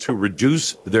people to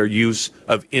reduce their use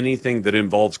of anything that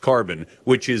involves carbon,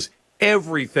 which is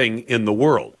everything in the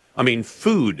world. I mean,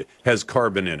 food has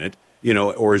carbon in it,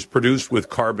 or is produced with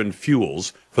carbon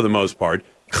fuels for the most part.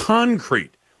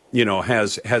 Concrete,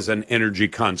 has an energy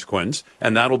consequence,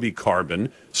 and that'll be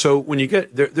carbon. So when you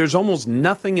get there's almost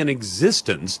nothing in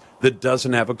existence that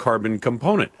doesn't have a carbon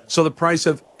component. So the price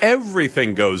of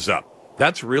everything goes up.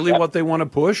 That's really what they want to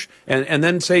push. And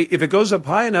then say, if it goes up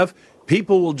high enough,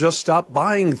 people will just stop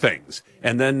buying things,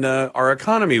 and then our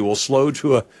economy will slow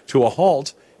to a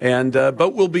halt, and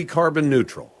but we'll be carbon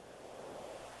neutral.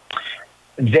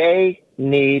 They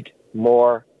need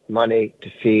more money to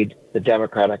feed the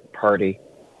Democratic Party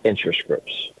interest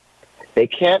groups. They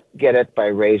can't get it by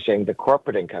raising the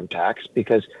corporate income tax,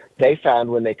 because they found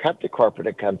when they cut the corporate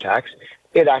income tax,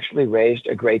 it actually raised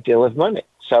a great deal of money.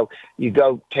 So you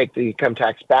go take the income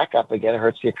tax back up again, it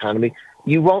hurts the economy.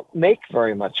 You won't make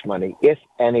very much money, if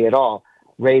any at all,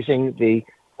 raising the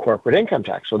corporate income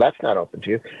tax. So that's not open to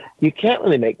you. You can't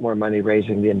really make more money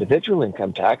raising the individual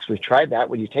income tax. We've tried that.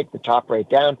 When you take the top rate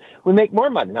down, we make more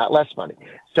money, not less money.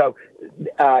 So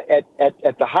at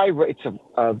the high rates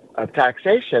of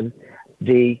taxation,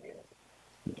 the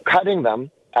cutting them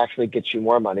actually gets you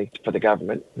more money for the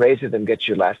government. Raising them gets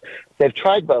you less. They've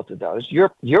tried both of those.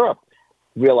 Europe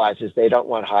realizes they don't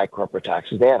want high corporate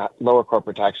taxes. They had lower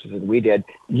corporate taxes than we did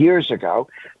years ago.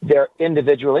 Their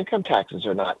individual income taxes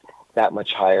are not that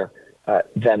much higher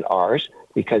than ours,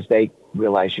 because they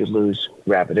realize you lose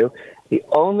revenue. The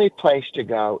only place to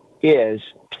go is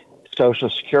Social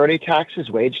Security taxes,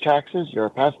 wage taxes,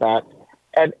 Europe has that,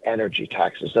 and energy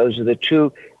taxes. Those are the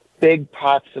two big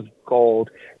pots of gold.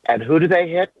 And who do they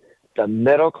hit? The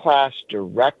middle class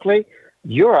directly.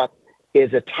 Europe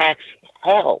is a tax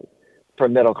hell for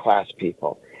middle class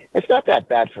people. It's not that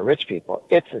bad for rich people.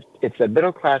 It's a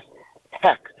middle class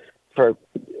heck for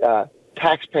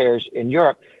taxpayers in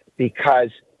Europe, because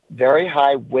very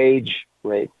high wage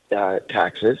rate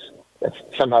taxes,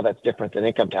 that's different than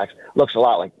income tax, looks a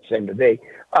lot like the same to me,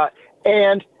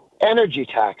 and energy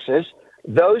taxes,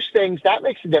 those things, that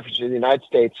makes a difference in the United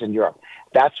States and Europe.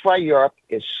 That's why Europe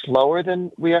is slower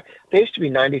than we are. They used to be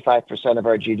 95% of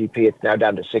our GDP. It's now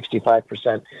down to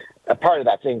 65%. A part of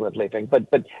that's England leaving, but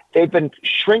they've been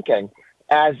shrinking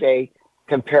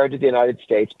compared to the United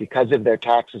States, because of their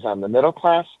taxes on the middle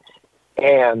class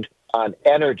and on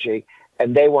energy,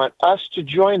 and they want us to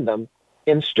join them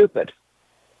in stupid.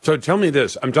 So tell me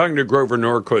this. I'm talking to Grover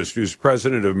Norquist, who's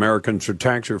president of Americans for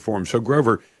Tax Reform. So,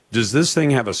 Grover, does this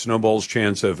thing have a snowball's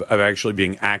chance of actually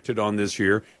being acted on this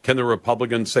year? Can the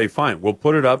Republicans say, fine, we'll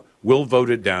put it up, we'll vote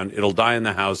it down, it'll die in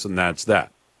the House, and that's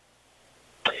that?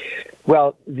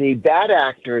 Well, the bad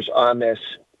actors on this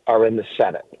are in the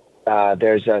Senate.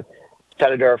 There's a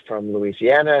senator from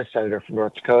Louisiana, a senator from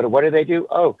North Dakota. What do?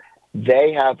 Oh,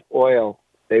 they have oil.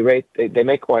 They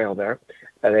make oil there.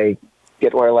 They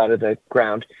get oil out of the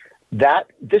ground.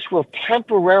 This will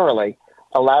temporarily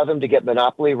allow them to get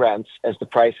monopoly rents as the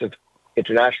price of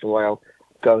international oil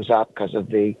goes up because of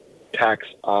the tax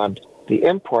on the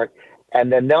import,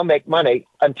 and then they'll make money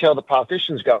until the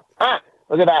politicians go,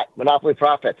 look at that, monopoly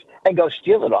profits, and go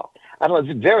steal it all. I don't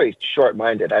know, it's very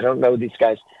short-minded. I don't know, these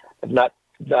guys have not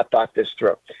thought this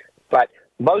through. But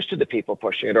most of the people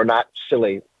pushing it are not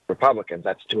silly Republicans.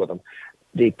 That's two of them.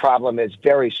 The problem is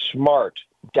very smart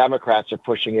Democrats are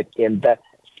pushing it in the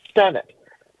Senate.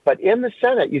 But in the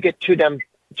Senate, you get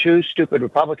two stupid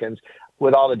Republicans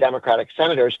with all the Democratic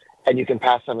senators, and you can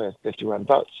pass them with 51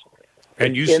 votes.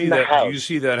 And you see that? Do you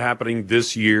see that happening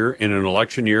this year in an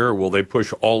election year, or will they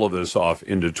push all of this off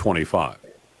into 25?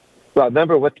 Well,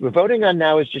 remember, what we're voting on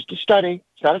now is just a study.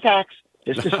 It's not a tax,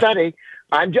 just a study.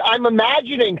 I'm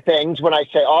imagining things when I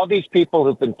say all these people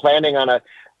who've been planning on a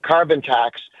carbon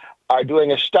tax are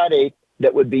doing a study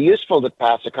that would be useful to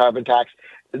pass a carbon tax,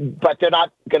 but they're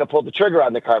not going to pull the trigger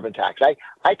on the carbon tax.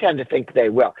 I tend to think they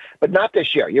will, but not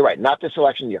this year. You're right, not this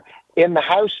election year. In the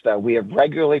House, though, we have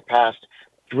regularly passed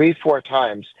 3-4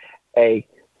 times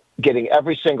getting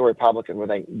every single Republican,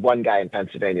 with one guy in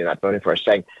Pennsylvania not voting for us,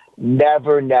 saying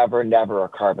never, never, never a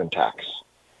carbon tax.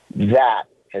 That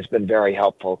has been very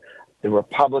helpful. The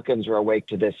Republicans are awake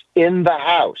to this in the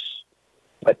House,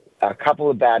 but a couple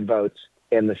of bad votes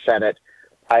in the Senate.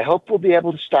 I hope we'll be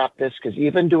able to stop this, because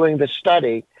even doing the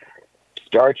study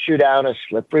starts you down a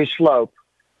slippery slope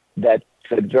that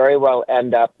could very well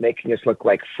end up making us look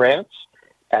like France,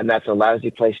 and that's a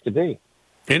lousy place to be.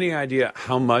 Any idea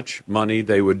how much money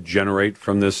they would generate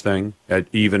from this thing,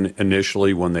 even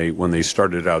initially when they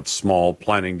started out small,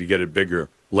 planning to get it bigger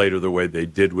later the way they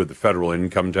did with the federal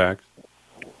income tax?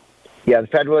 Yeah, the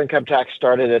federal income tax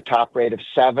started at a top rate of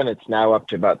 7. It's now up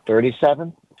to about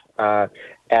 37.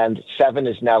 And 7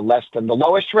 is now less than the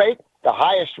lowest rate. The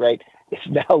highest rate is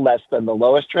now less than the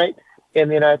lowest rate in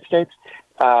the United States.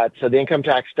 So the income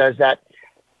tax does that.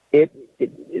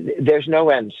 There's no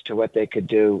ends to what they could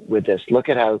do with this. Look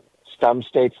at how some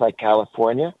states like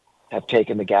California have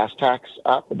taken the gas tax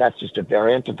up. That's just a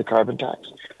variant of the carbon tax.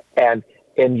 And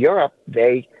in Europe,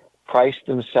 they priced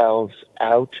themselves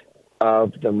out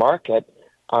of the market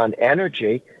on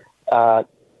energy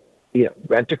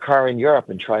rent a car in Europe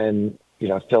and try and,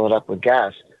 fill it up with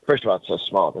gas. First of all, it's so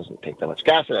small, it doesn't take that much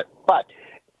gas in it. But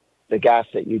the gas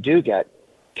that you do get,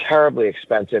 terribly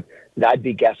expensive. And I'd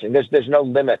be guessing. There's no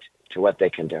limit to what they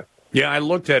can do. Yeah, I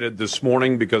looked at it this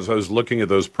morning because I was looking at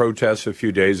those protests a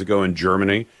few days ago in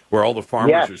Germany where all the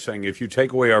farmers are saying, if you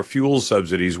take away our fuel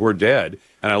subsidies, we're dead.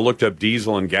 And I looked up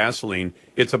diesel and gasoline.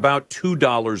 It's about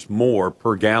 $2 more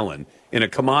per gallon. In a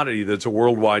commodity that's a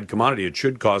worldwide commodity, it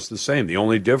should cost the same. The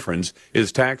only difference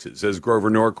is taxes, as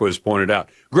Grover Norquist pointed out.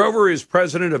 Grover is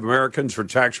president of Americans for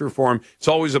Tax Reform. It's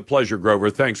always a pleasure, Grover.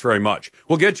 Thanks very much.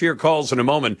 We'll get to your calls in a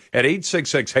moment at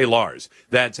 866-HEY-LARS.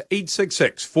 That's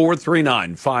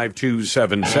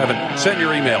 866-439-5277. Send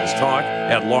your emails, talk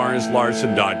at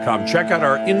LarsLarson.com. Check out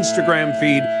our Instagram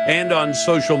feed and on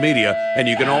social media, and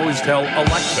you can always tell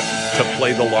Alexa to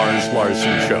play the Lars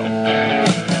Larson Show.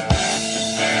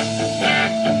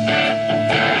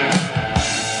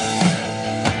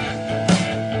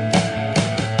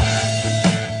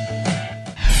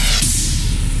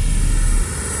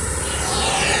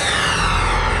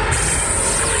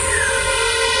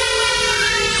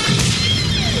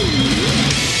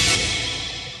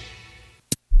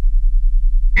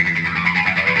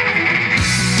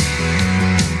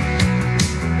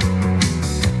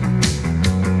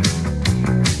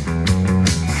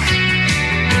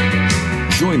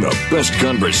 Join the best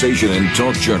conversation in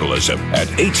talk journalism at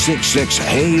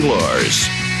 866-HEY-LARS.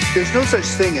 There's no such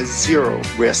thing as zero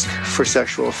risk for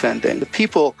sexual offending. The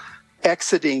people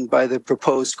exiting by the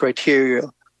proposed criteria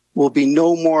will be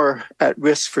no more at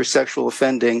risk for sexual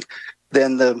offending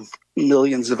than the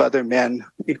millions of other men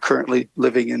currently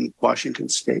living in Washington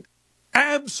state.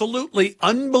 Absolutely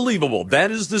unbelievable.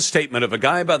 That is the statement of a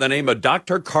guy by the name of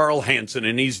Dr. Carl Hansen,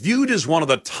 and he's viewed as one of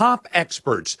the top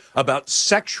experts about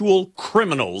sexual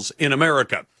criminals in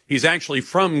America. He's actually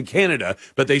from Canada,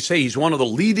 but they say he's one of the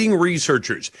leading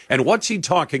researchers. And what's he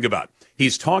talking about?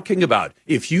 He's talking about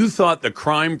if you thought the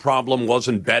crime problem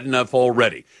wasn't bad enough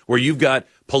already, where you've got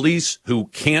police who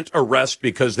can't arrest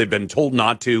because they've been told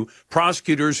not to,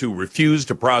 prosecutors who refuse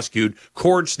to prosecute,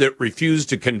 courts that refuse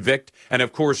to convict, and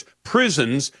of course,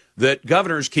 prisons that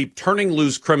governors keep turning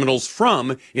loose criminals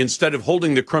from instead of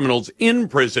holding the criminals in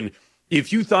prison.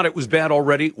 If you thought it was bad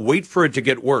already, wait for it to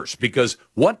get worse, because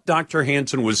what Dr.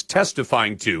 Hansen was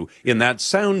testifying to in that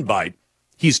soundbite,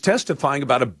 he's testifying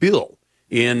about a bill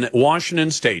in Washington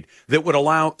state that would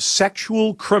allow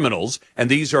sexual criminals, and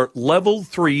these are level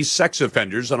 3 sex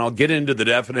offenders, and I'll get into the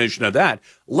definition of that,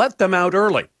 let them out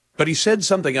early. But he said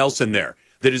something else in there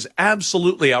that is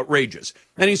absolutely outrageous.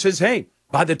 And he says, hey,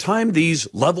 by the time these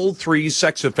level 3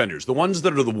 sex offenders, the ones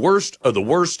that are the worst of the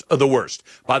worst of the worst,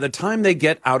 by the time they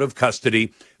get out of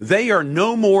custody, they are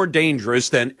no more dangerous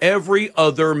than every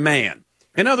other man.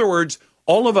 In other words,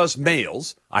 all of us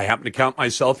males, I happen to count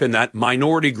myself in that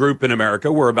minority group in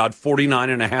America, we're about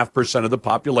 49.5% of the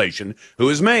population who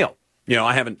is male. You know,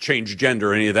 I haven't changed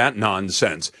gender or any of that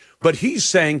nonsense. But he's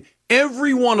saying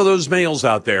every one of those males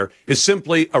out there is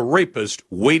simply a rapist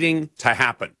waiting to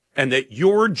happen, and that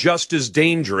you're just as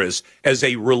dangerous as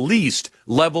a released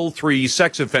level 3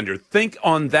 sex offender. Think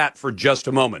on that for just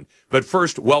a moment. But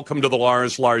first, welcome to the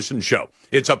Lars Larson Show.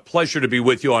 It's a pleasure to be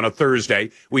with you on a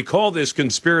Thursday. We call this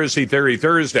Conspiracy Theory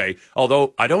Thursday,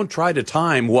 although I don't try to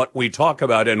time what we talk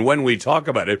about and when we talk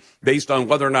about it based on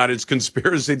whether or not it's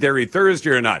Conspiracy Theory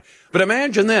Thursday or not. But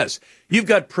imagine this. You've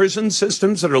got prison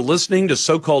systems that are listening to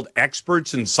so-called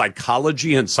experts in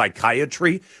psychology and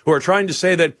psychiatry who are trying to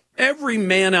say that every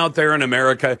man out there in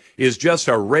America is just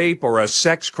a rape or a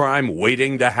sex crime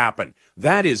waiting to happen.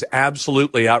 That is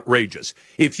absolutely outrageous.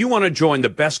 If you want to join the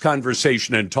best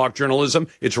conversation in talk journalism,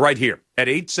 it's right here at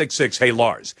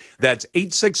 866-HEY-LARS. That's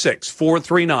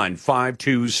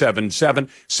 866-439-5277.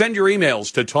 Send your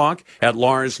emails to talk at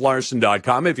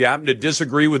LarsLarson.com. If you happen to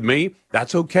disagree with me,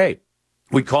 that's okay.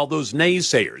 We call those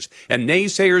naysayers. And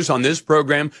naysayers on this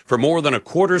program for more than a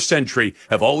quarter century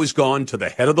have always gone to the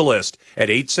head of the list at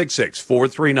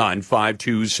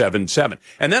 866-439-5277.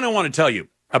 And then I want to tell you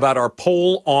about our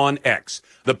poll on X.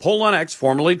 The poll on X,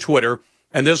 formerly Twitter,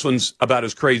 and this one's about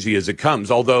as crazy as it comes.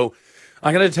 Although,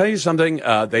 I'm going to tell you something,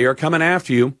 they are coming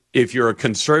after you. If you're a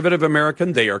conservative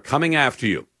American, they are coming after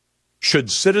you.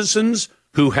 Should citizens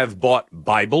who have bought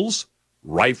Bibles,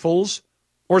 rifles,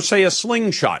 or say a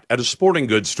slingshot at a sporting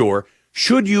goods store,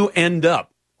 should you end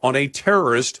up on a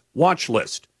terrorist watch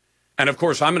list? And of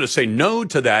course, I'm going to say no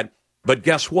to that, but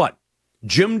guess what?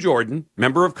 Jim Jordan,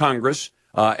 member of Congress,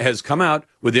 has come out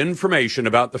with information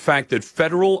about the fact that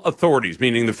federal authorities,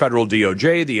 meaning the federal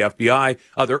DOJ, the FBI,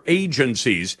 other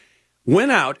agencies,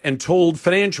 went out and told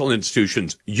financial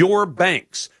institutions, your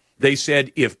banks, They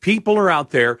said if people are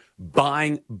out there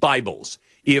buying Bibles,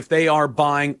 if they are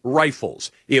buying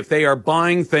rifles, if they are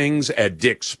buying things at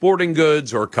Dick's Sporting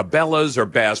Goods or Cabela's or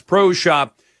Bass Pro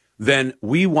Shop, then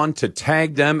we want to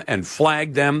tag them and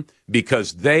flag them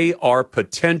because they are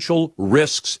potential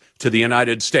risks to the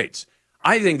United States.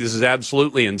 I think this is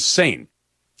absolutely insane.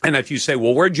 And if you say,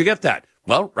 well, where'd you get that?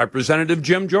 Well, Representative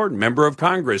Jim Jordan, member of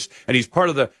Congress, and he's part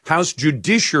of the House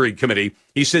Judiciary Committee.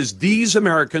 He says these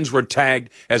Americans were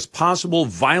tagged as possible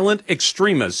violent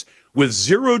extremists with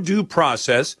zero due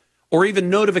process or even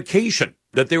notification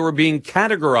that they were being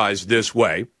categorized this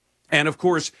way. And, of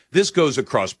course, this goes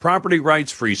across property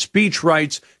rights, free speech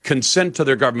rights, consent to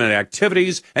their government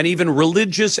activities, and even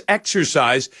religious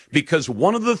exercise, because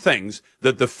one of the things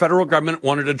that the federal government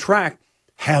wanted to track,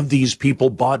 have these people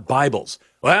bought Bibles?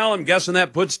 Well, I'm guessing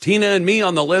that puts Tina and me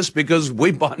on the list because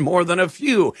we bought more than a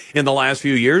few in the last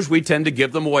few years. We tend to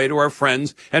give them away to our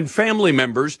friends and family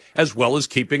members, as well as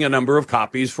keeping a number of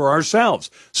copies for ourselves.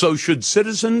 So should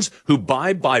citizens who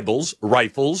buy Bibles,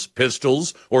 rifles,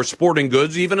 pistols, or sporting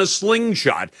goods, even a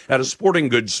slingshot at a sporting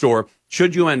goods store,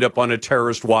 should you end up on a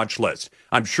terrorist watch list?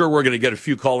 I'm sure we're going to get a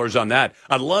few callers on that.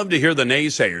 I'd love to hear the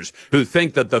naysayers who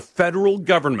think that the federal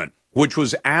government, which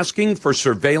was asking for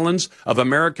surveillance of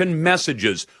American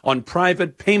messages on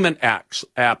private payment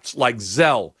apps like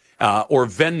Zelle or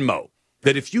Venmo,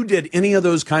 that if you did any of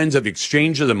those kinds of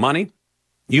exchanges of money,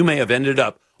 you may have ended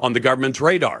up on the government's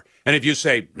radar. And if you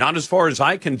say, not as far as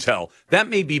I can tell, that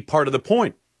may be part of the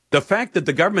point. The fact that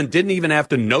the government didn't even have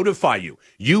to notify you,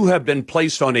 you have been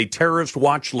placed on a terrorist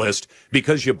watch list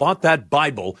because you bought that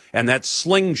Bible and that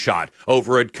slingshot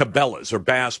over at Cabela's or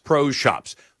Bass Pro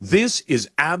Shops. This is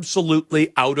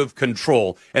absolutely out of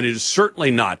control, and it is certainly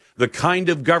not the kind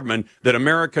of government that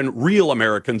real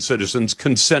American citizens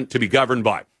consent to be governed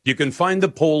by. You can find the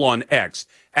poll on X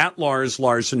at Lars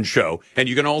Larson Show, and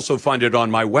you can also find it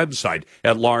on my website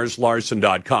at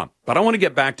larslarson.com. But I want to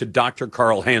get back to Dr.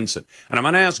 Carl Hansen, and I'm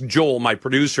going to ask Joel, my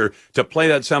producer, to play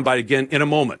that soundbite again in a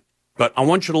moment. But I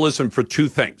want you to listen for two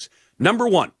things. Number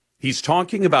one, he's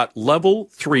talking about level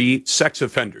 3 sex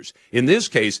offenders. In this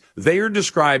case, they are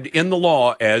described in the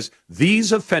law as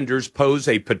these offenders pose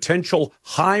a potential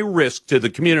high risk to the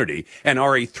community and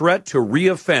are a threat to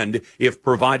reoffend if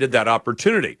provided that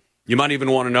opportunity. You might even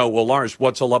want to know, well, Lars,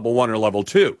 what's a level 1 or level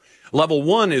 2? Level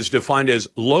 1 is defined as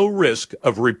low risk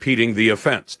of repeating the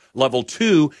offense. Level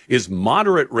 2 is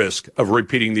moderate risk of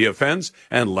repeating the offense.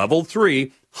 And level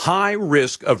 3, high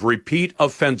risk of repeat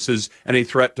offenses and a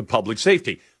threat to public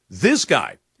safety. This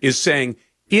guy is saying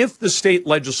if the state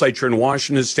legislature in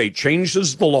Washington state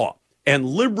changes the law and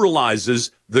liberalizes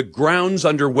the grounds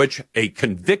under which a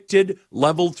convicted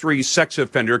level 3 sex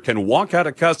offender can walk out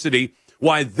of custody,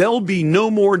 why, they'll be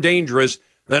no more dangerous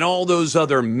than all those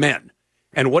other men.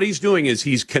 And what he's doing is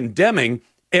he's condemning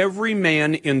every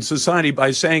man in society by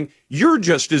saying you're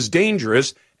just as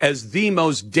dangerous as the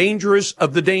most dangerous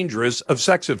of the dangerous of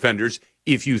sex offenders.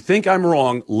 If you think I'm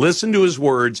wrong, listen to his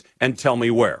words and tell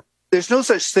me where. There's no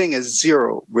such thing as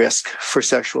zero risk for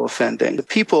sexual offending. The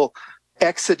people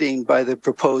exiting by the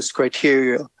proposed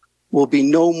criteria will be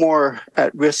no more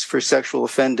at risk for sexual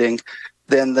offending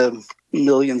than the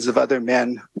millions of other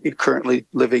men currently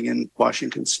living in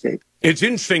Washington state. It's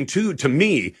interesting, too, to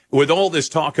me, with all this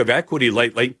talk of equity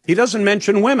lately, he doesn't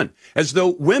mention women, as though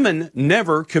women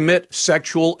never commit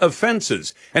sexual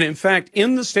offenses. And in fact,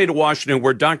 in the state of Washington,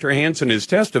 where Dr. Hansen is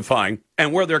testifying,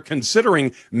 and where they're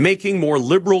considering making more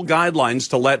liberal guidelines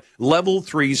to let level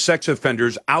 3 sex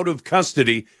offenders out of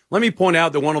custody, let me point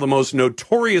out that one of the most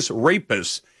notorious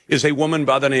rapists is a woman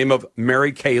by the name of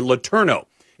Mary Kay Letourneau,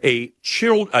 a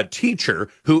teacher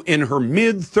who in her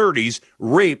mid-30s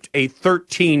raped a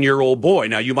 13-year-old boy.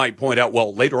 Now, you might point out,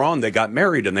 well, later on they got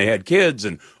married and they had kids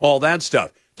and all that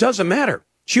stuff. Doesn't matter.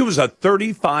 She was a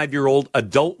 35-year-old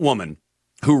adult woman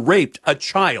who raped a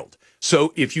child.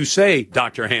 So if you say,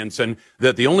 Dr. Hansen,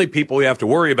 that the only people we have to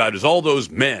worry about is all those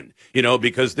men,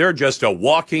 because they're just a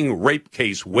walking rape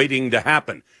case waiting to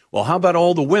happen. Well, how about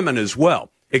all the women as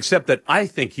well? Except that I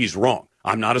think he's wrong.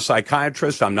 I'm not a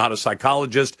psychiatrist. I'm not a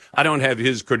psychologist. I don't have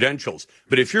his credentials.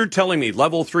 But if you're telling me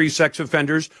level 3 sex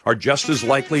offenders are just as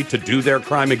likely to do their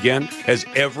crime again as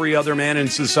every other man in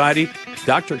society,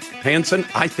 Dr. Hansen,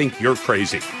 I think you're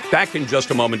crazy. Back in just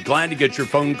a moment. Glad to get your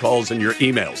phone calls and your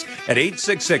emails at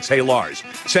 866-HEY-LARS.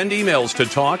 Send emails to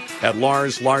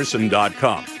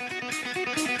talk@larslarson.com.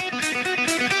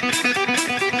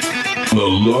 The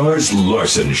Lars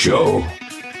Larson Show.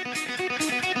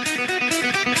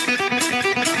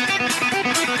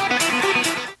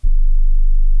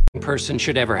 Person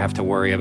should ever have to worry